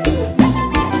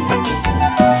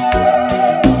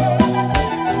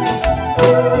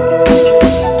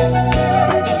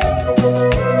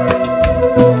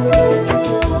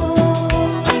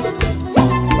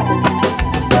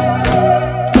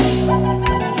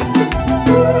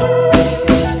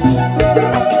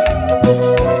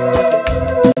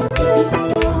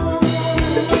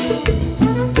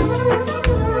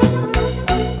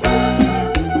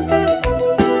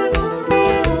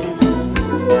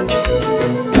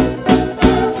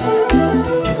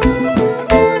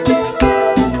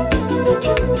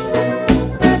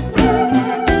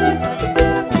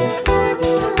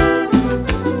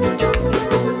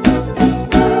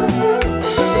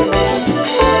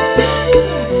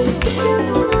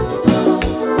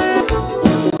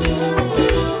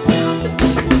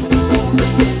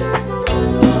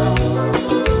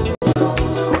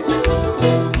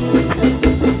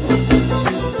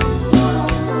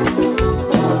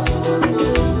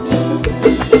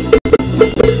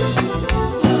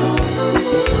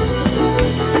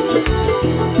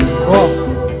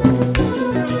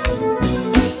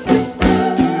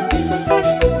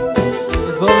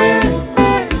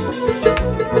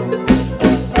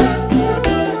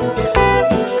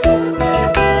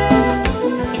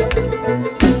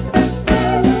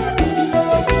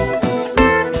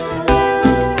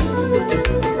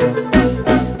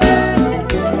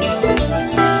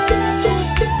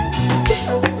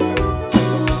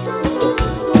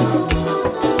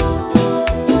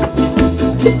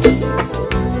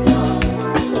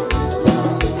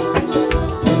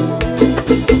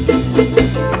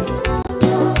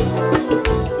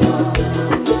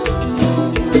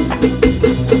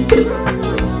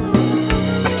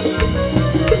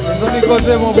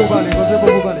 Causez mon beau balai, causez mon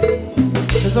beau balai.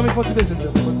 Les amis font tirer, c'est ça.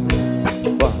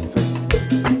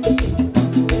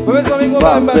 Mes amis, on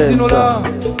va mettre là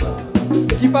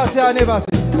qui passe l'année passée.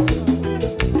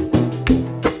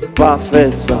 Pas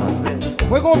faire ça.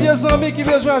 Moi, combien d'amis qui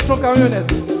besoin de son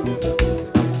camionnette?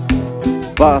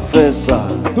 Pas faire ça.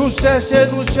 Nous chercher,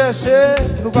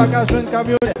 nous pas qu'à jouer une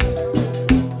camionnette.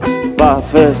 Pas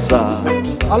faire ça.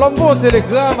 Alors, mon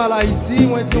télégramme à l'Haïti,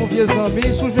 moi, dis, on vieux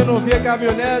amis, sous nos vieux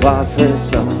camionnettes. Pas faire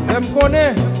ça. Je me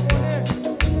connais.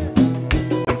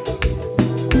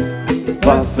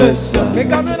 Pas faire ça. Mais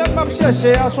camionnettes m'a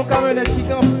cherché à son camionnette qui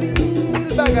campe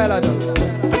le bagage là-dedans.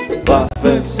 Pas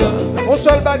faire ça. Mon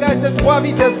seul bagage, c'est 3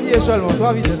 vitesses liées seulement.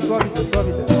 3 vitesses.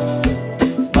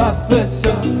 Pas faire ça.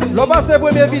 L'on passe la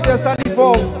première vitesse, ça lui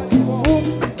faut.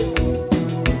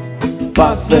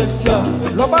 Pas faire ça.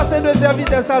 L'on passe la deuxième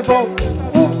vitesse, ça lui faut.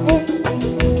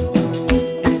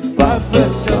 Pas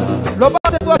faire ça. L'on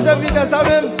passe la troisième vitesse, ça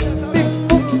même.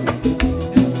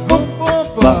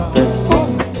 Pas faire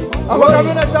ça. Alors, la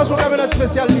camionnette, c'est une camionnette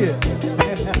spéciale liée.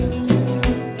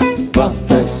 Pas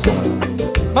faire ça.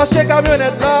 Marcher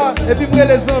camionnette là, et puis moi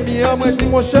les amis, moi dis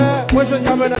mon cher, moi je une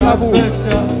camionnette là pour.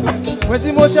 Moi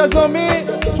dis mon cher ami,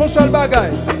 son seul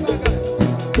bagage.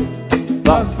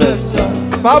 Pas faire ça.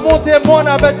 Pas monter mon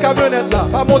avec camionnette là,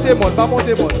 pas monter mon. Pas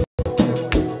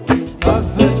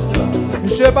faire ça.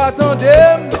 Monsieur pas attendre,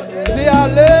 il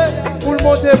aller pour le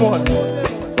monter mon.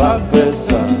 Pas faire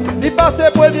ça. Il passe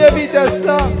première vitesse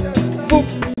là, fou.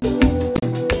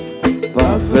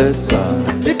 Pas faire ça.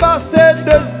 Il passe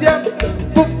deuxième,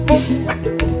 fou.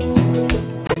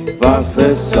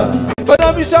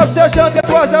 Pendant que je cherche entre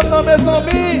troisième dans mes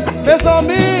amis.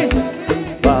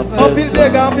 En pile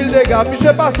de gars,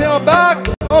 monsieur passé en bac.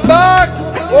 Oh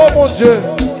mon Dieu.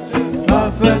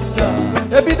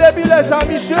 Et puis depuis les ça,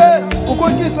 monsieur, vous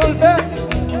connaissez qui sont le fait?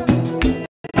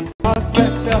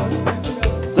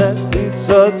 C'est qui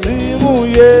sorti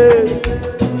mouillé.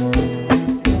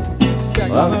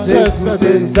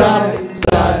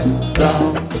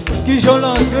 Qui j'en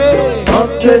l'entrée.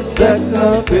 Entre sec,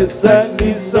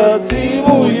 qui sorti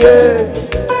mouillé.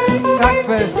 Ça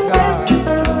fait ça.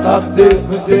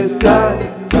 T'écouter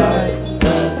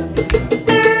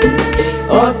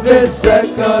entre sec,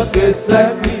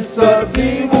 qui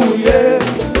sorti mouillé.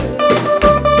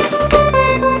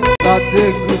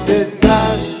 T'écouter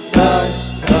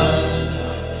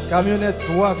Camionnette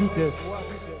 3 vitesses.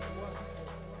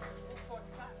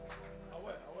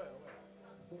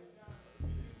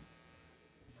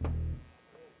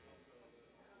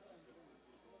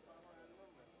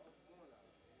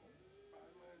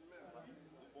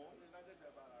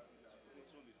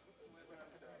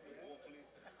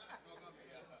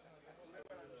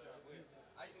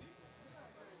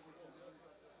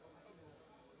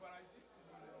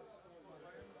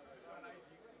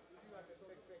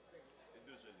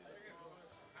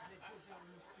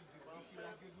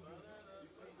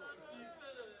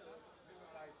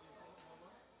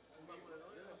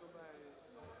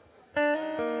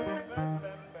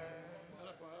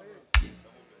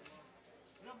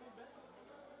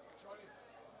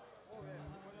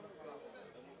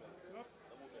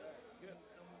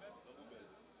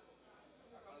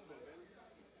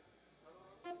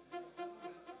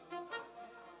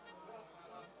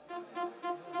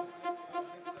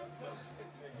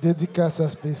 Dédicace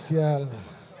spéciale.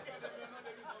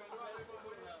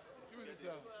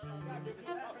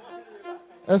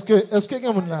 Est-ce que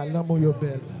quelqu'un a l'amour yo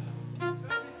belle?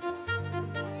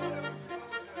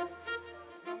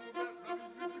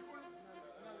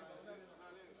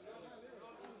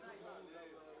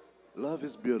 Love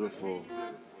is beautiful.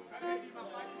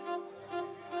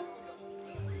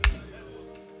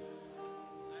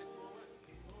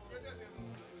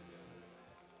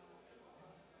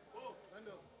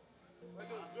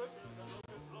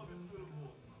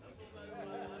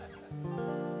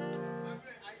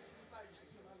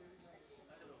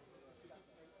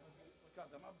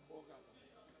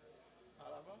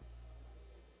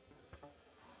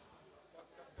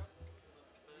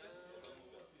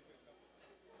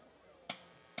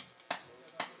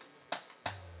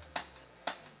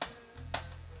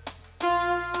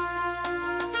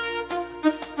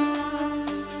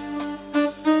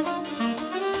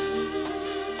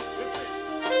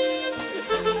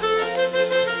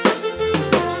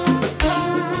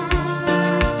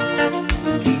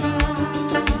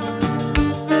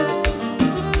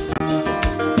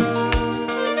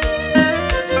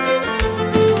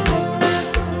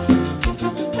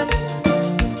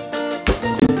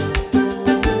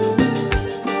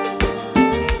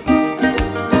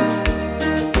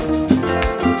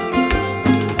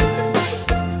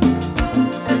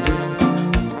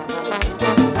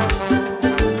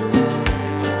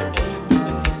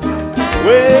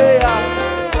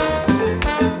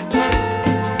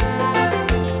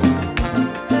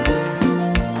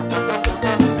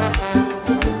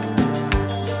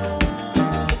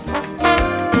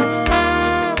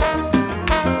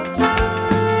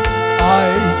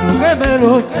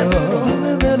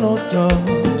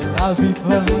 La vie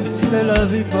pas, c'est la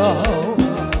vie pas.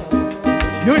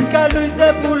 Y'une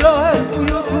qualité pour l'autre,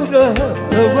 pour y'en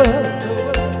tout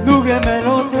nous aimons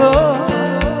longtemps.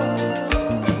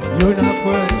 Y'une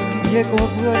apprend, y'en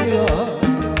comprend.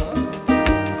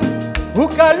 Ou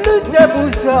qualité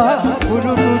pour ça, pour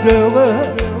nous tout heureux.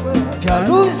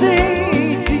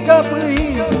 Jalousie, petit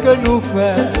caprice que nous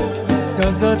faisons de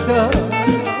temps en temps.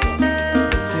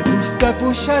 C'est juste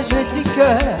pour changer de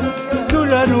cœur, nous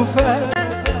la nous faire.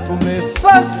 Pour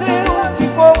m'effacer un petit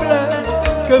problème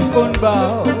que m'on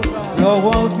bat, leur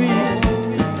envie.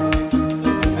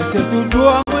 Et c'est tout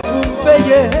droit pour me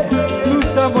payer, tout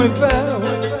ça moi faire.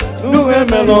 Nous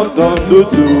aimons longtemps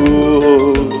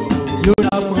tout. Nous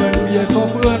apprenons bien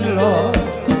comprendre l'autre.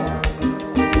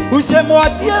 Ou c'est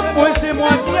moitié, moi c'est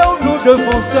moitié, ou nous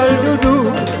devons seul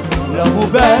doudou. L'amour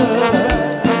belle,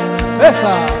 et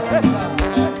ça, et ça.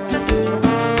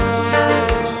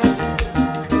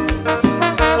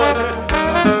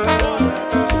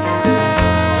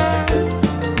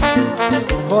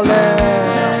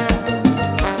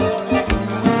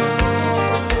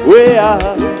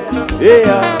 Yeah,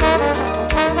 yeah.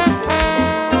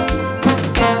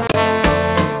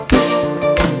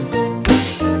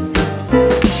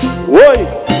 Oi,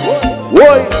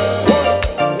 oi.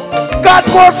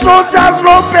 encore son jazz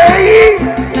le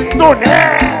pays.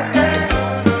 Tonnerre.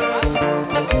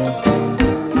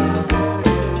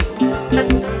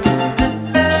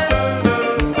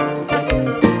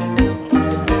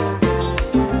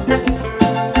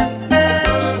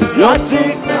 Yanti,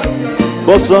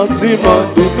 bon sentiment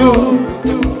doudou.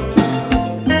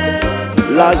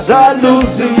 La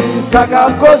jalousie, ça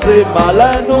a causé mal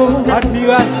à nous.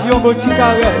 Admiration, bon petit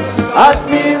caresse.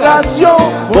 Admiration,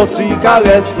 bon petit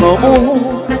caresse l'amour.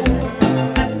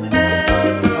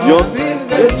 Yon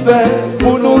respect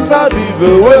pour nous arriver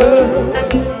heureux.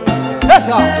 C'est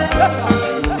ça, c'est ça.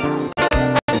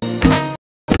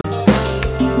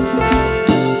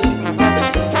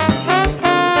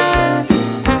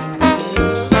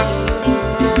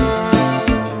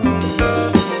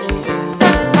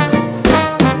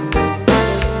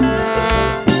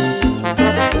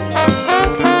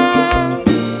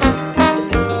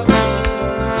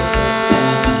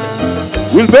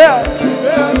 Wilbert,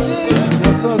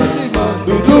 un sentiment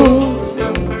doudou.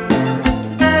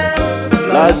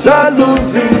 La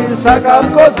jalousie, ça a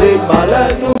causé mal à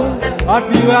nous.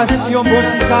 Admiration, bon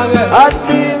petit caresse.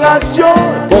 Admiration,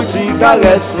 bon petit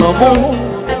caresse l'amour.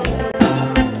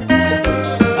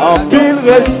 En pile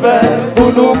respect pour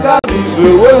nous vivre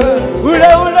heureux.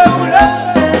 Oulé, oulé, oulé.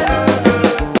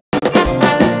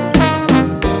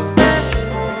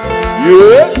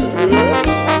 Yeah.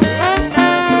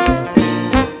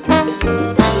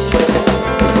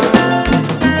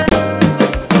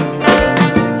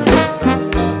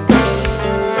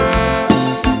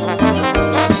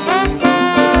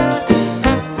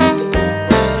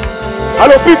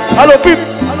 Allô Pip, allô Pip,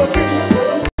 allô Pip.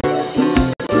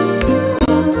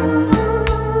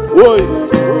 Oui,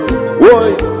 oui,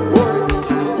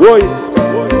 oui,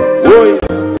 oui.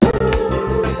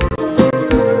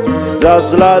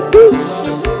 Jazz la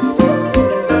douce.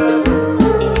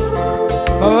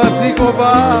 Vas-y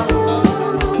combat.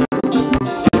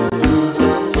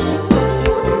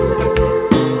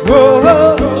 Oh,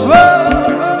 oh, oh.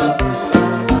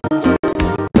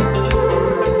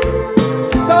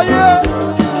 Ça y est.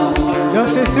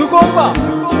 C'est sous combat.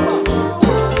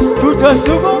 Tout un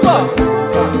sous combat.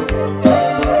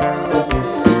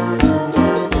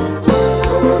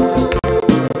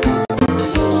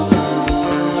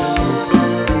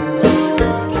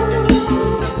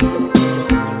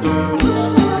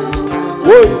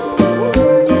 Oui.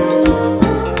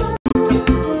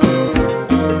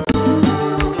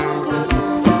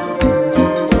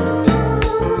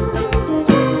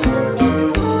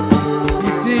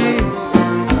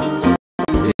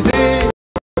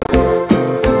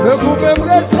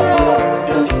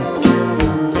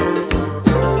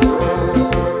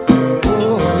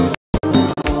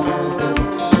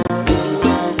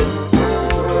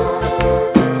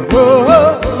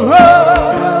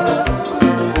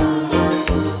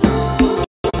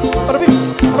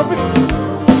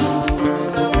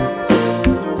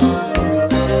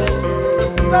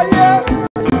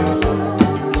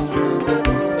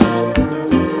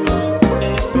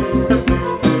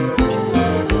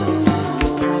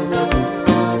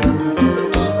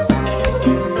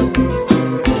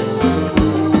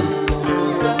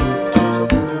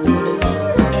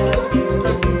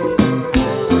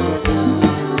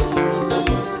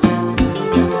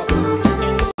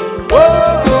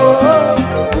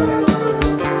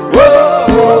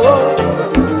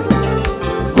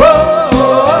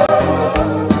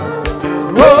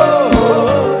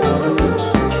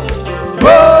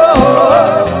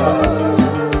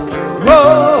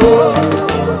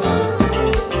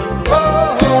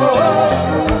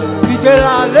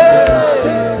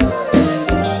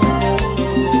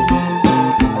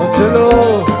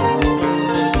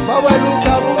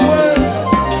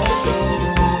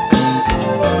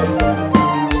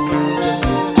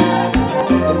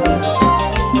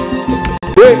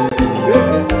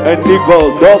 And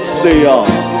Nicole Dovseya.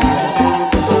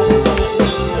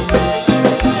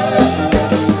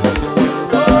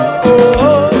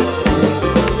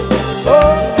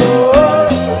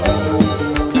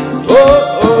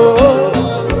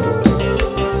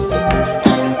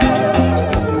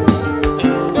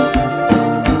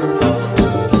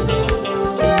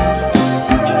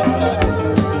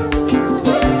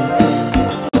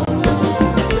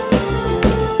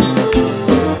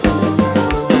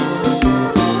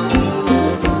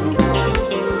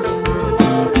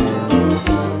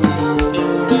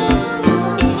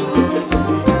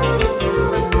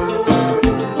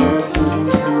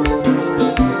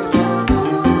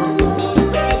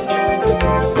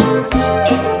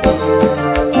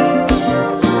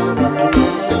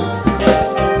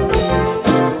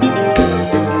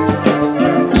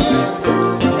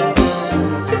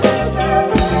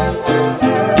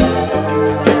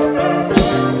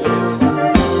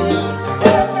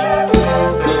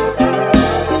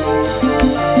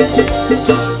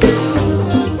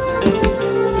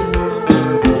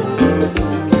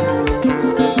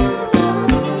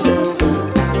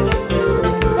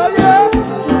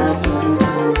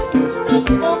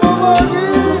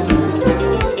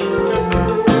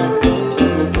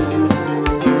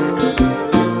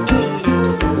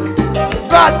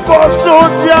 Bad boss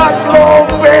soldiers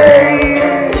love me.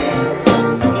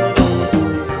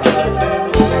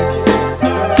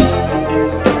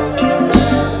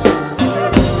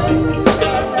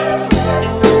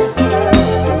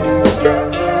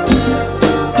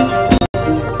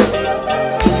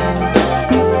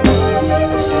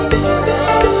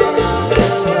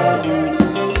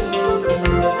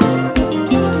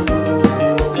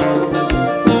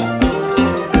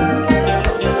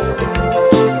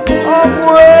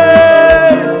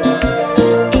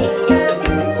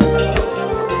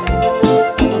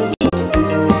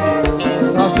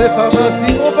 C'est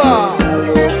pharmacie au bar.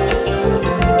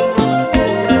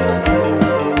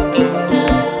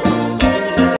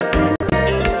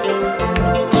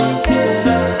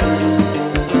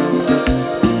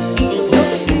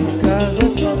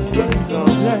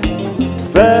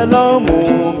 Fais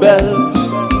l'amour belle.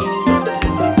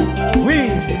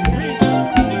 Oui.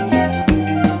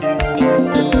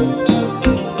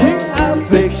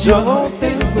 Affection,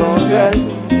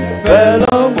 tendresse. Fais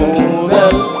l'amour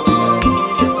belle.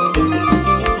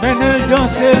 Elle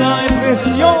danse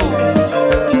l'impression.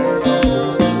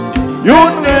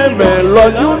 Youn aime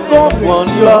l'autre, youn comprend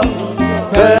là.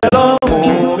 Fais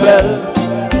l'amour belle.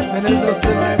 Elle danse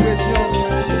l'impression.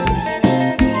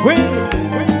 Oui,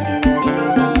 oui.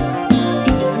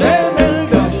 Elle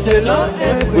danse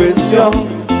L'impression.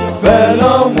 Fais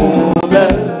l'amour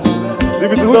belle. C'est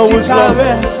vite dans Outil rouge là.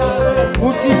 caresse,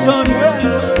 outil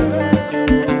tendresse.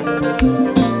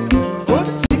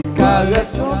 Outil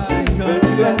caresse, outil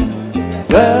tendresse.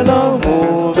 Fais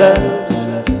l'amour belle.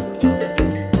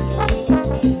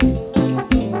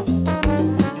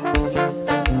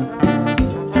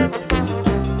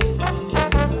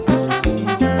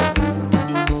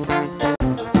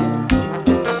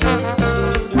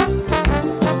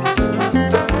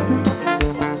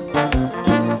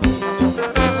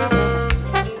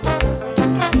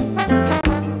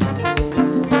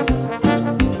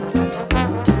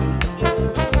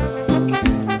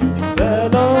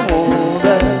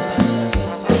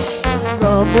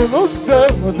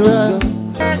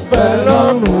 Fais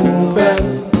l'amour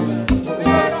belle.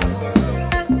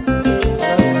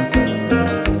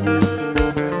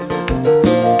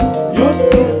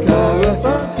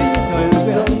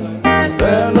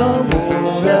 Fais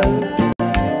l'amour belle.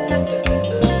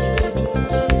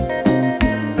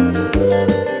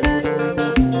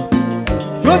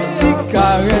 Outil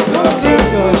caresse, outil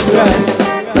tendresse.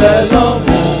 Fais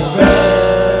l'amour belle.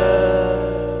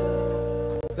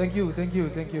 Thank you, thank you,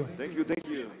 thank you. Thank you, thank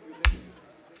you.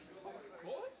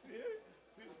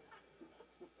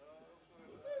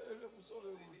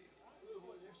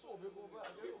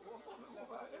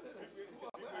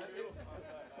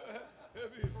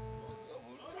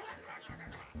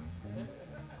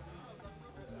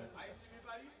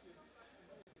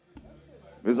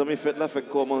 Mes amis, faites la fait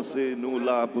commencer, nous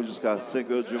là pour jusqu'à 5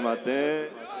 h du matin.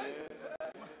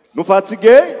 Nous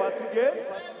fatigués?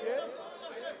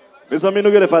 Mes amis,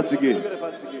 nous sommes fatigués.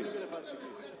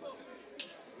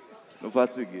 Nous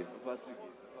fatigués.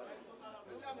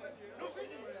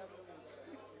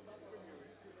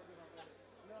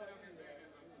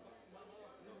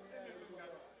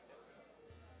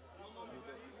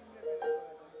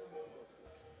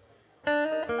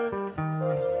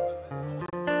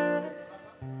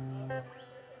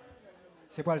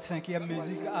 C'est pas le 5e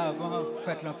musique avant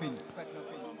faites l'en fin.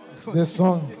 This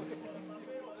song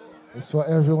is for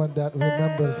everyone that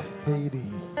remembers Haiti.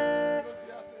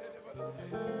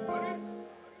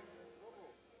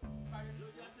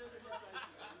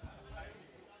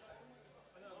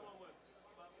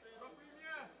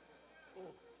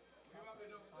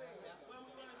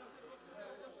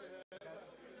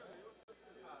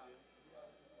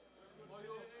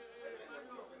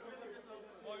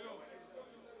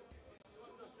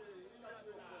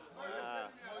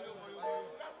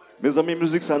 Mes amis,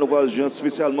 musique, ça nous va jouer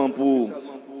spécialement pour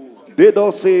Des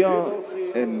d'Océan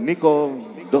et Nicole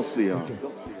d'Océan.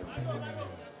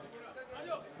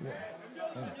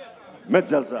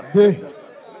 Medjaza.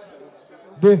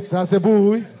 D, ça c'est pour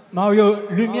oui. Mario,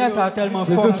 lumière ça a tellement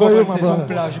This fort, is for you, my c'est son brother.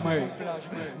 plage. Je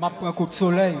prends un coup de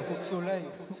soleil.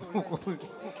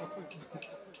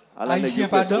 Haïtien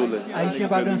pas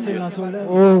danser dans le soleil.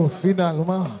 Oh,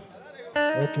 finalement.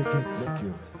 Ok, good, thank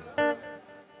you.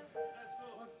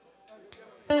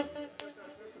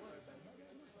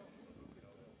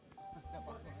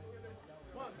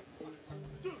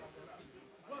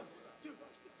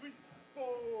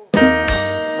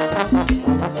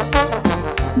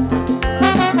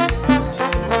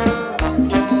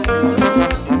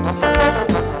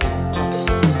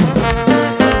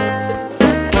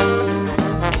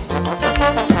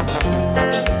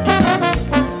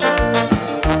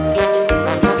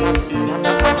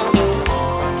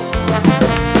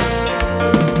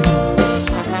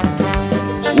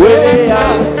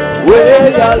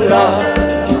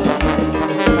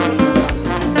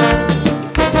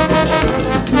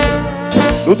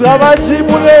 travaillons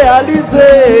pour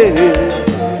réaliser.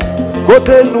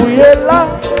 Côté nous est là,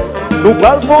 nous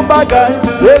parlons bagaille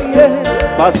sérieux.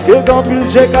 Parce que quand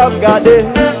j'ai qu'à regarder,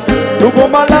 nous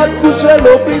sommes malades couchés à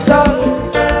l'hôpital.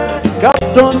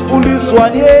 Captain pour lui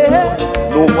soigner.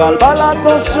 Nous parlons pas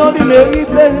l'attention qu'il mérite.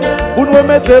 Pour nous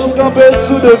mettre le campé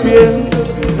sous deux pieds.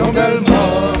 Non,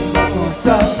 bellement, comme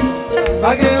ça.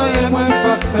 Pas que rien, moi,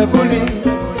 pas fait pour lui.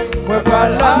 Moi, pas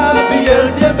la vie,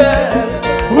 elle bien belle.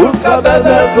 Pour sa belle,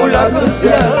 pour la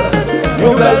ciel.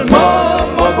 Non,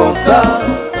 bellement, comme ça.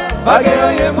 Pas que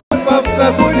rien, moi, pas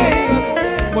fait pour lui.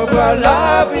 Moi, pas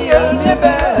la vie, elle bien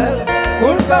belle.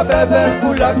 Pour sa belle,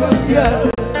 pour la ciel.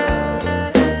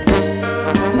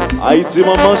 Haïti,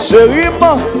 maman chérie,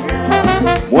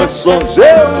 moi songez.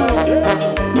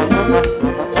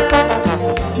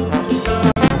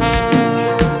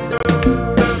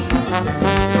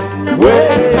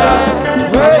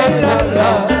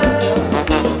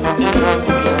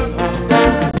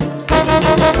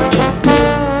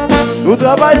 Nous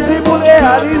travaillons pour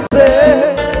réaliser.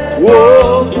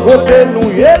 Oh, côté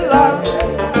nous est là.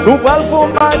 Nous parlons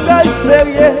de bagaille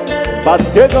sérieux.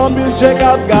 Parce que quand j'ai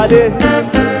qu'à regarder,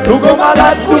 nous sommes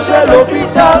malades couchés à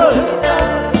l'hôpital.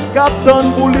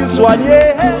 Captain pour les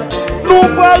soigner. Nous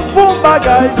parlons de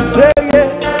bagaille sérieux.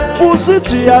 Pour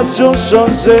situation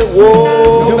changer.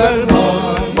 Oh,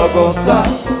 moi comme ça.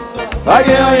 Pas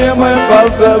que rien, moi pas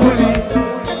faire pour lui.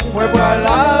 Moi pas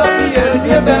la vie, elle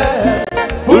bien belle.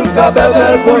 Pour le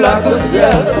belle pour la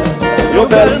ciel. Yo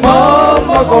bellement,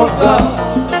 moi comme ça.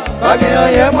 Pas que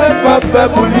rien, moi pas faire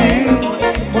pour lui.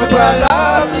 Moi pas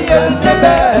la vie, elle bien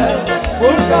belle.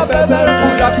 Pour le belle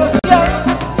pour la ciel.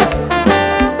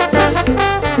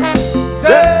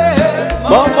 C'est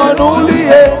maman nous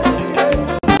lié.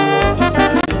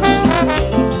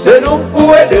 C'est nous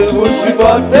pour aider vous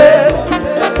supporter.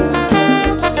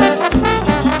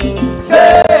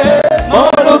 C'est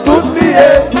maman nous tout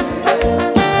lié.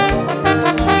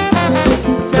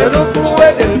 C'est nous pour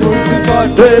aider vous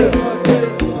supporter.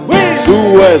 Oui,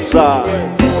 jouez ça.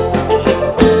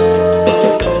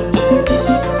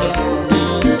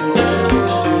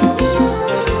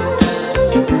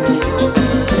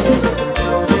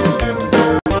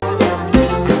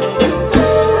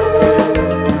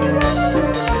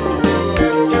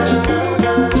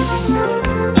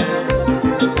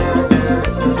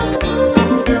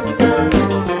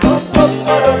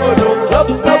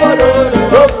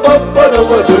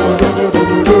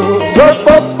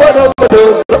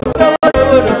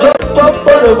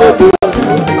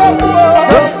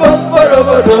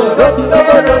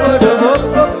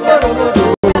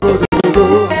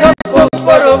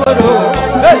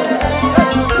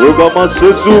 Vous commencez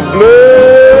à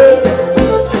souffler.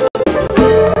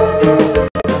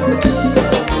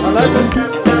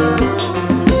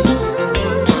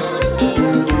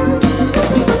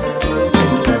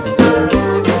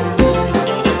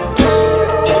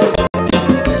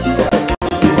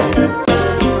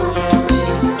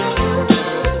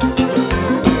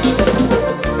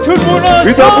 tout le monde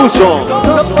ensemble. 8%.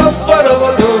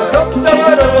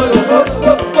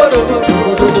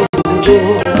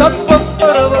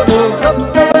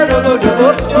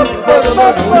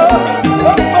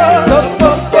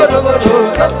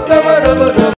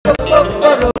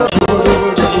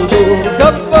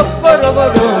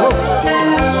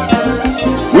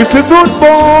 Oui, c'est tout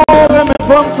bon, mais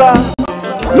comme ça.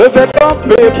 Levez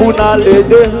camper pour nous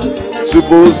l'aider.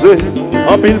 Supposé,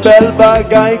 en mille belles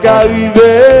bagailles qui arrivent.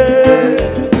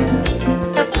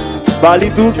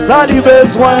 Bali tout ça, li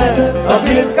besoin. En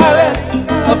mille caresses,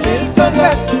 en mille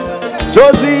tendresses.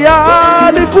 Jodi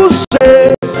a li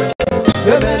coucher.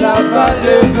 Demain la va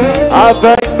lever.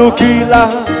 Avec nous qui là,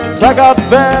 ça qu'a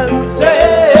fait.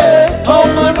 C'est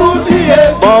maman nous lié.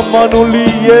 Maman nous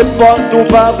lié, faut nous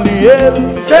pas oublier.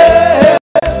 C'est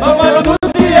maman nous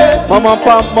lié. Maman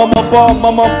parle, maman parle,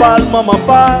 maman parle, maman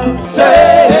parle.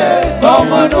 C'est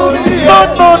maman nous lié. Non,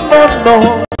 non, non, non,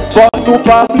 faut nous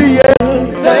pas oublier.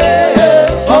 C'est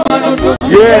maman nous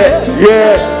lié. Yeah,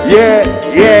 yeah, yeah,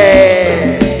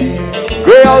 yeah.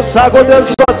 Créole ça côté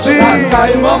sorti.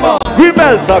 Caille maman.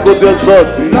 Grimel ça côté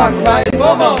sorti. Caille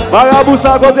maman. Marabout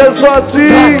ça côté sorti.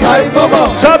 Caille maman.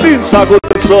 Sabine ça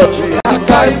côté sorti.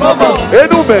 Caille maman. Et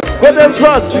nous-mêmes côté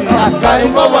sorti. Caille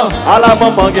maman. À la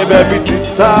maman qui est petite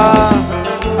ça.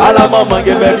 À la maman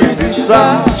qui est petite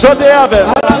ça. Chantez avec.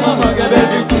 À la maman qui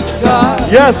est petite ça.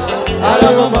 Yes. À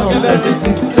la maman qui est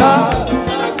petite ça.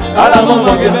 À la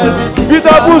maman qui est petite Vite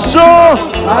ça. à bouchon.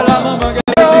 À la maman qui est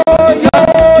petite ça.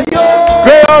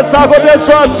 Créole ça côté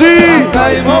sorti.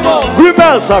 Caille maman.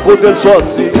 Grimel ça côté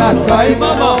sorti. Caille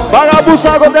maman. Marabout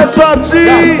ça côté sorti.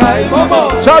 Caille maman.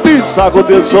 Sabine ça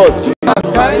côté sorti.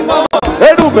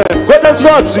 Et nous-mêmes, quand elle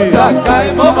sortit.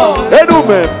 Et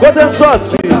nous-mêmes, quand elle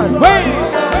sortit.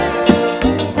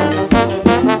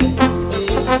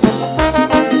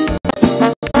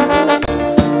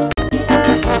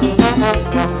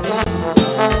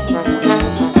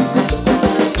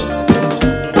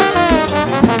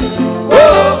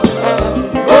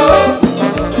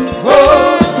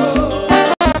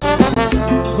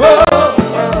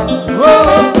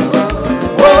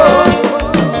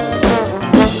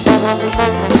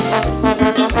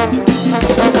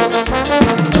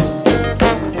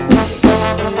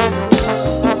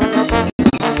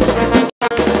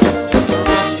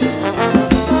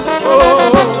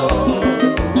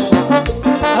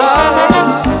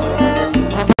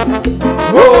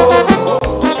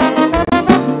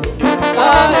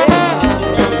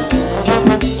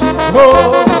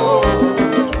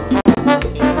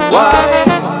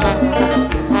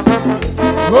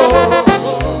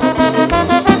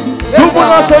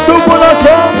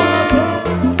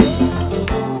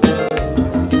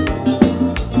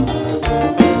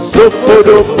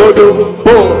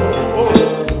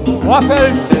 On va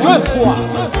faire 2 fois.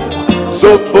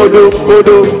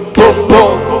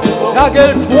 La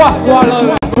gueule 3 fois là.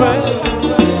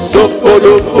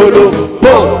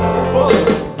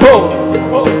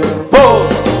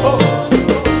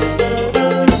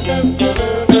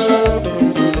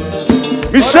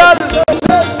 Michel.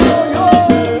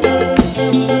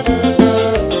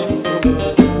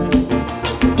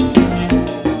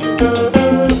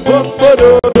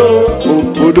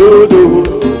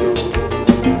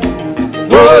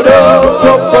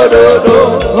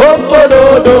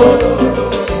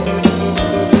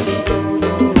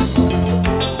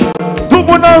 Tout le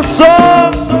monde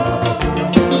ensemble.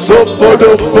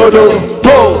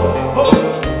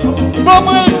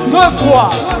 Maman 2 fois.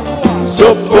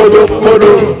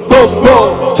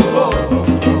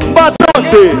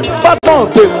 Battante.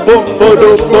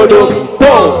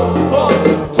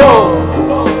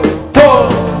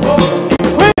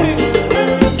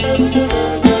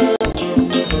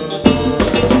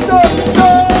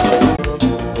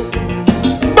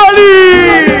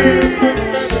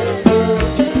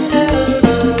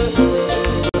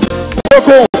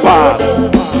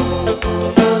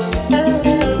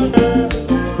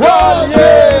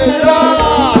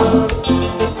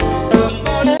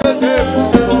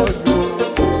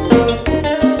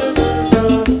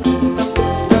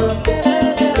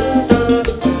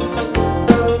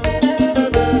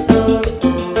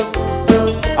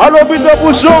 Allô, Peter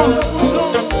Bouchon.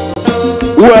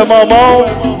 Où est maman?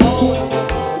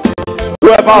 Où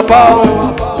est papa?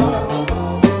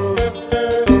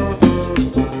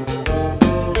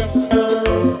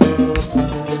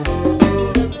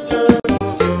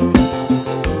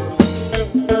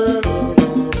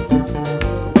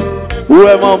 Où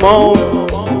est maman?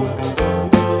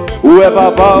 Où est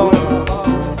papa?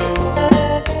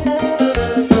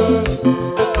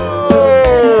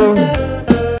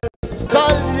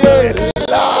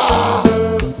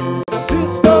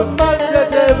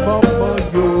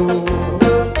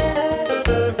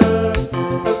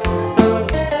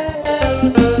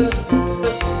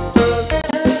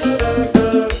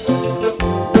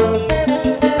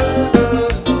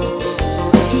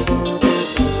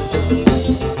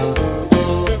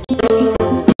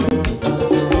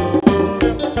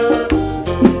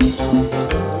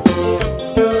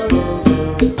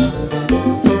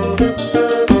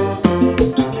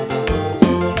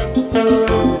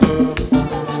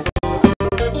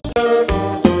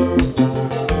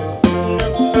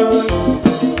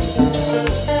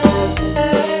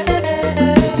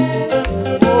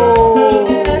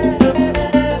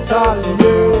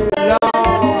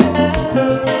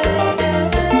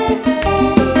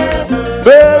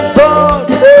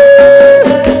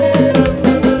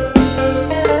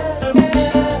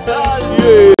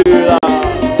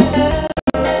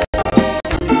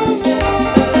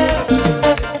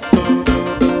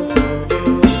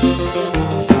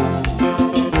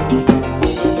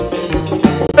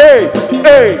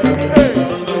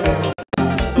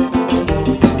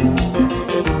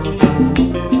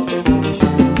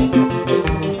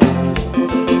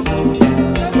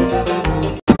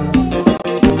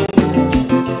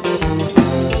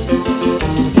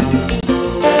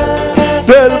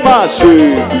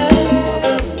 Delmaché.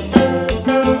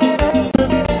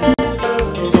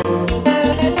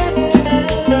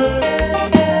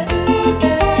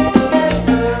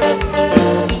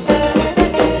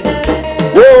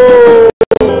 Oh,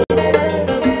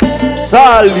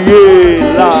 saluez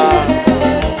là.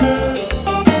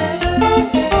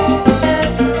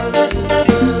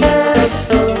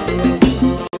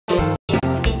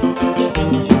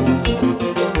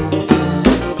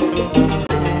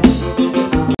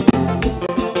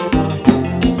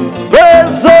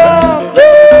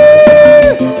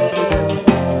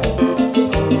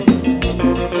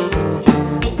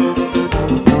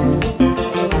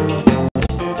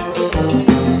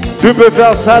 Tu peux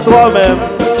faire ça toi-même.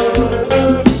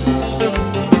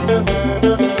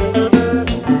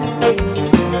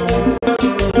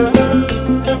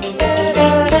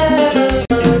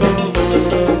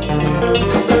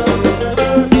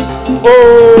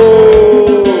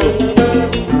 Oh,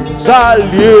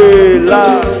 salut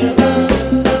là.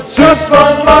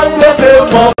 Suspend ma tête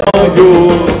mon yo.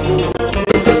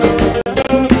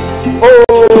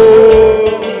 Oh,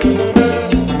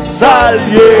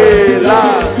 salut là.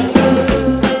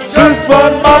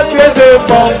 Suspend ma tête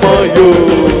mon yo.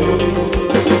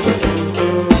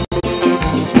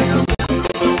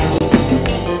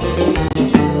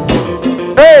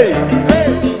 Hey!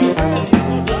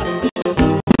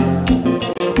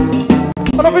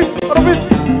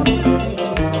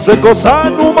 C'est comme ça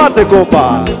nous matons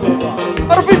compas.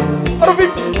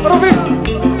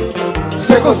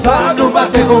 C'est comme ça nous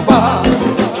matons compas.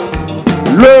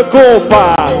 Le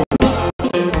compas.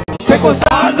 C'est comme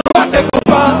ça nous matons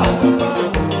compas.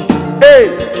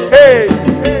 Hey, hey,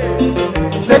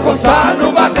 c'est comme ça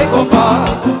nous matons compas.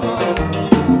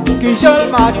 Qui je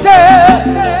le matin.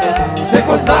 C'est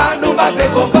comme ça nous matons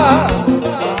compas.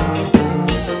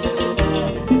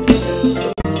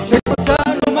 C'est comme ça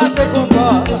nous matons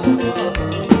compas.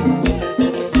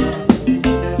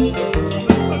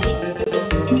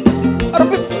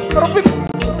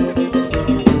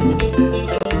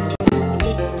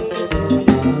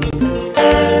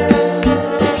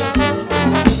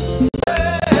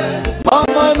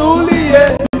 maman nous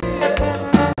lié.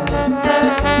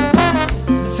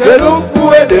 C'est nous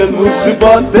pour aider nous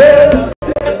supporter.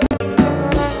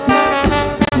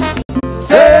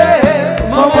 C'est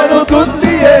maman nous toutes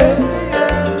liées.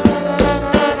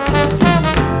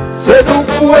 C'est nous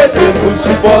pour aider nous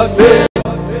supporter.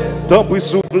 Tant pour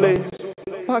souffler,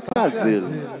 pas caser.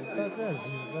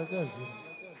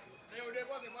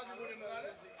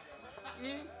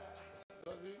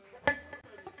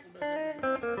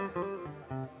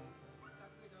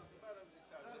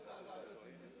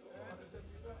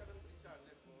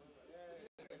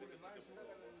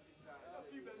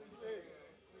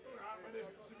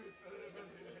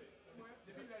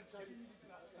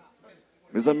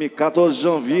 Mes amis, 14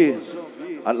 janvier,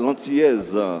 à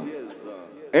l'Antillaise,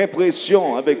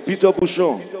 Impression avec Peter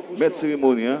Bouchon, maître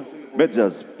cérémonie, hein? Maître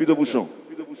jazz, Peter Bouchon.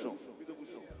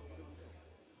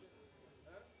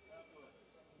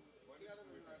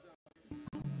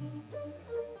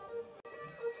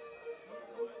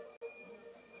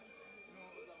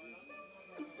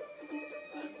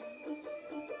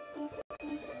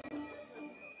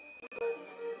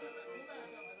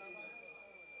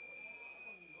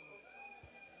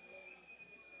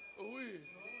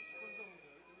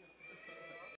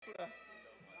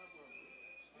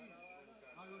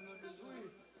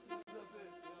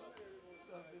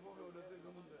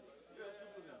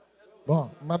 Bon,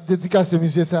 ma dédicace,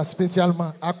 monsieur, c'est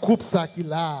spécialement à coupe ça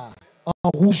qu'il a en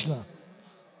rouge là.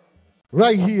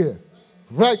 Right here.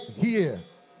 Right here.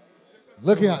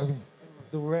 Looking at me.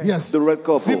 Yes. The red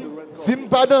couple. Si nous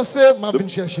pas danser, je viens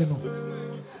chercher nous.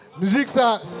 Musique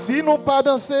ça, si nous pas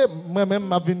danser, moi-même,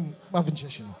 je viens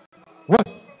chercher nous. What?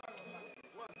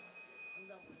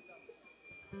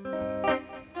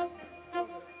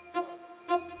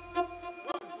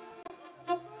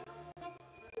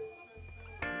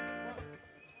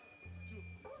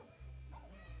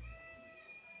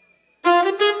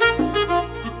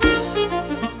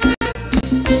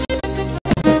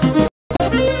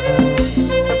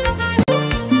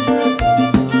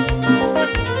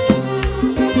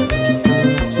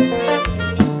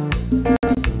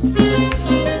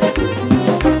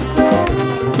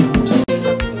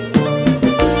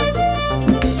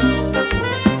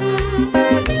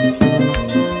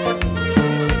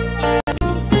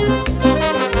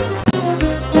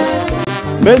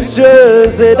 Monsieur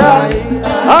Zedai,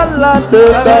 Allah de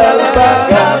belle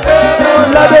bagarre,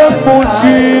 la de moun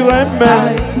qui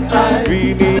remet,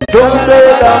 fini tomber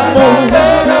d'amour.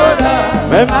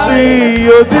 Même si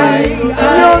yo dit,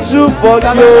 yon jour faut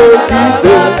yo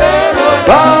quitte,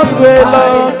 pas entrer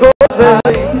dans cause,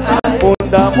 mon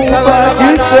d'amour va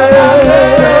quitter.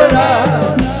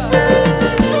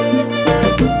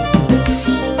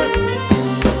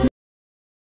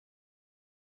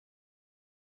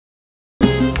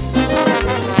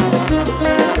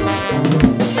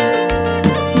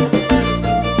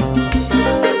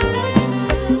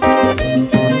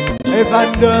 Va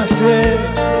danser.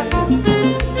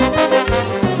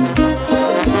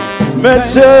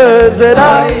 Monsieur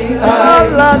Zedai,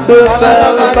 Allah de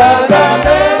belle bagarre,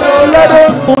 la de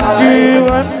moun qui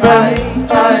remet,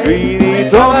 fini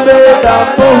tomber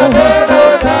d'amour.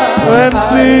 Même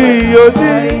si yo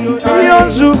dit, yon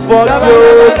jour faut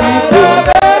yo quitter.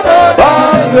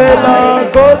 Pas de la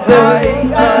cause,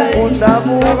 mon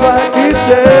amour va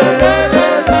quitter.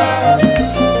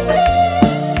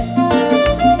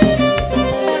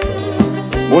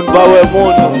 Moun ba we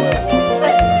moun.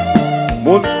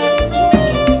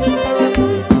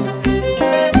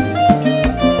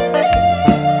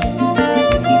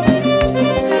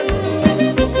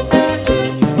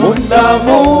 Moun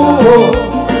d'amour,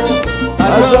 a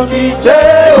j'en quitté,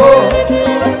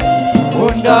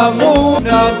 mon amour,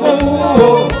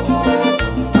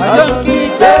 a j'en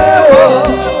quitté,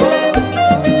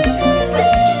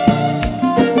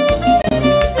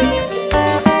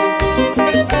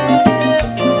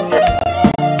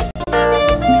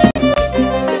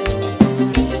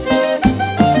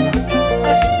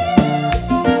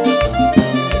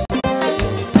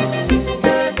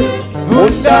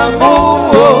 mon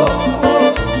amour,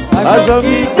 a j'en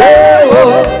quitté,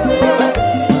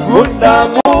 mon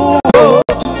amour,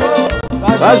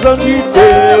 a j'en quitté,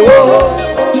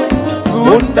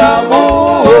 mon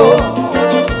amour,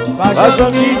 a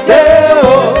j'en quitté,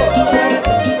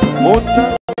 mon amour,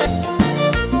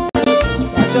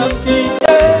 a j'en quitté.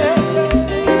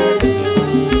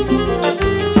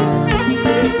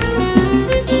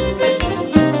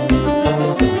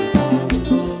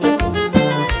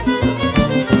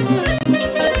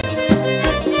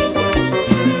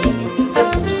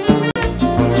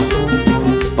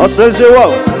 On se dit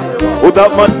wow, ou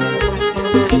d'abord.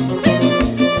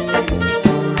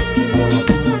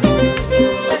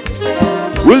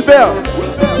 Wilbert,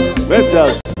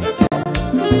 Mirelle'S.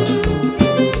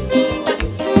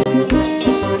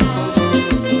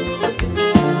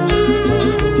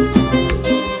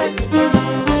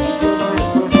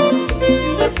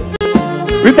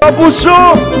 Peter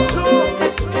Bouchon,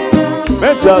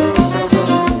 Mirelle'S.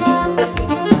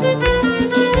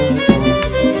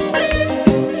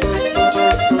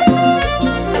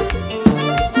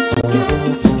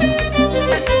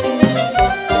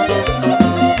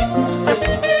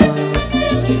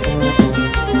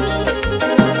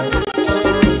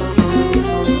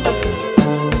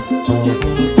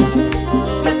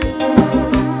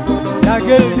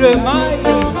 De maille.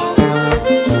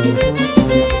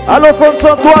 Allô,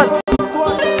 François-Antoine.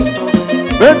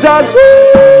 Mirelle'S.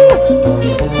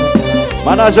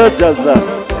 Manager jazz là.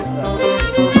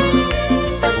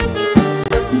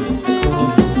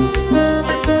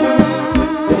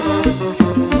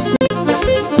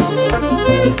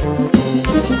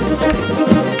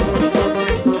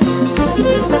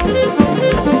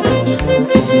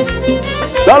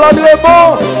 Dans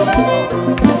l'environnement,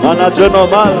 manager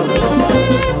normal.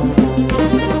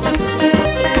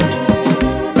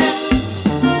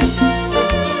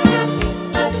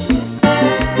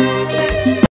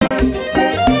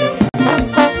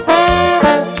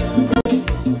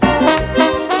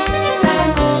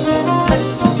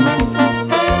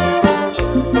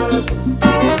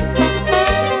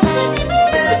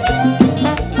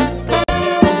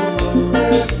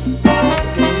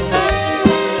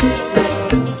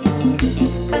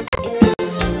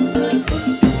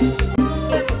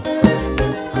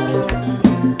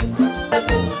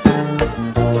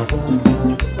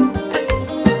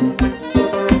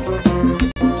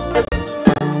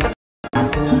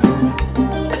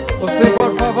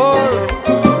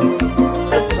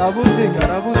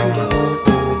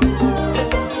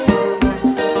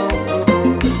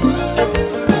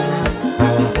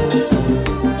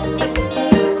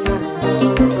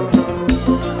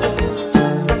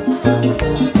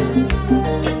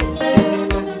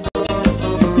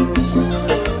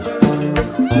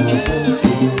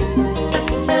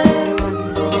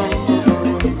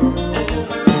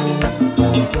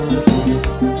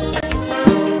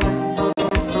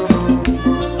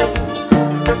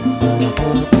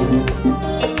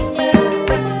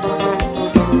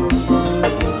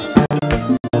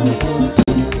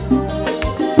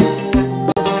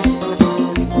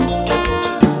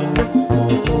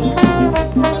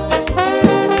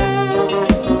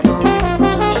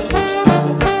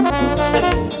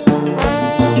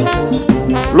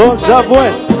 Lon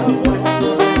Jabouin,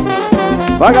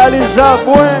 Magali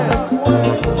Jabouin,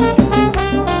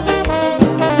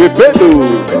 Bébédou.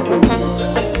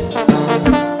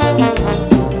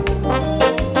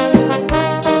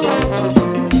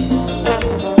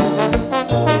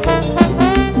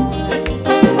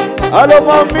 Allô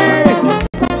mamie,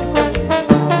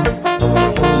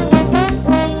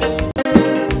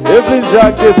 Evelyn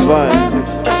Jacques Espagne,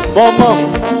 maman.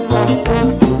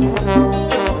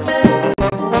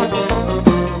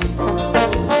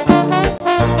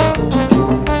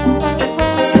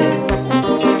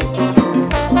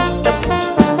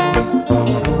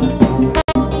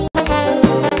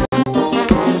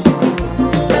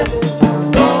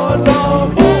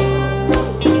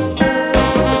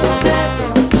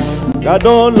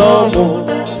 Gardons l'amour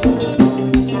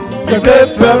qui fait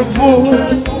faire fou.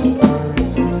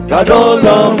 Gardons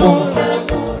l'amour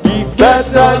qui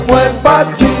fait un moins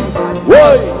parti. Oui,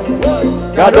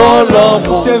 gardons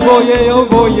l'amour. C'est voyé, oh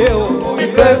voyé, qui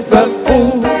fait faire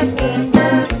fou.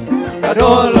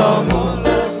 gardons l'amour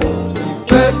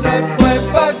qui fait un point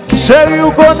parti. Chérie,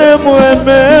 vous connaissez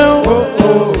moi-même.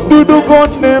 Doudou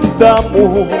connaît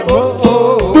d'amour.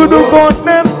 Doudou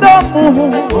connaît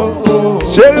d'amour.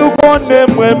 Chérie, vous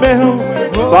connaissez moi-même.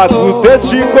 Pas coûter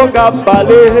chico qu'a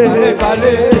parlé.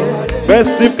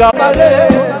 Merci qu'a parlé.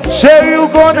 Chérie, vous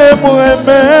connaissez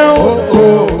moi-même.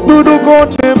 Doudou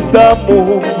connaît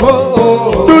d'amour.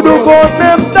 Doudou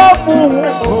connaît d'amour.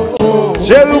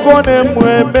 Chérie, vous connaissez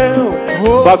moi-même.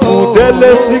 Pas coûter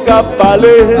l'esprit qu'a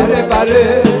parlé.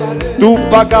 Tout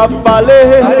pas qu'a parlé.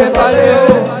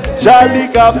 Charlie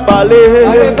qu'a parlé.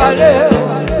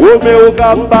 Romeo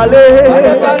qu'a parlé.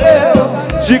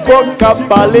 Chico qu'a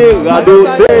parlé.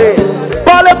 Radoté.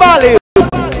 Parlez, parlez.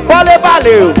 Parlez,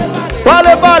 parlez.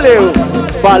 Parlez, parlez.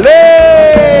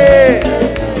 Parlez.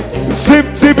 Zip,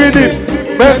 zip, zip.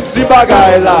 Même si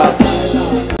bagaille là.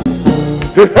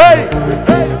 Hey, hey.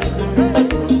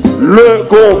 Le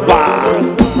combat.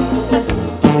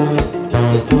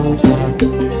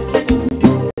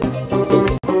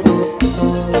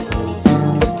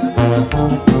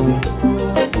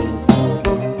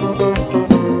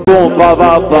 Combat,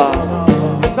 papa.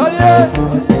 Salut.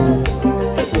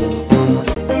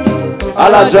 À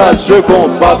la jazz, je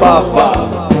combat, papa.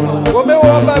 Roméo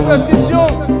en bas prescription.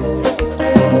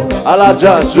 À la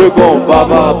jazz, je combat,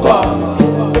 papa.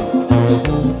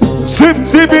 Zip,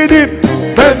 zip, zip.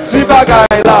 Même si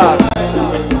bagaille là.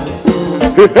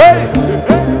 Hey, hey.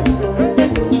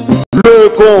 Le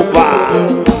combat.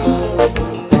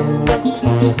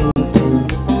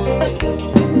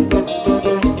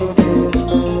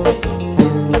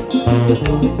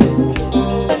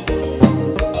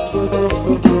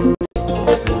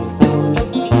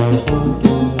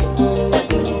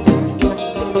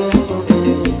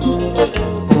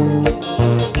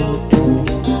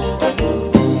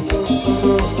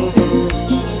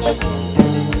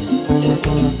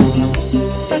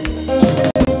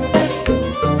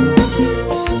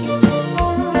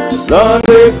 Dans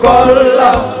l'école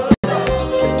là,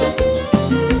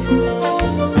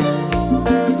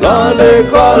 dans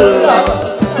l'école là,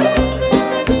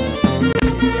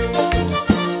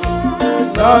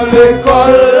 dans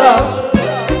l'école là.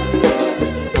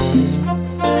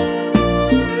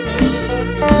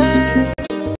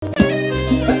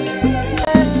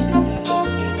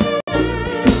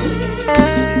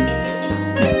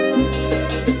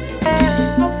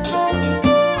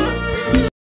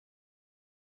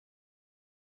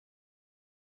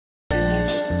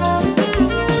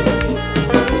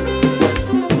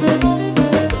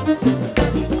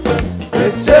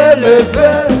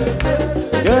 Messieurs,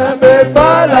 n'aimez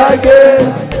pas la guerre.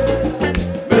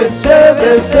 Messieurs,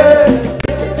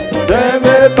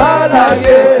 n'aimez pas la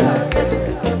guerre.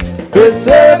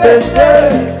 Messieurs,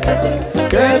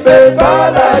 n'aimez pas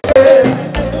la guerre.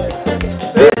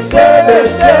 Messieurs,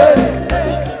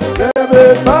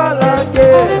 n'aimez pas la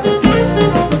guerre.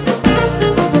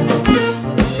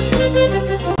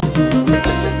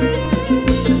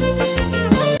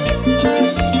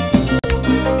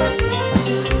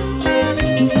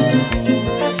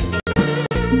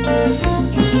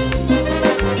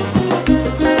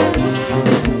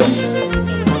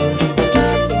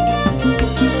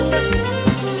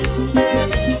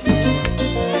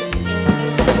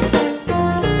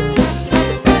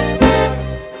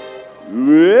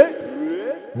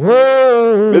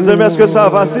 Mes amis, est-ce que ça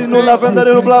va? Si nous la fin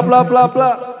d'année, nous bla bla bla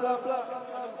bla.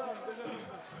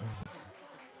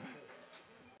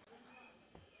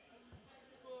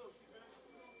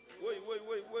 Oui.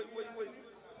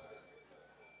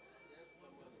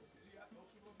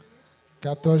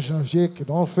 14 janvier,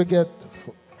 don't forget.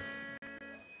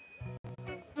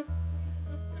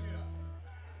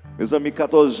 Mes amis,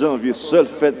 14 janvier, seule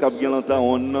fête qu'a bien longtemps,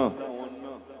 on a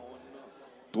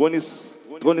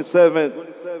 27th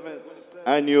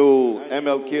Annual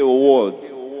MLK Award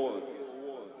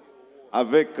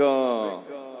avec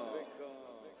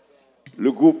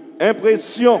le groupe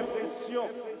Enpresyon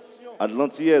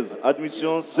Atlantiaise.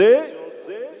 Admission c'est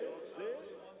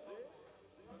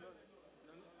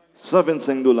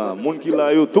 $125. Moun qui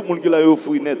l'a yo, tout le monde qui l'a yo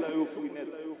free net.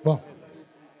 Bon.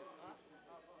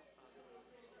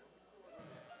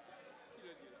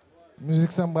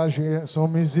 Musique Samba jouer son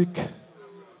musique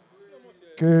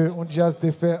que on jazz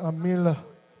a fait en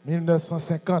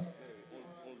 1950.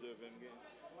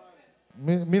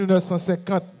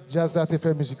 1950, jazz a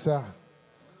fait musique ça.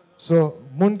 So,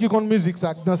 moun qui compte musique,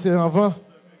 ça danser avant.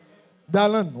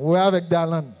 Dalan, ouais avec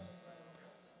Dalan.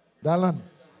 Dalan,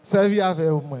 servi avec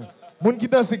moi. Moun qui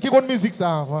danse, qui compte musique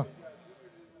ça avant.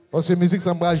 Parce que musique,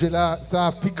 ça me là, ça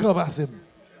a plus grand passé.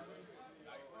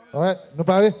 Ouais, nous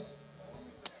parlons.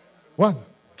 1,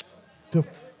 2,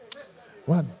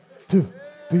 1, 2,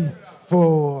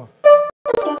 3,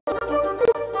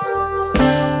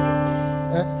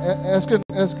 4.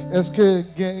 Est-ce que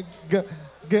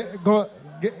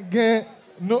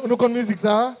nous connaissons musique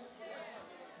ça?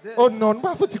 Oh non,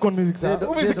 pas faut qu'on musique ça.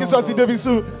 Ou musique qui sorti depuis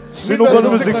sous. Si nous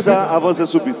connaissons musique ça, avancez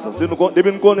sous piste. Si nous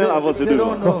depuis nous connaissons, avancez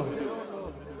devant.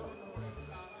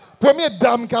 Première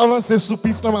dame qui avance sous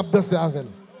piste, là, m'a dansé avec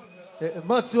elle.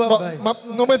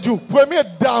 Non mais Dieu, première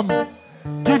dame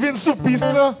qui vient sous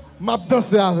piste là, m'a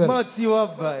dansé avec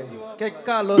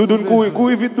elle. Doudoune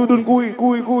couille vite, doudoune couille.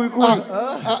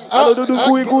 Allô doudoune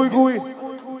couille.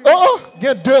 Oh, il y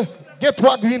a 2, il y a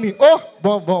 3 qui viennent. Oh,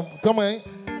 bon, t'as moi.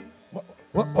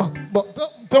 Bon,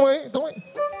 t'as moi.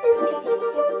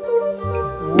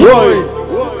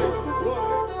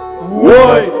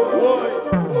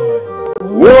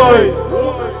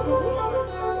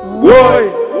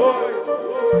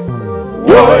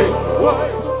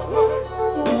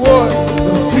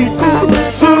 Si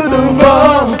course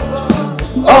devant,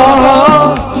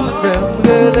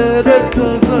 ferme-les de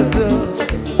temps en temps,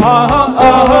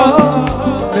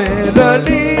 mais le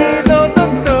lit, non,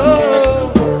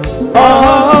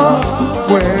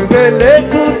 mourir-les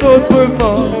tout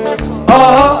autrement,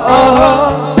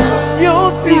 yon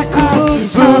ti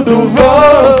course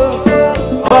devant,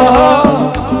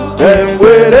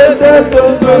 ferme-les de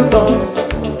temps en temps,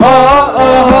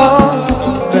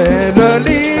 mais le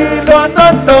lit, non,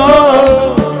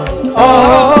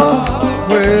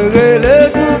 mourir-les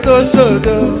tout au chaud.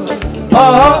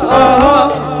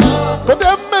 Quand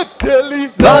on met les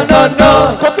non,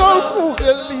 quand on fout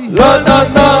les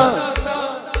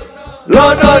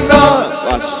non,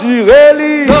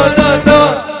 Chireli,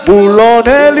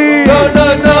 Bouloneli,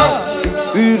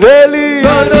 Direli,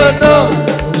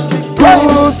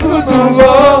 pousse le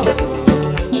devant,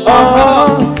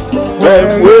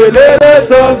 même brûler de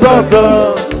temps en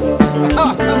temps.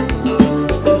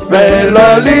 mais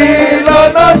la lit, non,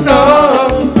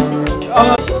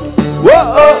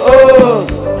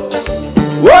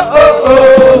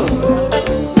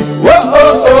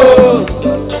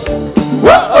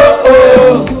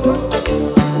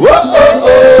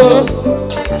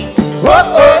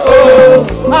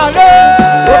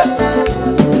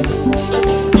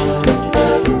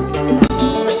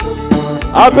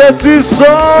 Appétissant,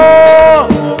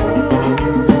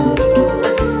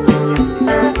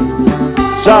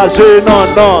 chargé,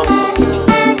 non.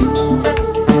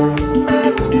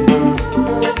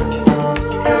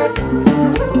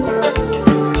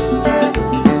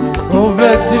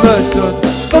 Conversion,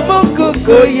 comment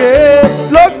cocoyer,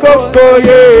 le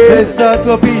cocoyer, et ça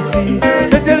toi piti,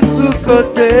 mettez-le sous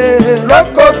côté, le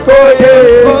cocoyer,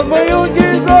 comme un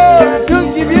guigo,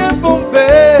 qui vient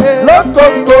pomper, le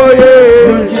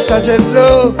cocoyer, qui charge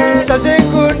l'eau, charge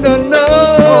non,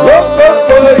 le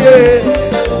cocoyer.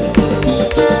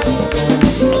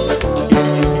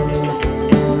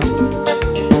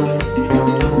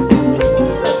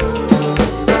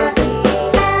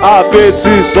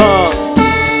 Appétissant,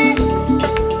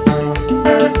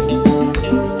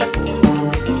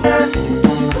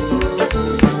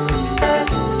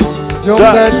 Yon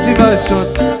petit machon,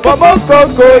 comment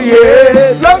cocoyer,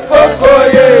 le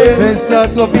cocoyer, mais ça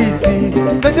toi piti,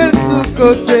 mettez-le sous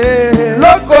côté,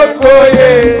 le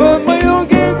cocoyer, comme un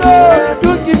guigo,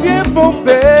 tout qui vient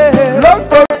pomper, le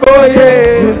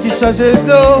cocoyer, qui charge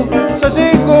d'eau, charge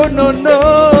non,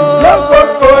 le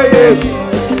cocoyer.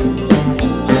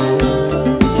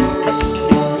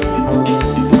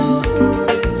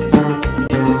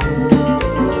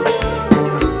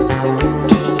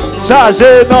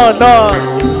 chargé, non.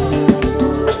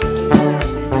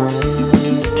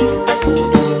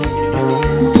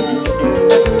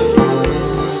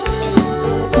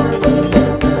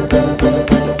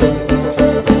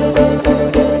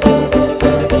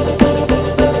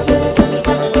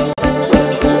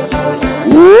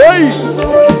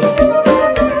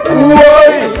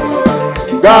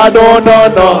 God,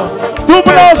 non. Tout le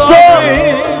monde ensemble.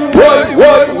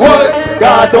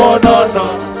 God, non.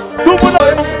 Tout le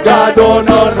monde. God,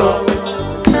 non.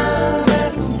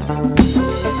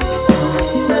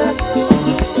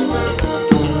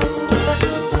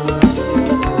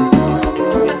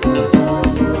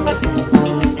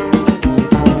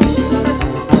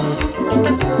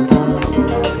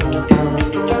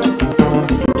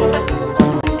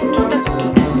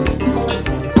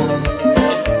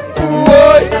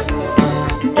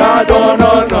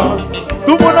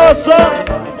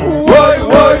 ensemble. Oui,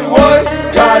 oui, oui,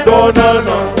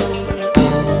 gadonana.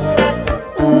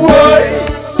 Oui,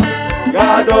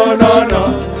 gadonana.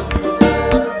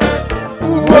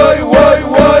 Oui, oui,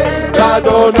 oui,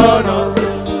 gadonana.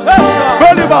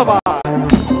 Beli baba.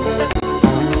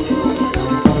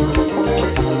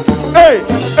 Hey,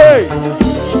 hey.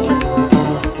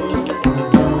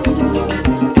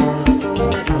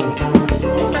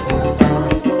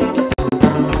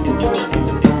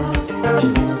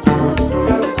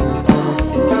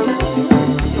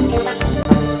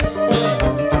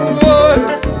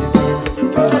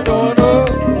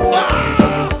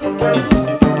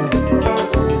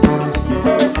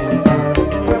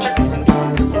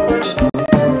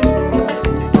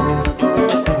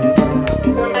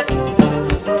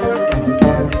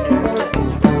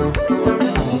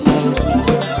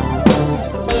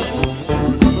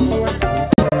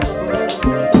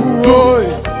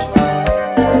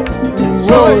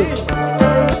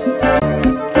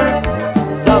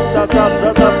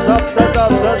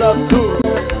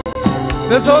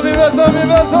 Mes amis,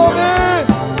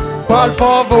 pas le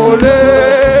pas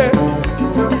voler,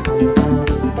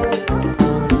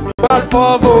 pas le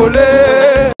pas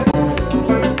voler,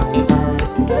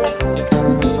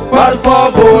 Pas le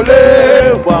pas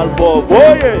voler, pas le pas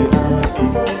voyer.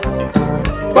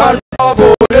 Pas le pas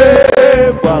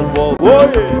voler, pas le pas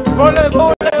voyer. voler,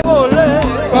 voler, voler,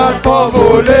 pas le pas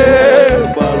voler,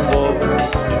 Pas le pas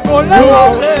voler,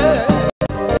 voler.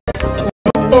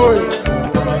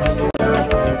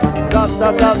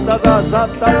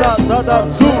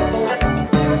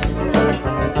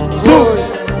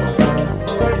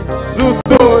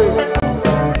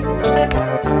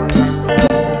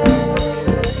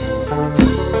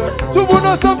 Tout le monde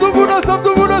ensemble, tout le monde ensemble,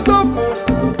 tout le monde ensemble.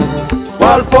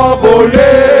 Pas le pas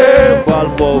voler, pas le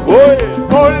pas voyer.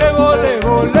 Voler, voler,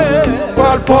 voler,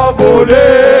 Pas le pas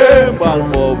voler, pas le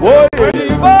pas voyer. voler,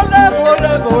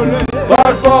 voler, voler, Pas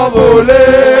le pas voler,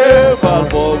 pas le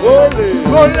pas voler.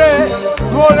 voler,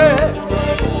 voler,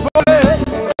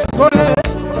 voler,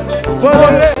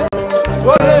 voler,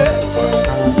 voler.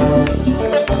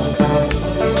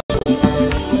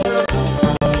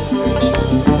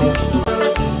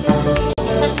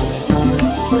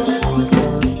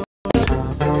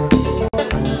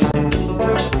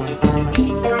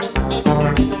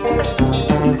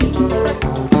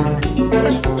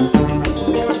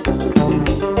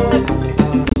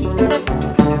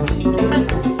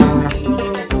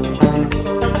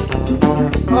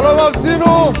 Alors ma petite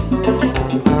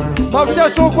nous, ma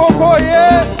petite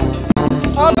chococoyer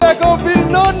avec un pile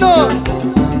non.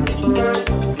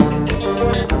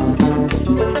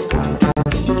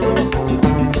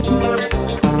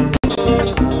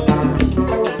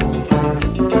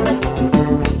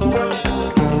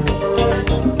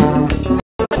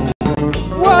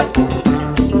 What?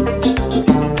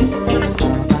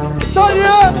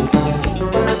 Salut!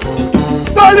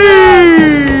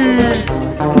 Salut!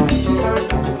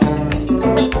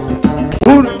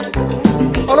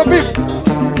 Alors pip!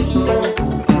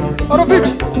 Alors pip!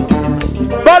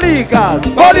 Balikas,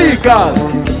 balikas.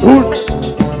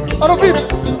 Alors pip!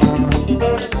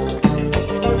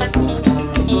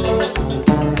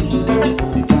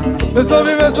 Mes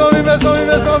amis, mes amis, mes amis,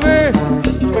 mes amis.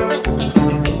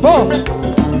 Bon,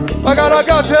 pas la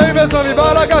gâter, mes amis,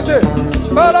 pas la gâter,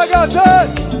 pas la gâter.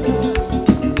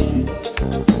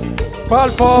 Pas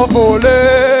le pas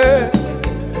voler,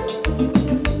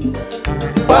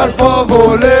 pas le pas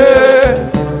voler.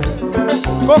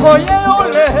 Cocoyer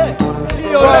olé,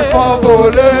 pas le pas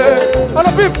voler.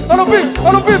 Alors pip, alors pip,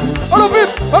 alors pip, alors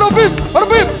pip, alors pip, alors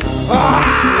pip.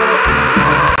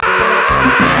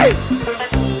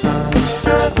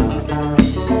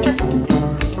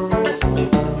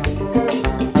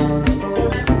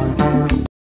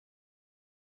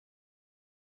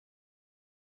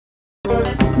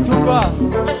 Tout va.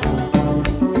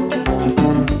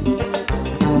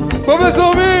 Bon mes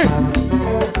amis,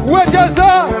 où est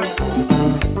ça?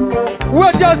 Où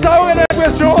est ça? Où est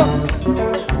l'impression?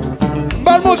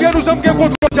 Mal montrer nous sommes qui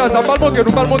contrôle ça. Mal montrer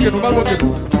nous, mal montrer nous, mal montrer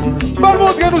nous. Mal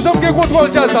montrer nous sommes qui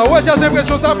contrôle ça. Où est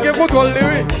l'impression ça qui contrôle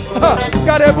lui?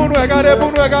 Regardez pour nous, regardez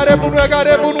pour nous, regardez pour nous,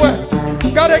 regardez pour nous.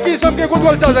 Regardez qui sommes qui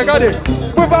contrôle ça, regardez.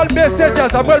 Vous pouvez pas le baisser ça,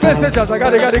 vous pouvez le baisser ça,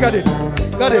 regardez, regardez, regardez.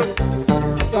 Regardez.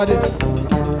 Regardez.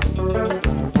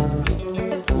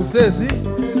 Vous savez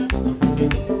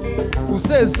Vous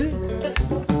savez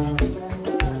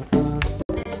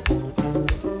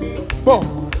Bon,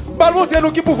 je vais montrer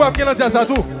nous qui pouvoir me dire ça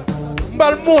tout. Je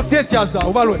vais monter ça,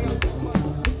 on va le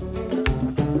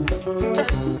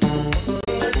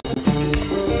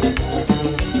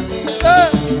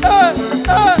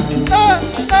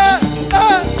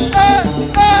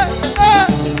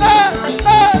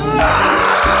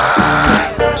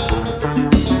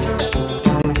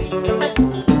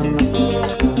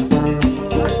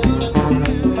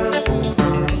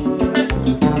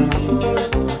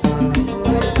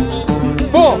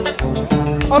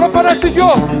Alors, fanatique, yo,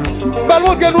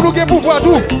 ballon de nous avons pouvoir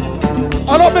tout.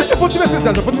 Alors, monsieur, faut-il me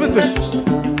dire, faut-il me dire.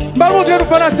 Ballon de nous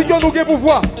fanatiques, nous avons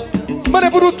pouvoir. Mais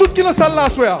pour nous, tout qui dans salle là,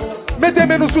 soir,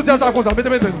 mettez-nous sous jazz comme ça,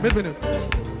 mettez-nous.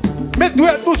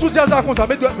 Mettez-nous sous jazz comme ça,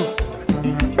 mettez-nous.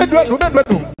 Mettez-nous.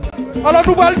 Alors,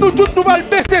 nous allons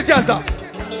baisser jazz.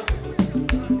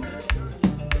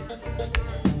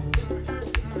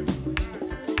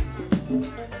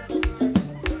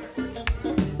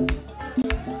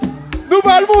 Nous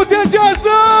allons monter jazz.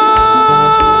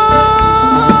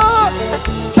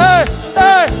 Hey,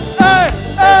 hey, hey,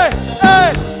 hey,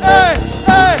 hey, hey,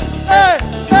 hey,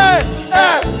 hey, hey,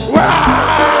 hey.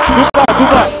 Tout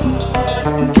bas.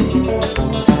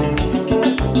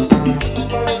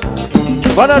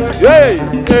 Fanatique, hey.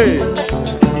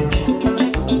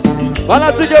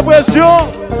 Fanatique Enpresyon.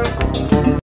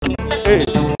 Hey.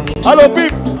 Allo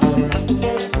Pip.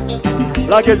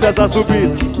 La que jazz a subi.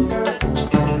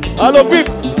 Allo Pip.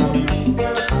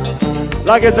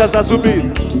 La que jazz a subi.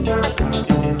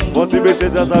 Bon si baisser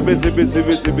jazz a baisser.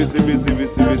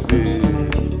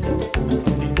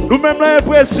 Nous-mêmes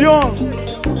l'impression.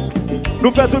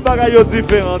 Nous faisons tout le bagage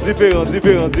différent.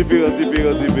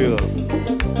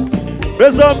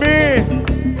 Mes amis,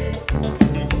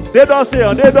 dédansez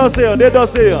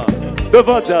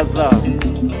devant jazz là.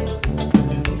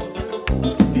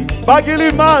 Pas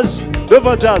l'image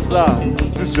devant jazz là.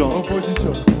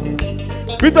 Opposition.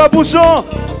 Peter Bouchon.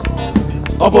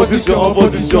 Opposition. Dans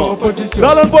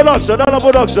la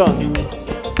production.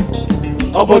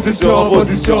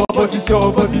 Opposition.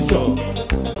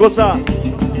 Comme ça.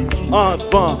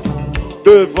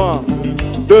 Devant.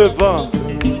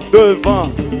 Your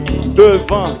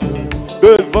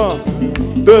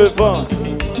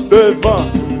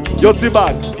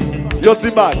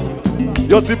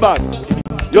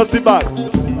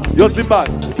back.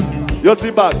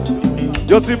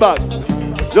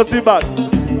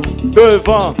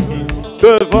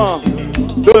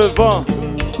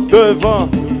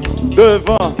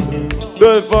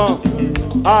 Devant.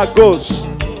 À gauche.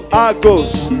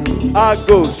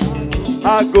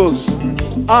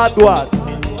 À droite.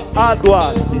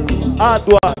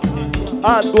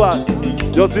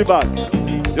 Your back.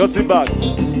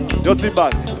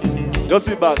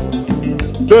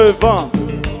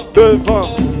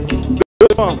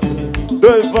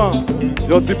 Devant.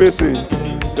 Your baissé.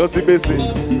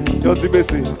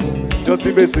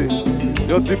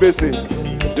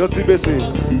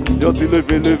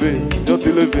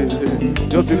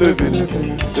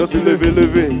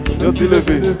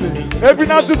 Levé. Et puis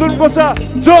là, tout le monde comme ça.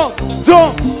 Jump.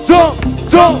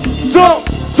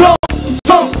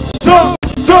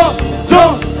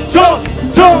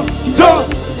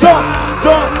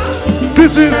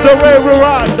 This is the way we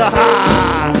rock the high.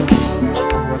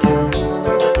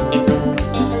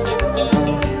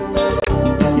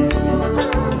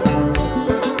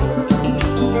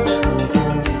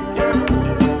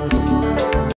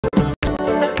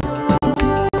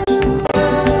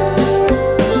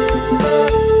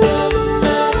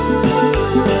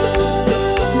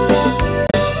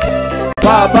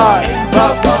 Bye-bye.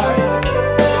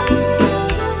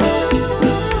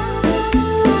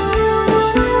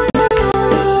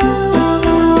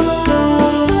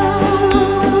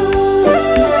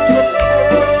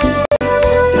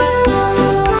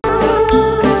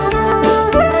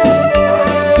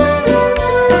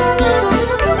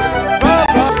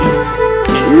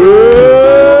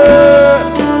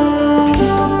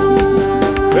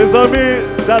 Mes amis,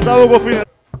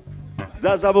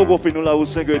 Zaza va finir là aux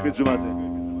 5h30 du matin.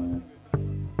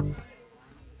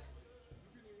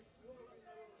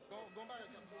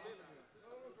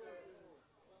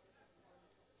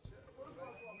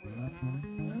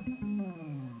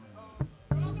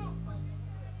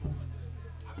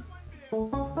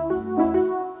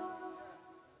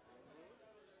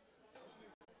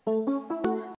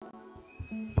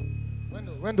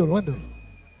 Wendell.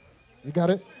 You got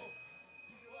it?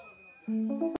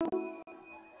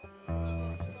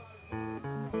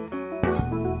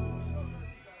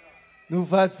 Nous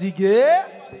fatigués.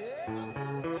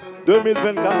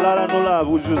 2024 là, nous là,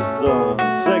 vous juste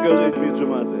 5h30 du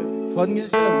matin.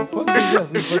 Faut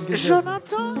que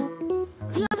Jonathan,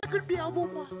 viens avec une bière pour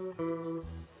moi.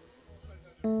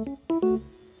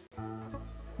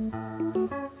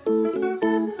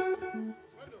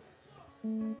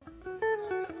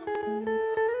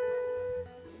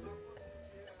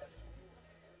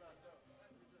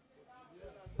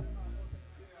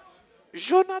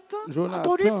 Jonathan,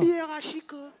 apporte une bière à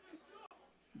Chico.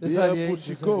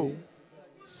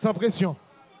 Sans pression.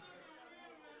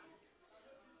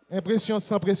 Impression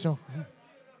sans pression.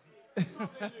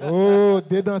 Oh,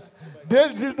 des danses.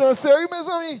 Des îles danseurs, mes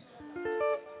amis.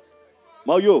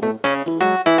 Mario.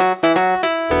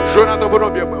 Jonathan Bono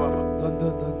bien, moi, maman.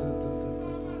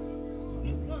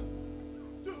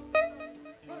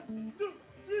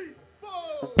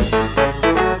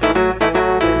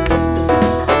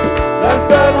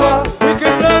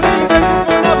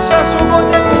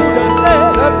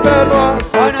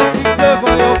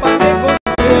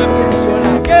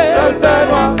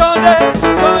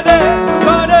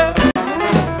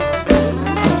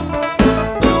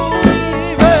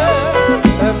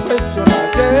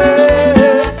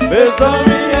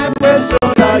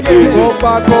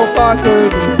 Compas que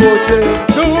nous voter,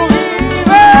 nous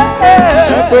vivons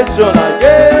impressionnant.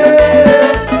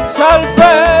 Ça le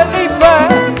fait, l'hiver,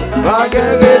 va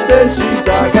guérir des chutes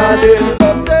à garder.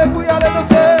 Pour y aller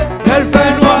danser, elle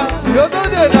fait noir. Yo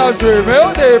donné nager, mais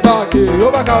on débarque, on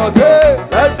va rentrer.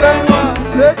 Elle fait noir,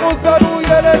 c'est comme ça nous y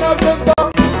aller dans le pas.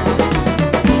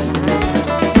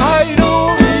 Aïe, nous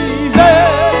vivons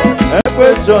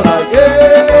impressionnant.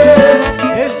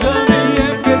 Les amis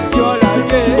impressionnants.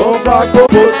 On va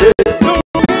composer, nous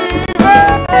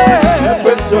vivons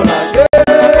impressionnant.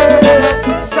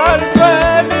 Ça le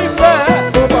fait l'hiver,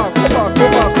 combat,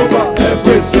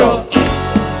 impression.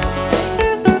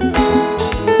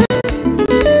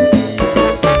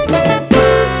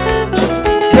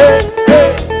 Hey, hey,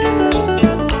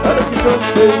 allez, qui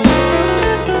chante.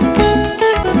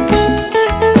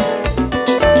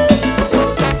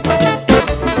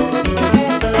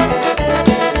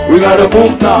 We gotta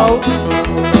move now.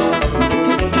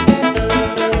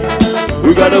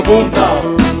 We gotta move now.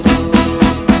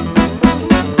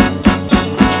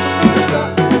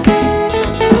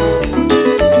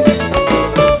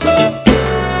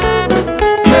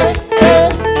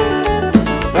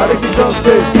 Nada que já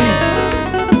sei, sim.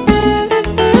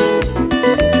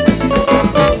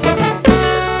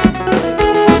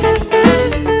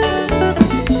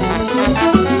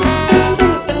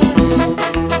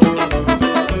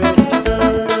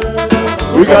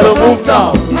 We gotta move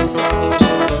now.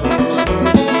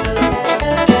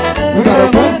 We gotta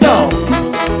move now.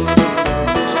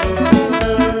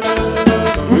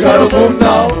 We gotta move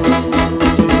now.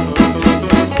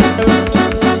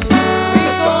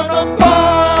 We gonna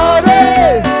party,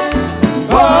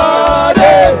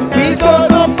 party. We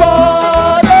gonna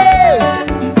party,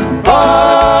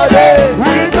 party.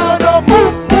 We gonna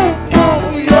move,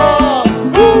 yeah,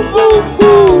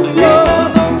 move, yeah.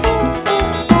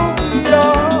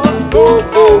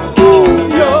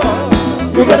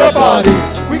 We gotta party,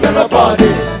 we gotta party,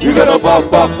 we gotta pop,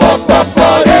 pop, pop, pop,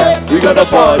 party. We gotta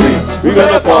party, we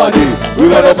gotta party, we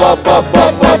gotta pop, pop,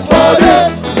 pop, pop, party.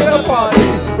 We gotta party,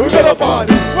 we gotta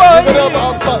party, we gotta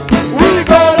pop, pop. We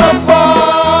gonna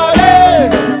party,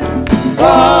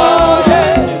 party.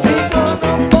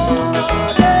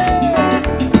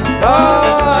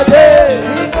 Party.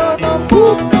 We gonna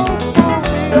move,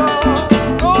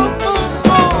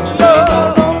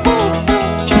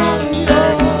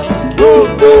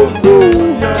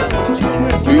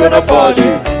 We gotta party,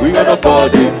 we gotta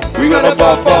party, we gotta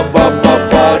pop, pop, pop, pop,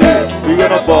 party. We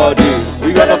gotta party,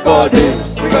 we gotta party,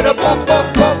 we gotta pop, pop,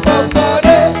 pop, pop, party.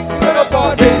 We gotta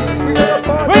party, we gotta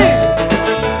party.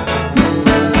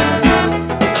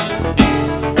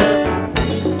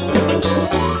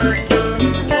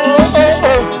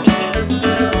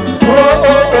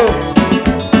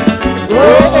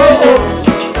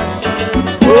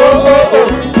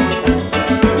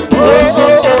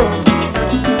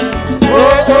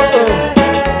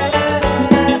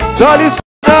 Jolly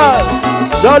Sena,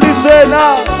 Jolly Sena.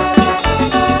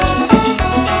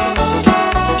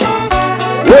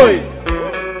 Oi.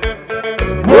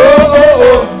 Oh oh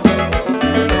oh.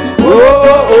 Oh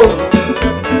oh oh.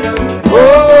 Oh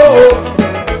oh oh.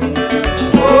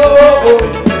 Oh oh oh.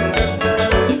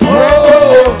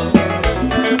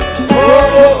 Oh oh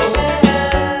oh.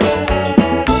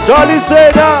 Jolly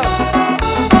Sena.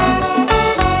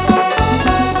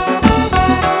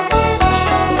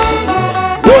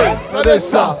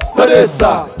 Donnez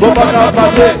ça, bon pas qu'à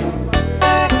passer.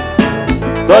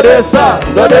 Donnez ça,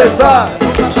 donnez ça.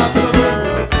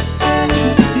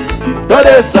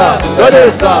 Donnez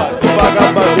ça, bon pas qu'à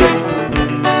passer.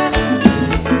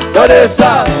 Donnez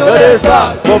ça,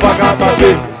 bon pas qu'à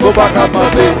passer. Bon pas qu'à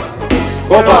passer.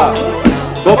 Combat,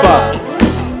 combat,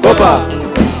 combat,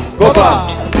 combat.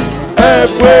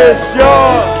 Impression.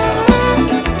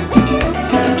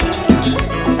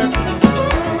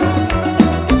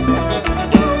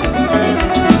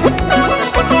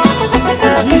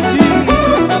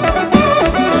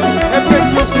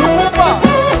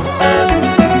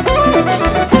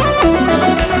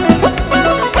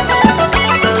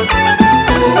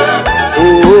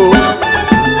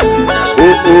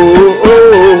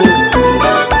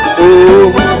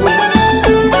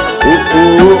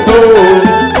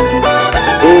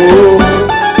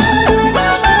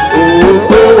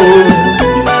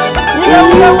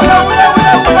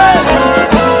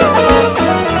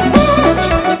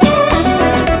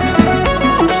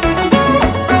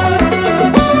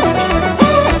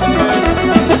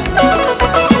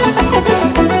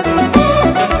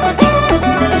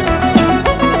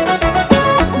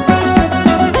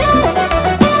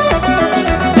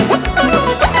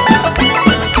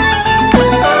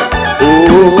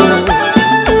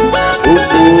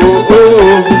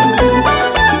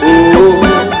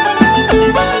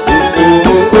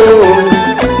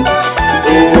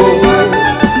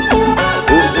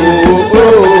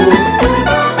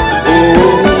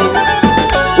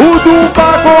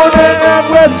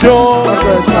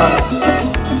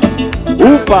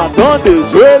 Ou pas tant de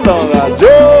jouer dans la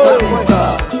radio.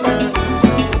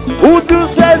 Ou tu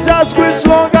sais jazz quiz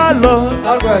long galant.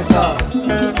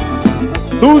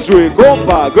 Nous jouer comme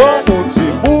pas comme mon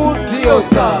petit bout.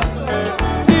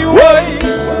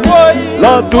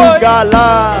 Dans tout gala,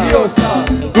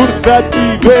 toute fête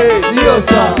privée,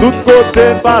 tout côté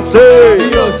passé,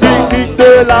 pique-nique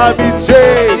de l'amitié,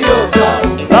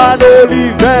 l'anneau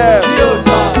l'hiver,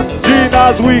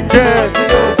 Gina's week-end,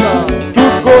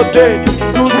 tout côté,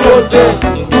 tout côté,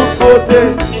 tout côté,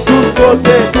 tout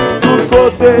côté, tout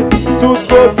côté, tout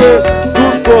côté,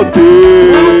 tout côté.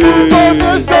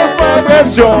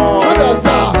 Pression.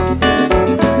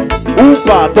 Ou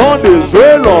pas tant de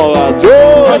jouer leur radio.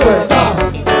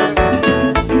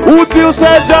 Ou dire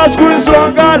c'est jazz quiz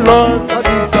en galant.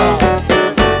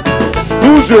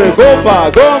 Nous jouer comme pas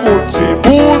comme un petit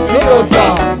bout.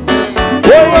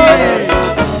 Oui,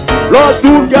 l'autre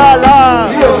tout gala,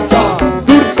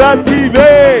 toute fête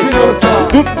privée,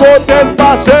 tout côté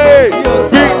passé,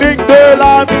 pique-nique de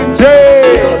l'amitié,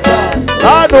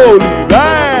 l'anneau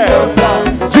l'hiver,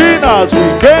 Gina's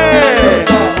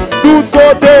week-end, tout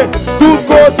côté, tout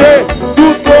côté,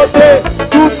 tout côté,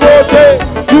 tout côté,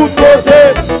 tout côté,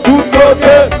 tout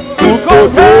côté, tout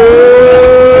côté.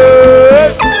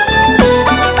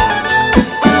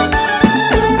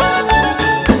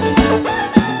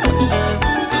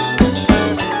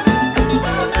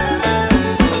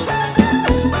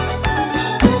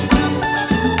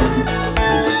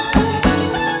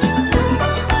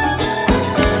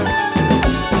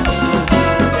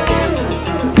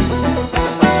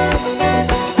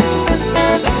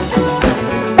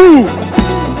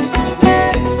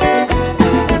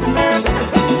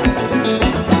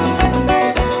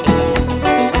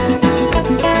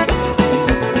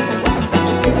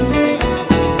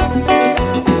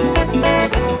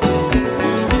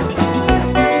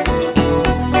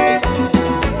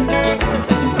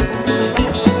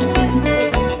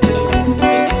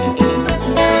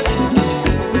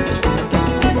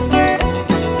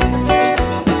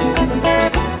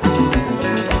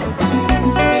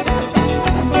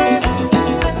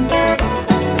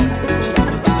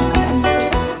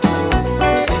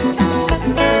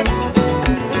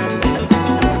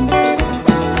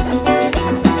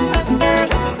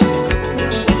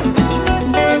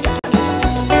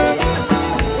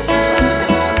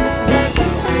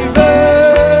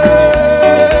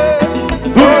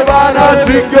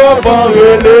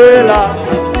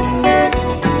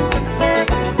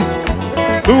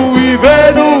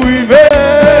 Nous vivons,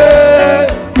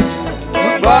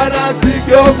 fanatique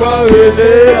yo pas relé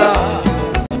là.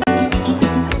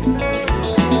 Nous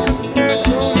vivons,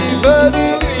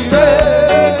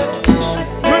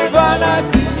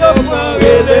 fanatique yo pas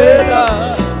relé là.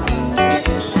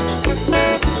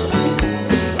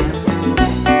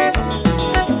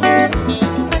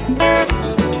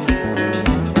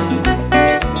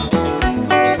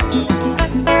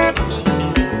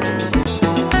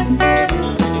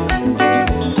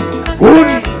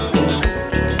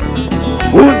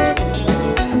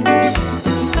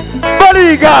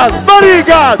 Bodyguard,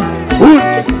 bodyguard.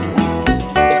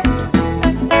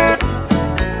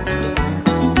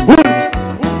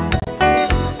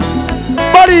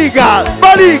 Bodyguard,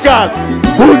 bodyguard.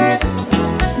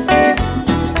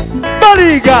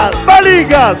 Bodyguard,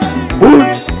 bodyguard.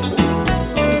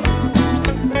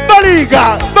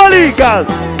 Bodyguard, bodyguard.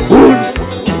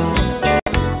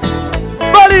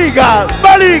 Bodyguard,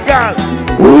 bodyguard.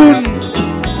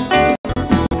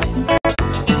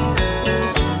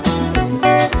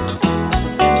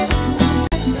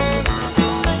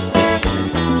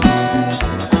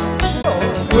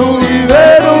 Nous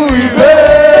vivons,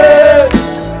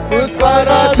 toute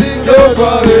fanatique yo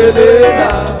pas relé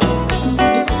là.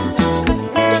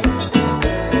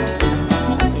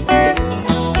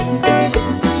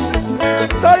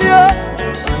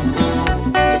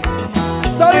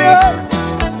 Salut,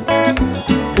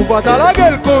 ou pas dans la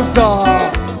gueule comme ça.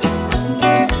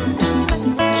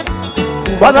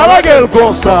 Pas dans la gueule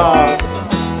comme ça.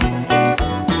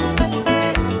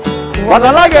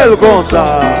 Pendant la gueule comme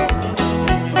ça.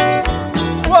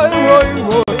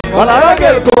 Pendant la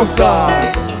gueule comme ça.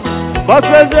 Parce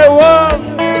que j'ai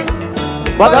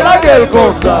pendant la gueule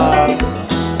comme ça.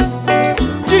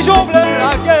 Qui jongle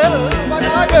la gueule,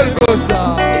 pendant la gueule comme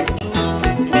ça.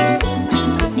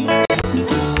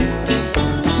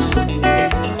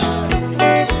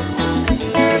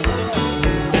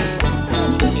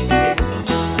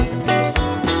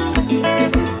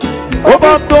 On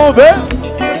va tomber.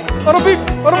 On revive,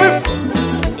 on revive.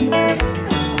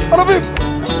 On revive.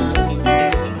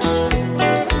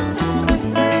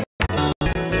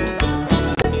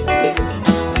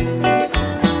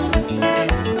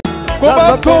 On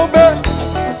va tomber.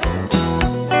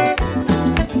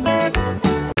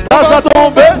 Ça va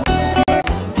tomber.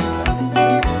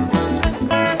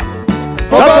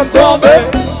 On va tomber.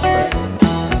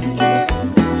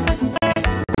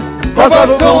 On va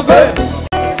tomber.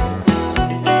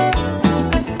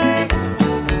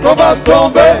 On va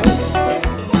tomber.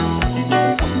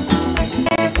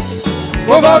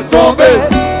 On va tomber.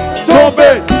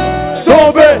 Tomber.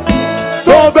 Tomber.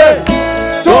 Tomber.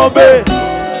 Tomber.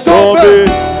 Tomber.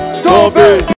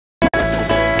 Tomber.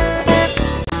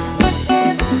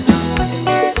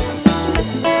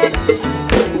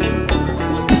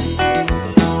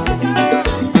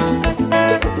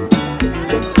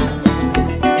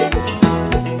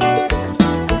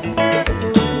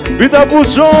 Vite à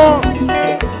bouchon.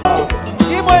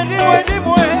 Dis-moi.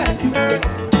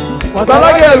 Pendant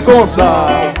la gueule comme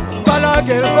ça. Pas la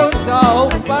gueule comme ça, oh,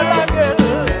 pas la gueule.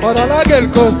 Pendant la gueule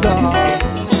comme ça.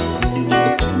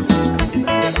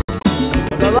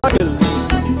 Pendant la gueule.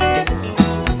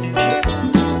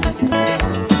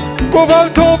 Qu'on va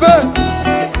tomber.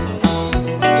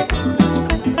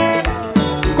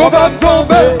 Qu'on va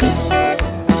tomber.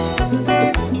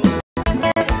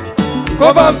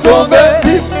 Qu'on va tomber.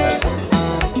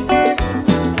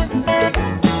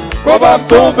 Qu'on va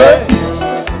tomber.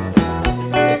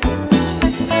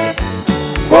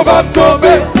 Qu'on va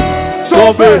tomber.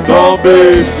 Tomber,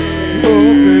 tomber.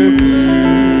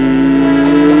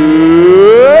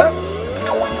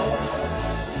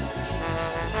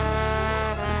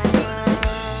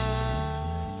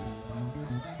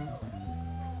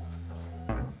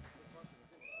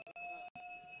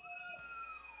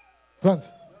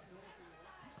 Franz.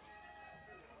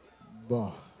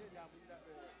 Bon.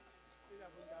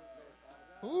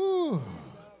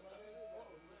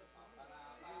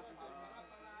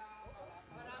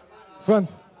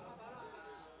 Franz.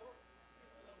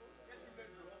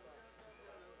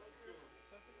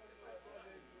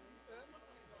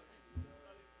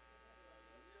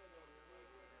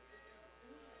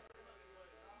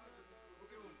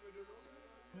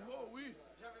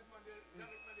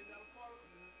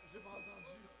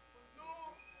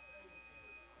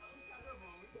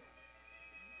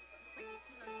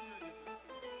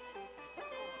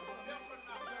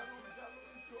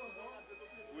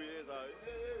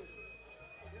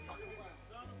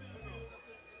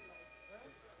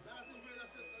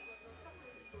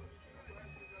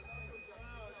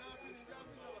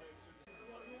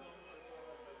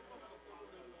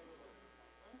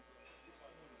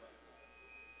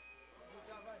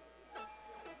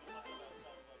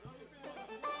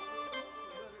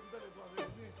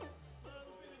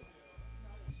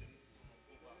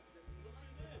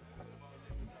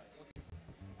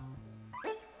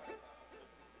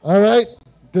 All right,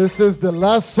 this is the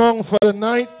last song for the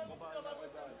night.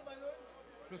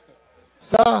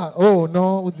 Ça, oh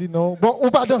non, on dit non. Bon, on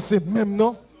va danser même,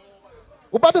 non?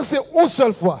 On va danser une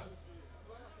seule fois.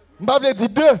 On va dire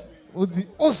deux, on dit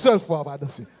une seule fois, on va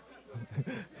danser.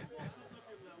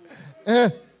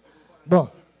 Hein? Bon.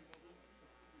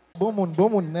 Bon monde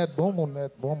net, bon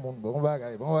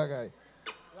bagaille, bon bagaille.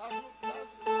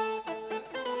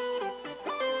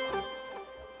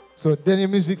 So, dernière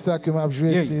musique ça que m'a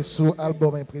joué, c'est sur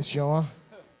l'album Enpresyon, hein,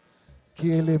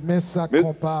 qui est les mains ça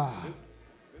compare.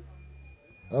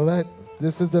 All right,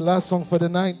 this is the last song for the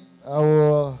night.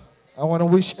 I want to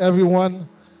wish everyone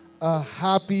a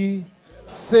happy,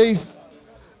 safe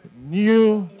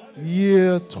New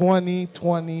Year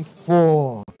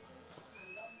 2024.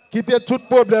 Quittez tout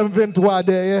problème 23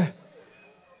 derrière.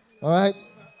 All right.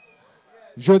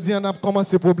 Jeudi, on a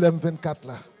commencé problème 24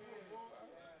 là.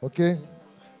 OK?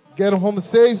 Get home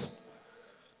safe.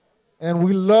 And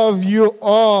we love you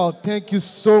all. Thank you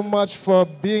so much for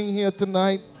being here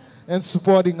tonight and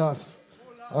supporting us.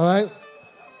 All right?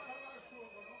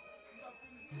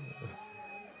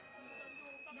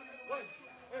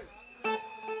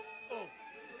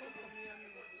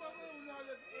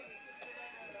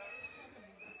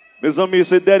 Mes amis,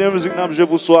 c'est la dernière musique que nous jouons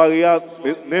pour soirée.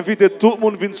 N'invitez tout le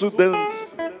monde à venir sur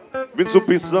dance. Venir sur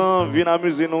piston, venir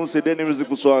amuser nous. C'est la dernière musique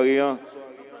pour soirée.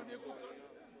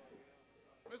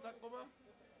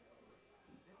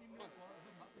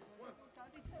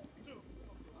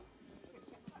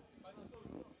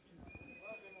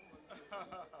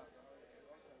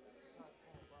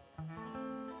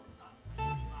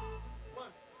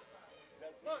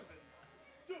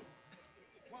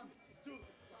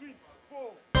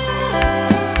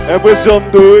 Enpresyon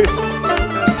mdoué.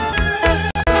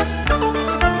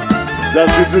 La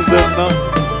citizen nan.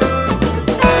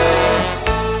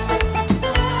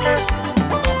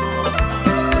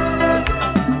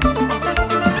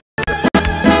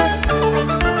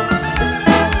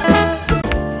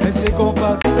 Mais c'est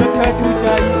combat le cas tout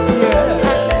haïtien.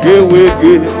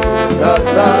 Gewege,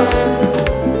 salsa,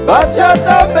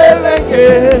 bachata,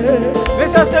 merengue. Mais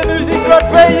ça c'est musique l'autre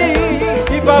pays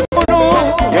qui va pour nous.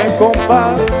 Yen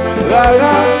combat,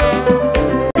 rara,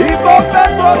 hip-hop et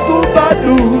toi tout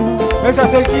badou. Mais ça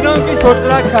c'est qui non qui saute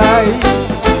la caille.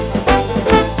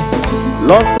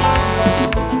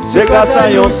 C'est grâce à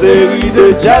une série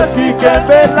de jazz qui kembe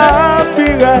la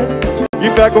pirate, qui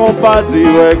fait qu'on pas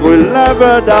dire que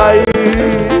never die.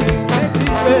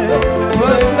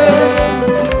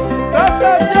 Grâce à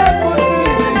Dieu qu'on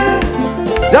musique,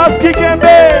 jazz qui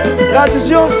kembe,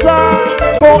 tradition ça,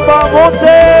 qu'on va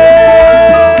monter.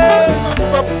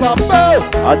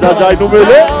 Adjadjaï nous mêlé.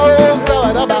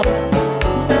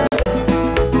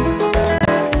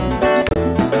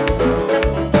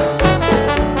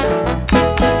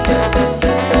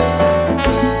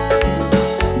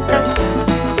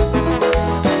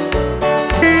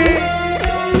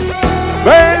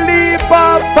 Beli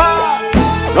papa,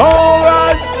 non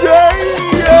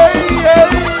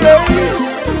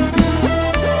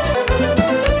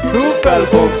nous faisons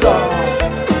comme ça.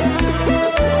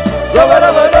 Ça va là,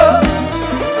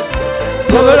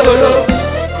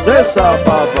 c'est ça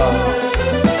papa.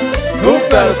 Nous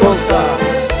faisons comme ça.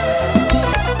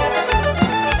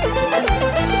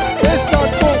 Et ça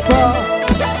combat.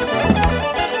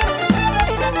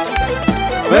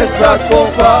 Mais ça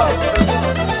combat.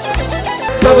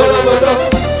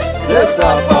 C'est ça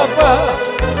papa,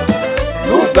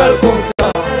 nous faisons comme ça.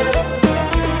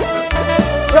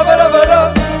 Ça va là,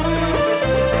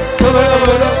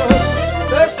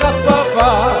 c'est ça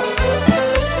papa,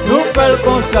 nous faisons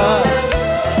comme ça.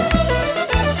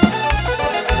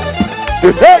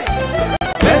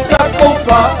 Mais ça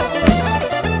combat,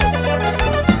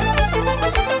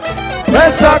 mais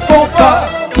ça combat.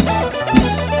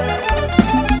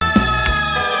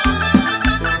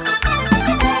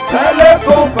 C'est le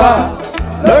combat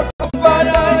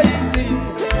d'Haïti,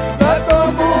 le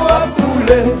tambour a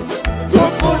coulé, tout le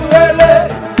monde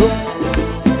relève.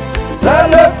 C'est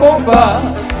le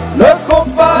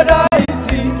combat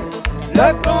d'Haïti, le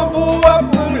tambour a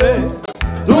coulé,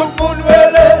 tout le monde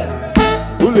relève.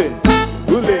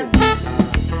 Coulé,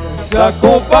 ça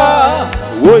combat,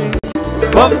 oui,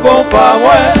 bon combat,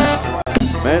 ouais,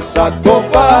 mais ça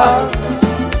combat,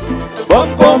 bon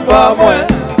combat, ouais.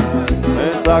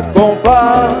 Ça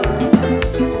combat,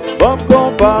 bon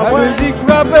combat. La musique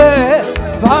rappée,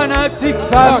 fanatique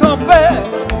pas campé.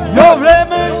 Yo v'lait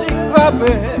musique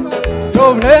rappée, yo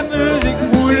v'lait musique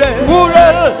boulée.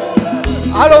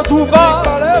 Alors tout bas,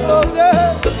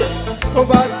 on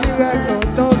va tirer en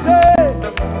danger.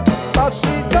 Parce que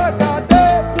t'as gardé,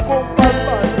 qu'on passe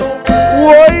pas tomber.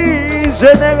 Oui,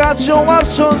 génération a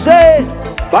changé,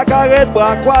 pas carré de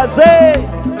bras croisés.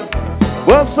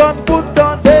 Personne pour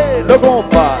tendre le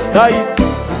combat d'Haïti.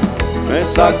 Mais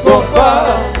ça combat,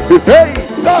 hey,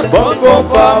 ça bon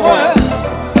combat, moi.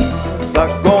 Ça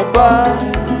combat,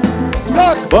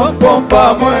 ça bon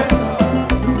combat, moi.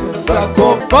 Ça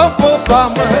combat,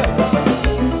 moi.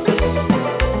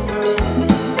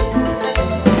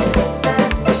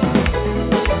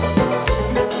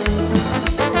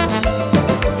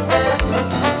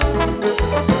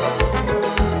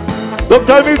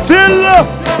 Docteur Mitil.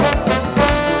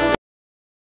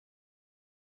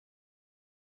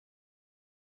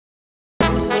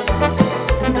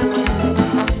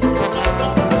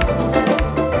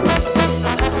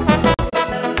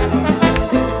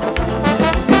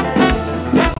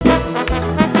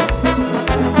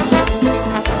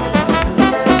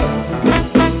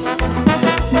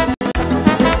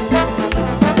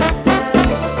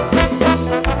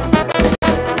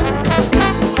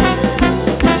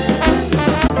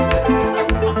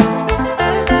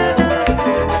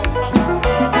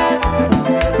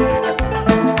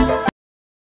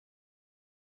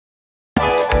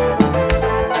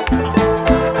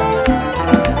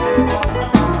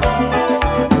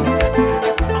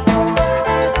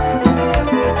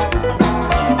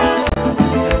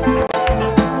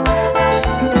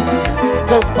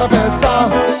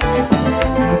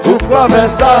 pas faire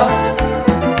ça.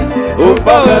 Ou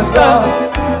pas faire ça.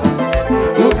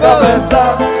 Ou pas faire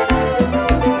ça.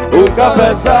 Ou pas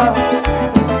faire ça.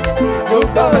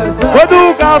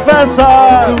 Quando café ça,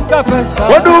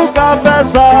 quando café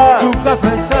ça,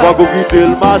 va vous quitter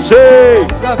le marché,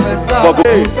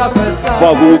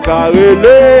 va vous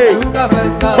carreler,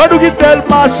 va vous quitter le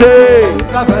marché,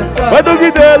 va vous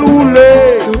quitter le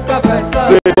rouler,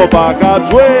 c'est pour pas qu'à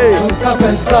jouer.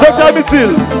 Docteur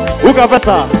Mitil, où qu'a fait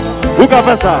ça, où qu'a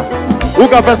fait ça, où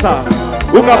qu'a fait ça,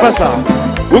 où qu'a fait ça,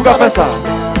 où qu'a fait ça,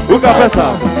 où qu'a fait ça,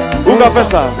 où qu'a fait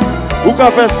ça, où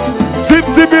qu'a fait ça.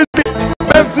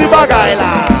 Même si bagaille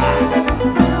là,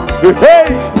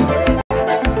 hey,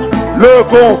 le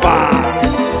combat.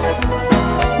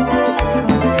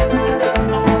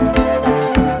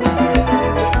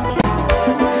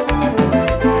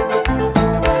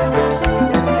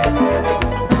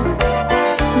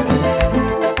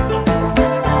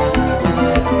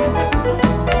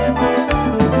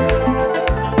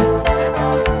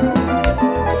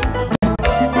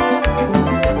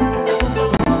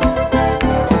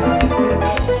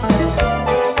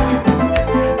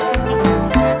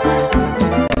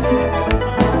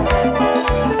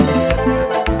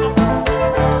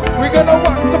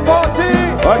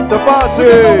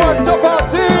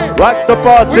 Rock the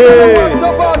party, rock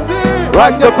the party,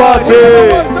 rock the party,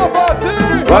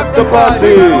 rock the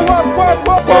party, walk walk,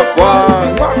 walk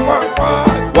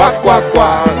walk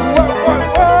walk, walk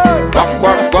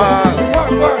walk walk,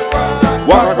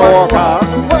 walk walk walk,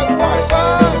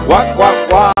 walk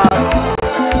walk walk.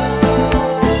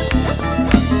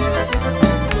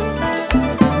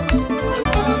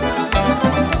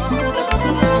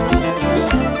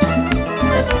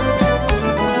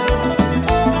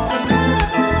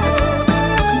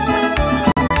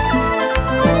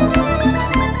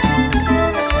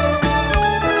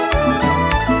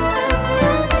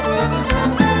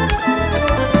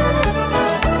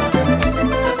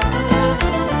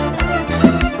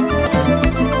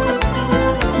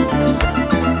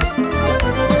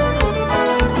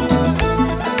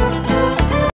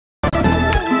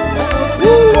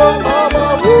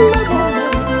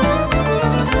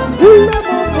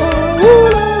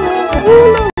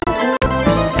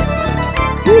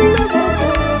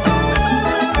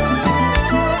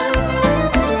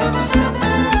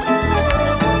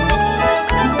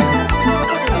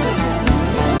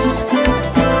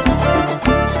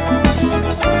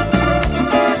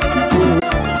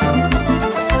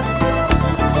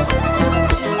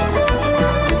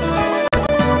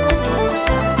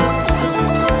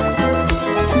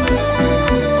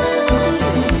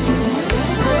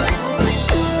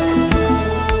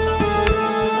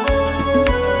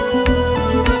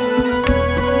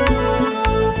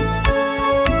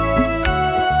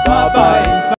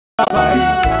 Bye-bye,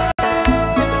 bye-bye.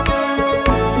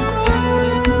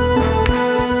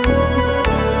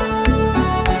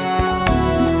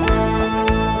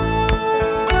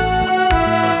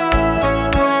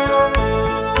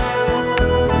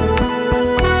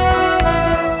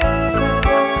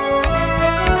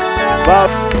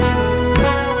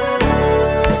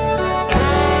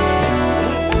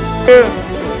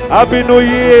 Happy New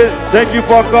Year. Thank you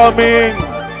for coming.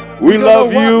 We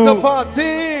love you.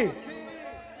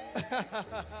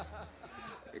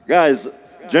 Guys,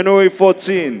 January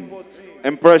 14,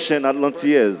 Enpresyon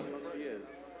Atlantiers.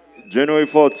 January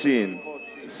 14.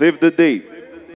 Save the date.